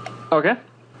 Okay.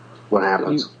 What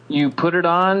happens? You put it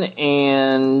on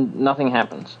and nothing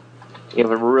happens. You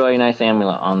have a really nice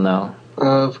amulet on though.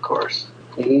 Of course.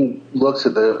 He looks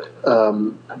at the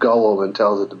golem and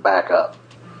tells it to back up.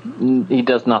 He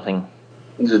does nothing.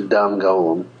 He's a dumb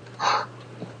golem.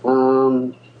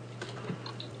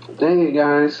 Dang it,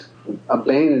 guys.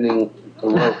 Abandoning the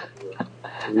rope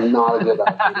is not a good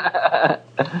idea.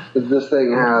 Because this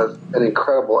thing has an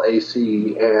incredible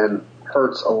AC and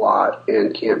hurts a lot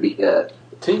and can't be hit.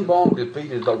 Team Bong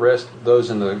defeated the rest of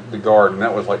those in the garden.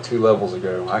 That was like 2 levels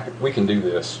ago. We can do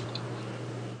this.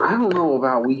 I don't know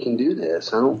about we can do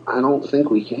this. I don't think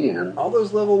we can. All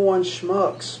those level 1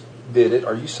 schmucks did it.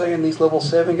 Are you saying these level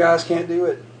 7 guys can't do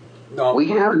it? No. We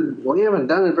haven't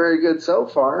done it very good so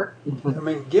far. I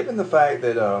mean, given the fact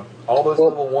that all those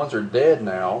level 1s are dead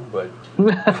now, but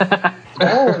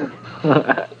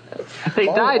They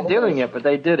died doing it, but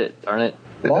they did it, darn it.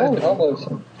 Bong almost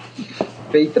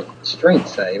beat the strength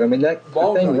save. I mean, the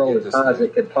Bong's thing gonna rolled get as this high as thing.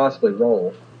 it could possibly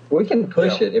roll. We can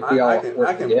push it if we all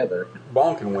work together.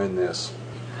 Bong can win this.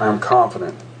 I'm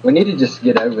confident. We need to just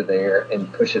get over there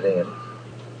and push it in,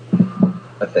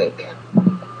 I think.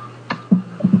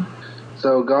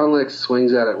 So Gonlex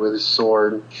swings at it with his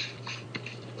sword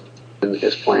in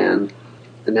his plan.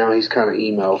 And now he's kind of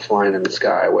emo, flying in the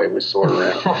sky, waving his sword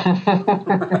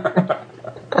around.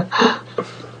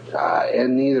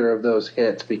 And neither of those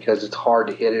hits because it's hard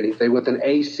to hit anything with an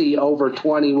AC over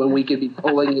 20 when we could be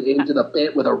pulling it into the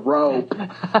pit with a rope.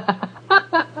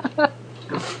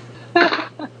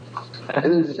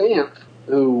 And then Santh,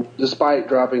 who, despite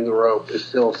dropping the rope, is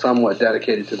still somewhat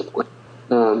dedicated to the plan,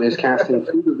 is casting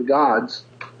Food of the Gods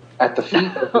at the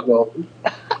feet of the golem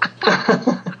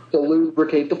to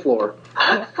lubricate the floor.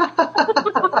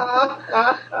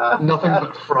 Nothing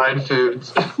but fried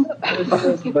foods.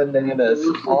 It's bananas.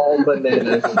 All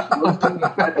bananas.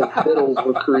 Fiddles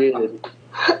were created.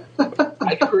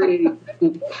 I create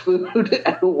food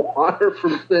and water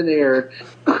from thin air,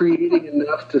 creating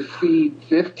enough to feed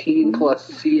 15 plus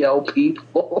CL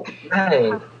people.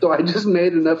 Dang. So I just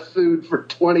made enough food for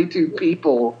 22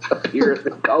 people to appear at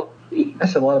the gully.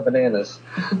 That's a lot of bananas.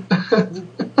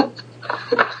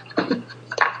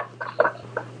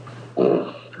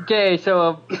 Okay, so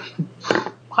a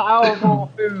pile full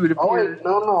of food Oh, appears. wait,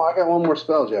 no, I got one more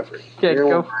spell, Jeffrey. Okay, Here,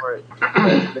 go one- for it.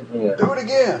 Yeah. Do it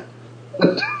again.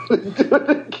 Do it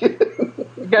again.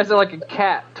 You guys are like a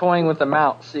cat toying with a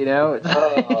mouse, you know? It's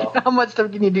Oh. how much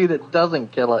stuff can you do that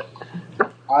doesn't kill it?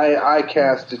 I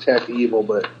cast Detect Evil,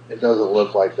 but it doesn't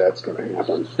look like that's going to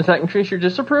happen. Does that increase your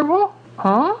disapproval?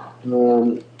 Huh?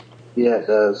 Yeah, it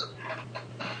does.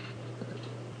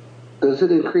 Does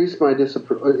it increase my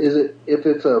disapproval? Is it, if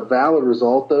it's a valid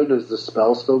result though, does the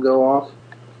spell still go off?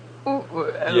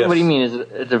 What do you mean?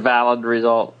 It's a valid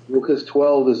result? Well, because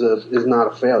 12 is not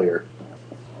a failure.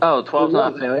 Oh, 12's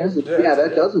not a failure? Yeah,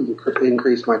 that doesn't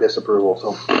increase my disapproval.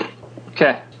 So,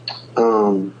 okay.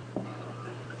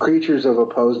 Creatures of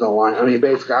opposed alignment. I mean,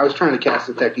 basically, I was trying to cast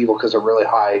Detect Evil because a really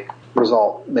high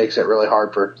result makes it really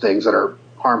hard for things that are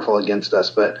harmful against us.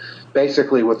 But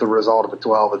basically, with the result of a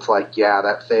 12, it's like, yeah,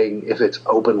 that thing, if it's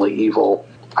openly evil,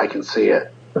 I can see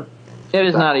it. It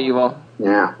is not evil.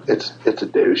 Yeah, it's a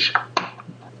douche.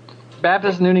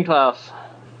 Baptist Noonie Klaus.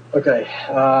 Okay,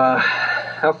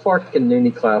 how far can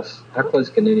Noonie Klaus, how close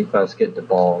can Noonie Klaus get to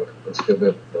Bong and still be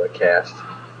able to cast?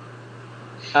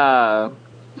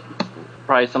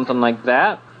 Probably something like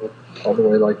that. All the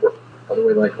way like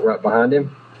right behind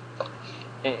him?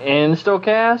 And still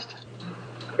cast?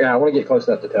 Yeah, I want to get close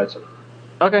enough to touch him.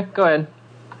 Okay, go ahead.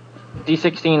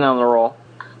 D16 on the roll.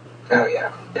 Oh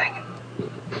yeah, dang it.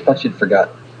 I thought you'd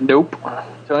forgot. Nope.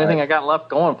 It's the only thing I got left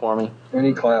going for me.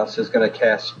 Noonie Klaus is going to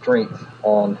cast Strength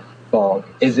on Bong.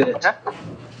 Is it...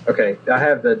 Okay, I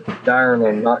have the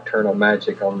diurnal nocturnal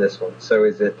magic on this one. So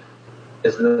is the...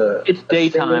 It's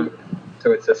daytime.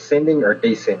 So it's ascending or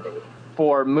descending?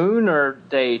 For moon or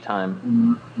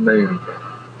daytime? Moon.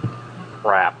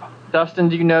 Crap. Dustin,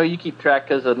 do you know? You keep track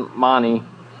because of Monty.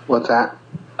 What's that?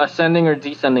 Ascending or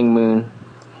descending moon?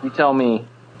 You tell me.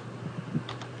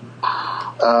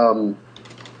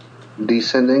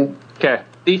 Descending. Okay.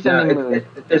 Descending moon.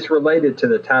 It's related to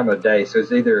the time of day, so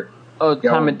it's either... Oh,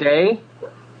 time of day?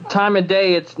 Time of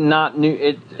day, it's not new.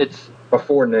 It's...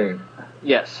 Before noon.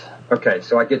 Yes. Okay,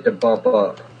 so I get to bump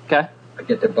up. Okay. I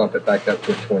get to bump it back up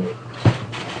to 20.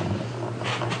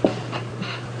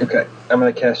 Okay, I'm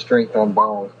going to cast Strength on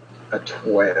Bong. A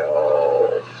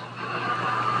 12.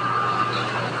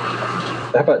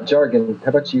 How about Jargon? How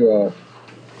about you,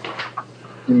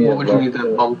 give me What would you need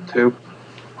that bump to?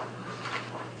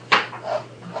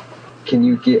 Can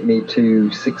you get me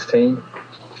to 16?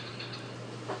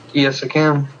 Yes, I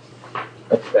can.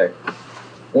 Okay.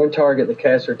 One target the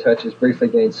caster touches briefly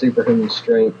gains superhuman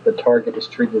strength. The target is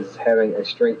treated as having a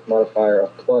strength modifier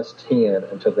of plus 10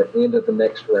 until the end of the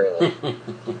next round.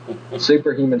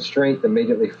 Superhuman strength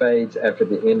immediately fades after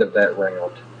the end of that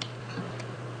round.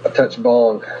 I touch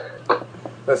Bong.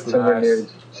 That's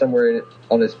somewhere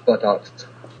on his buttocks.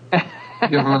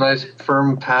 Give him a nice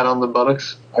firm pat on the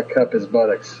buttocks. I cup his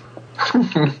buttocks.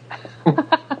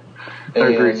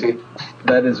 They're greasy.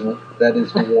 That is one.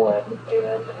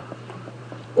 And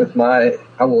with I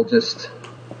will just...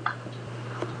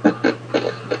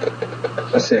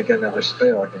 Let's see, I got another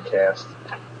spell I can cast.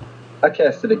 I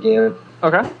cast it again.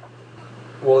 Okay.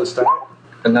 Will it stack?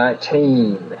 A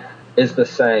 19 is the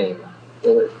same.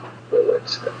 Will it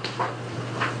stack?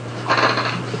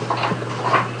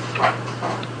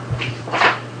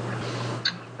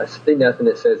 I see nothing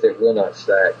that says it will not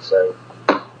stack, so...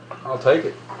 I'll take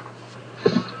it.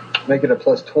 Make it a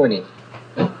plus 20.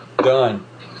 Done.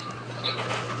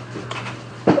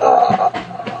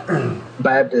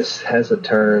 Baptist has a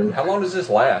turn. How long does this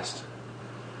last?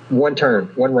 One turn.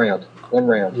 One round.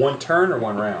 One turn or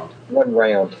one round? One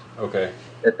round. Okay.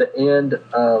 At the end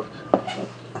of...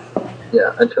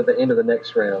 Yeah, until the end of the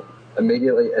next round.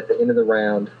 Immediately at the end of the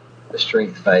round, the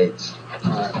strength fades.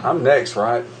 Alright. I'm next,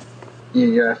 right?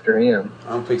 You're after him.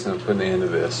 I'm fixing to put the end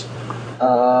of this.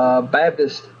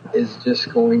 Baptist is just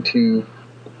going to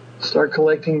start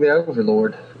collecting the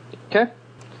Overlord. Okay.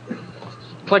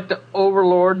 Collect the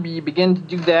Overlord. You begin to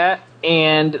do that,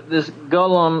 and this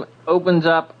golem opens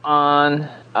up on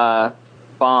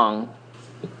Bong.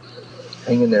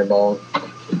 Hang in there, Bong.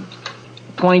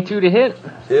 22 to hit.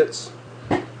 Hits.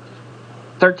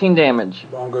 13 damage.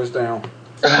 Bong goes down.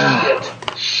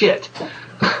 Shit.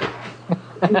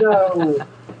 No.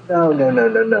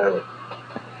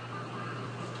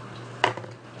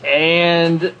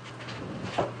 And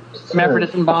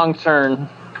Mephrodis and Bong's turn.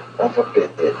 Of a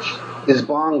bitch. Is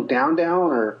Bong down,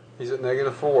 or? He's at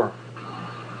 -4.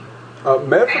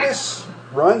 Mephrodis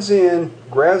runs in,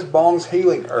 grabs Bong's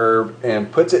healing herb,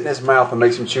 and puts it in his mouth and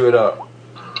makes him chew it up.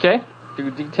 Okay.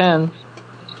 2d10.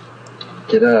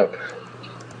 Get up.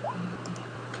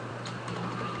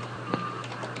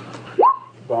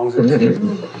 Bong's at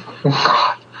 2.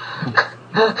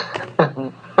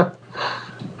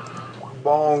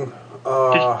 Bong.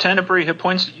 Did 10 temporary hit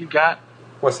points that you got?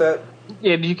 What's that?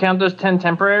 Yeah, did you count those 10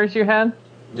 temporaries you had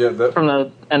Yeah. That. from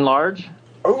the enlarge?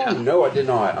 Oh no, I did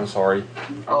not. I'm sorry.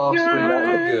 Oh, sweet.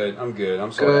 I'm good.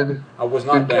 I'm sorry. Good. I was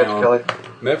not Good catch, down. Kelly.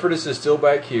 Mephrodis is still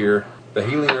back here. The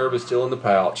healing herb is still in the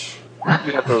pouch.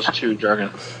 You have those two,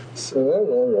 Jargon.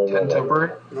 10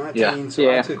 temporary? 19. Yeah. So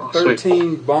Yeah. I took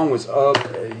 13. Bong was up.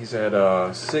 He's at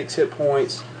 6 hit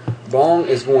points. Bong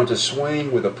is going to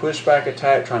swing with a pushback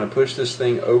attack, trying to push this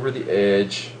thing over the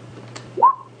edge.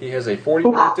 He has a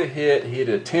 41 to hit. He hit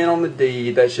a 10 on the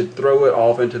D. That should throw it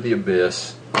off into the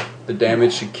abyss. The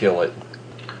damage should kill it.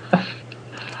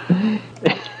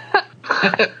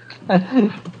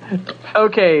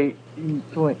 Okay.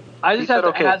 I just have to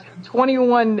okay. ask,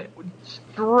 21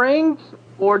 strength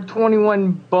or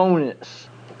 21 bonus?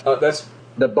 That's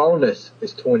The bonus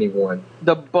is 21.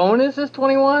 The bonus is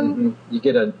 21? Mm-hmm.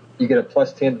 You get a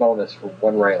plus 10 bonus for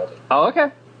one round. Oh,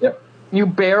 okay. Yep. You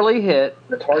barely hit.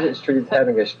 The target is treated as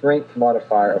having a strength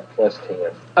modifier of plus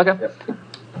 10. Okay. Yep.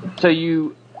 So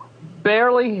you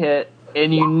barely hit,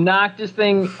 and you knock this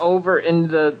thing over in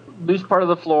the loose part of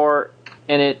the floor,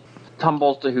 and it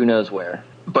tumbles to who knows where.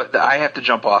 But I have to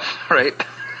jump off, right?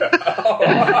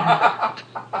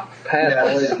 Pat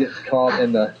always gets caught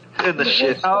in the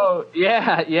shit. Oh,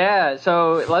 yeah.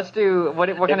 So let's do, what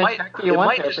kind of check do you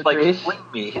want there, just Patrice? fling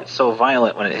me. It's so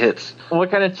violent when it hits. What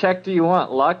kind of check do you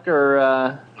want? Luck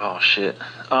or, Oh, shit.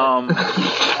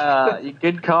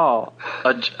 good call.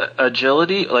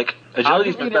 Agility?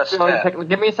 Agility's my best stat.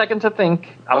 Give me a second to think.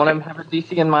 I want to have a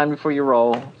DC in mind before you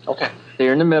roll. Okay. So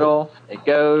you're in the middle. It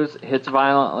goes, hits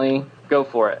violently. Go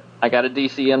for it. I got a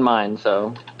DC in mind,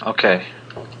 so. Okay.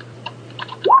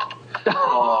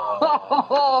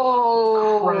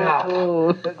 Oh, crap.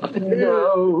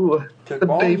 No. Can The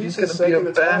Bong baby's use his gonna be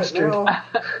a second attack bastard. now?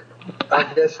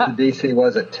 I guess the DC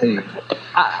was a 2.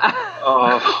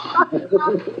 Oh.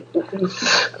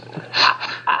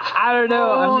 I don't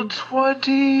know.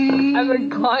 20. I'm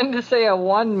inclined to say a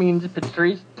 1 means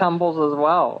Patrice tumbles as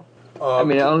well. I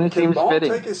mean, it only can seems Bong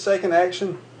fitting. take his second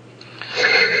action?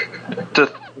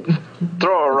 To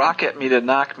throw a rock at me to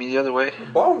knock me the other way.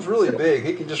 Bong's really big.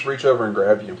 He can just reach over and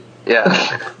grab you. Yeah.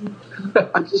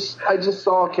 I just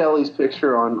saw Kelly's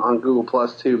picture on Google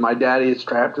Plus too. My daddy is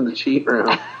trapped in the cheat room.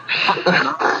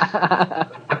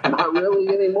 Not really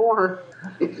anymore.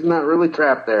 He's not really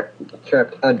trapped there.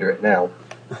 Trapped under it now.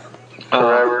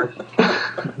 Forever.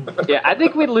 Yeah, I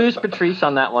think we lose Patrice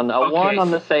on that one. A Okay. 1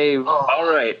 on the save. All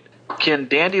right. Can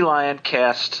Dandelion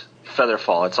cast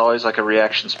Featherfall? It's always like a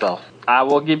reaction spell. I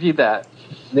will give you that.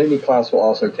 Noonie Klaus will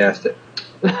also cast it.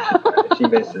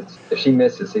 If she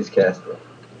misses, he's casting it.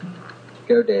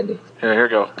 Go, Dandy. Here we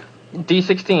go.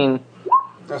 D16.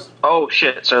 Oh,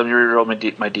 shit. So let me reroll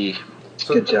my D.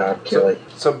 So, Good job, Kelly.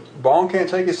 So Bong can't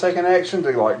take his second action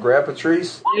to grab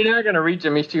Patrice. You're not going to reach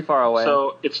him. He's too far away.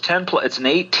 So it's 10 plus. It's an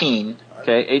 18.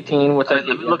 Okay, 18. What's that?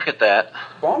 Let me look at that.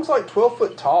 Bong's 12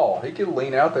 foot tall. He could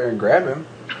lean out there and grab him.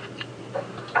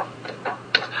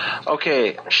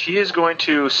 Okay, she is going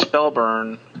to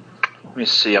spellburn. Let me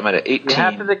see. I'm at an 18. You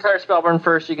have to declare spellburn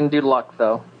first. You can do luck,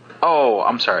 though. Oh,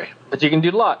 I'm sorry. But you can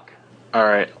do luck. All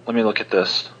right, let me look at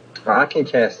this. I can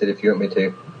cast it if you want me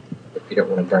to. If you don't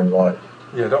want to burn light.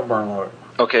 Yeah, don't burn low.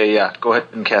 Okay, yeah, go ahead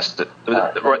and cast it.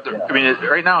 yeah. I mean,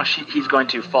 right now he's going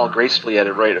to fall gracefully at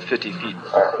it right at 50 feet.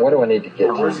 All right, what do I need to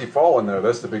get Where's to? he falling, though?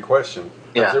 That's the big question.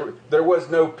 Yeah. There was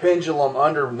no pendulum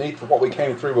underneath what we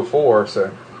came through before,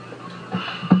 so.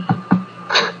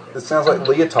 This sounds like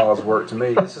Leotard's work to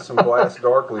me. This is some Glass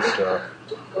Darkly stuff.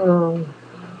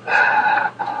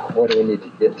 What do we need to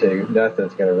get to?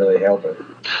 Nothing's going to really help it.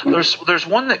 There's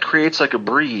one that creates like a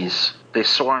breeze. They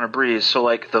soar on a breeze, so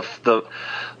like the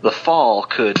fall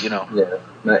could, Yeah.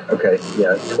 Okay.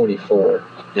 Yeah. 24.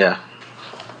 Yeah.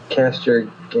 Caster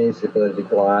gains the ability to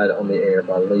glide on the air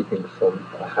by leaping from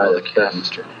a height Oh, of the 30.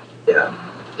 caster. Yeah.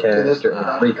 Caster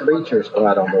and 3 creatures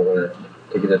glide on the wind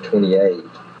to get a 28.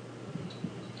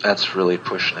 That's really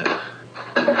pushing it.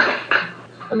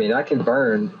 I mean, I can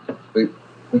burn. We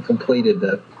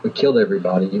killed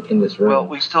everybody in this room. Well,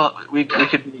 we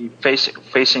could be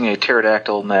facing a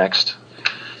pterodactyl next.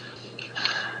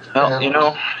 Well,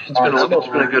 it's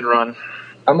been a good run.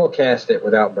 I'm gonna cast it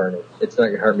without burning. It's not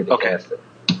gonna hurt me to Okay. cast it.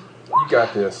 You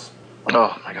got this.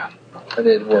 Oh my god. I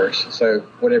did worse. So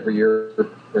whatever your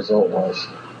result was.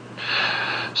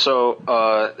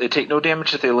 So they take no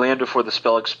damage if they land before the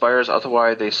spell expires.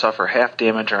 Otherwise, they suffer half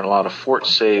damage and are allowed a fort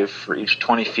save for each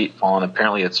 20 feet fallen.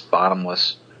 Apparently, it's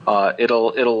bottomless.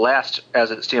 It'll last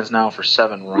as it stands now for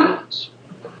 7 rounds,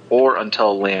 or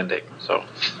until landing. So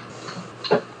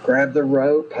Grab the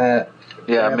rope, Pat.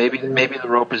 yeah, Grab maybe the rope. maybe the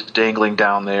rope is dangling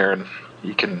down there, and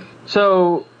you can.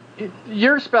 So,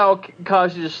 your spell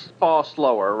caused you to fall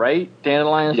slower, right?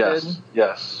 Dandelion did?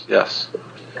 Yes.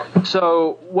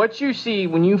 So, what you see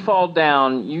when you fall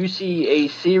down, you see a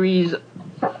series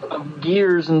of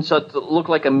gears and such that look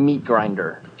like a meat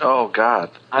grinder Oh God.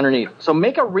 underneath. So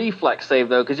make a reflex save,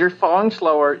 though, because you're falling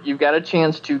slower. You've got a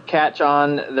chance to catch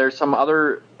on. There's some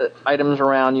other items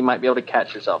around. You might be able to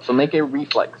catch yourself. So make a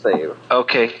reflex save.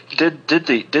 Okay. Did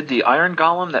the iron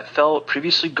golem that fell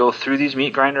previously go through these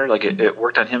meat grinder? Like it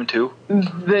worked on him too?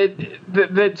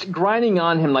 That's grinding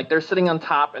on him. Like they're sitting on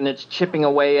top and it's chipping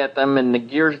away at them, and the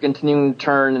gears are continuing to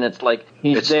turn, and it's like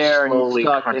It's there and he's slowly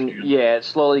stuck. crunching. And, yeah, it's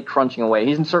slowly crunching away.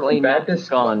 He's certainly not Baptist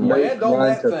gone yet. Land on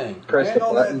that to thing. press Land the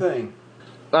on that button. thing.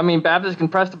 I mean, Baptist can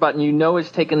press the button. You know it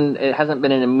hasn't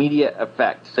been an immediate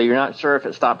effect. So you're not sure if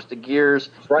it stops the gears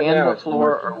Right and now the it's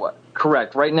floor working. or what.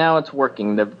 Correct. Right now it's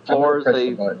working. The I'm gonna floors, press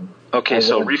the button. Okay,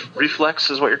 so will. reflex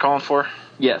is what you're calling for?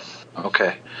 yes.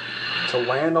 Okay. To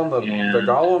land on the Yeah.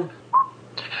 golem?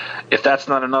 If that's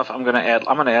not enough, I'm gonna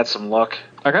add some luck.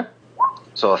 Okay.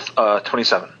 So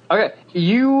 27. Okay.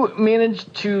 You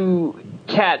managed to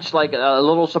catch like a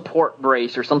little support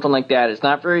brace or something like that. It's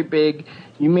not very big.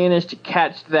 You managed to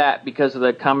catch that because of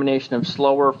the combination of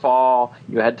slower fall.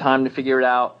 You had time to figure it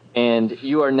out, and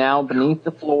you are now beneath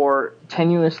the floor,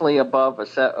 tenuously above a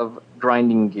set of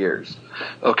grinding gears.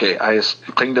 Okay, I just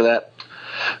cling to that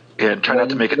and try not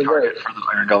to make a target for the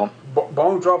iron golem.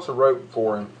 Bone drops a rope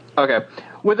for him. Okay.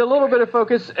 With a little bit of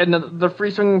focus and the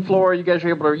free swinging floor, you guys are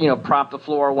able to, prop the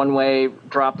floor one way,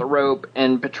 drop the rope,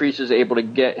 and Patrice is able to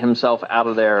get himself out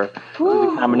of there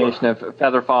with a combination of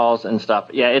feather falls and stuff.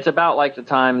 Yeah, it's about like the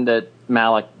time that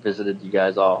Malik visited you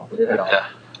guys all. Yeah.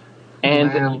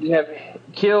 And Man. you have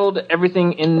killed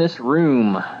everything in this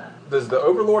room. Does the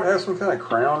Overlord have some kind of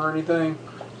crown or anything?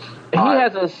 He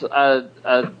has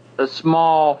a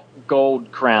small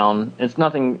gold crown. It's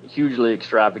nothing hugely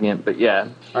extravagant, but yeah,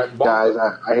 All right, Bone, Guys,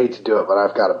 I hate to do it, but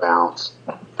I've got to bounce.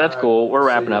 that's cool. We're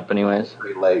wrapping up anyways.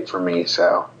 Pretty late for me,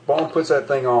 so Bone puts that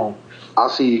thing on. I'll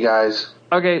see you guys.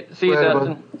 Okay, see you, Later,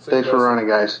 Dustin. Thanks for running,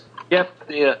 guys. Yep.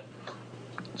 Yeah.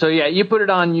 So yeah, you put it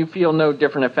on, you feel no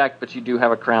different effect, but you do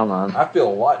have a crown on. I feel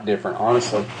a lot different,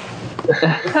 honestly.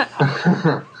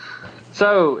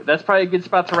 So that's probably a good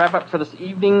spot to wrap up for this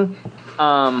evening.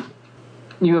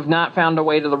 You have not found a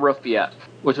way to the roof yet,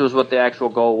 which was what the actual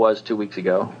goal was 2 weeks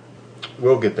ago.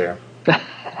 We'll get there. These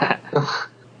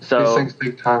So things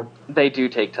take time. they do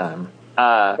take time.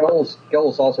 Goals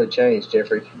also change,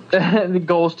 Jeffrey. The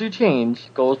goals do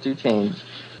change. Goals do change.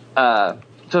 So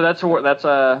that's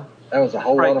a That was a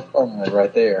whole Right. lot of fun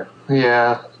right there.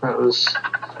 Yeah, that was.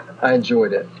 I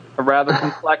enjoyed it. rather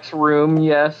complex room.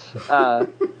 Yes.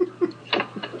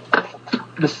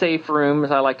 The safe room, as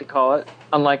I like to call it,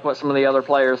 unlike what some of the other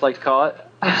players like to call it.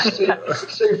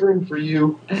 Safe room for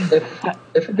you. If it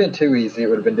had been too easy, it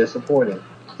would have been disappointing.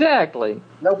 Exactly.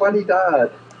 Nobody died.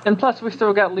 And plus, we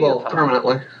still got Leo. Well,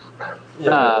 permanently.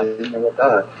 No one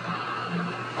died.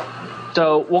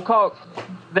 So we'll call it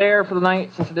there for the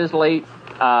night since it is late.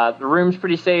 The room's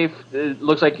pretty safe. It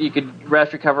looks like you could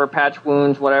rest, recover, patch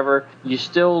wounds, whatever. You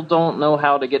still don't know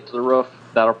how to get to the roof.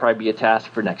 That'll probably be a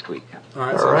task for next week. All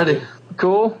right, Alrighty.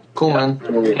 Cool? Cool, man.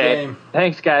 Okay. game.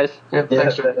 Thanks, guys. Yep, Yeah,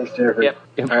 thanks, Jeff. thanks, Jeffrey. Yep.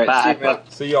 All right, Bye. see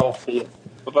you, man. See y'all.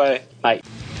 Bye-bye. Bye.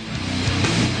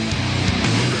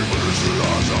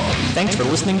 Thanks for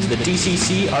listening to the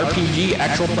DCC RPG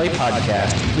Actual Play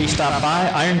Podcast. Please stop by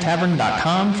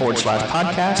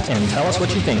irontavern.com/podcast and tell us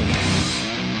what you think.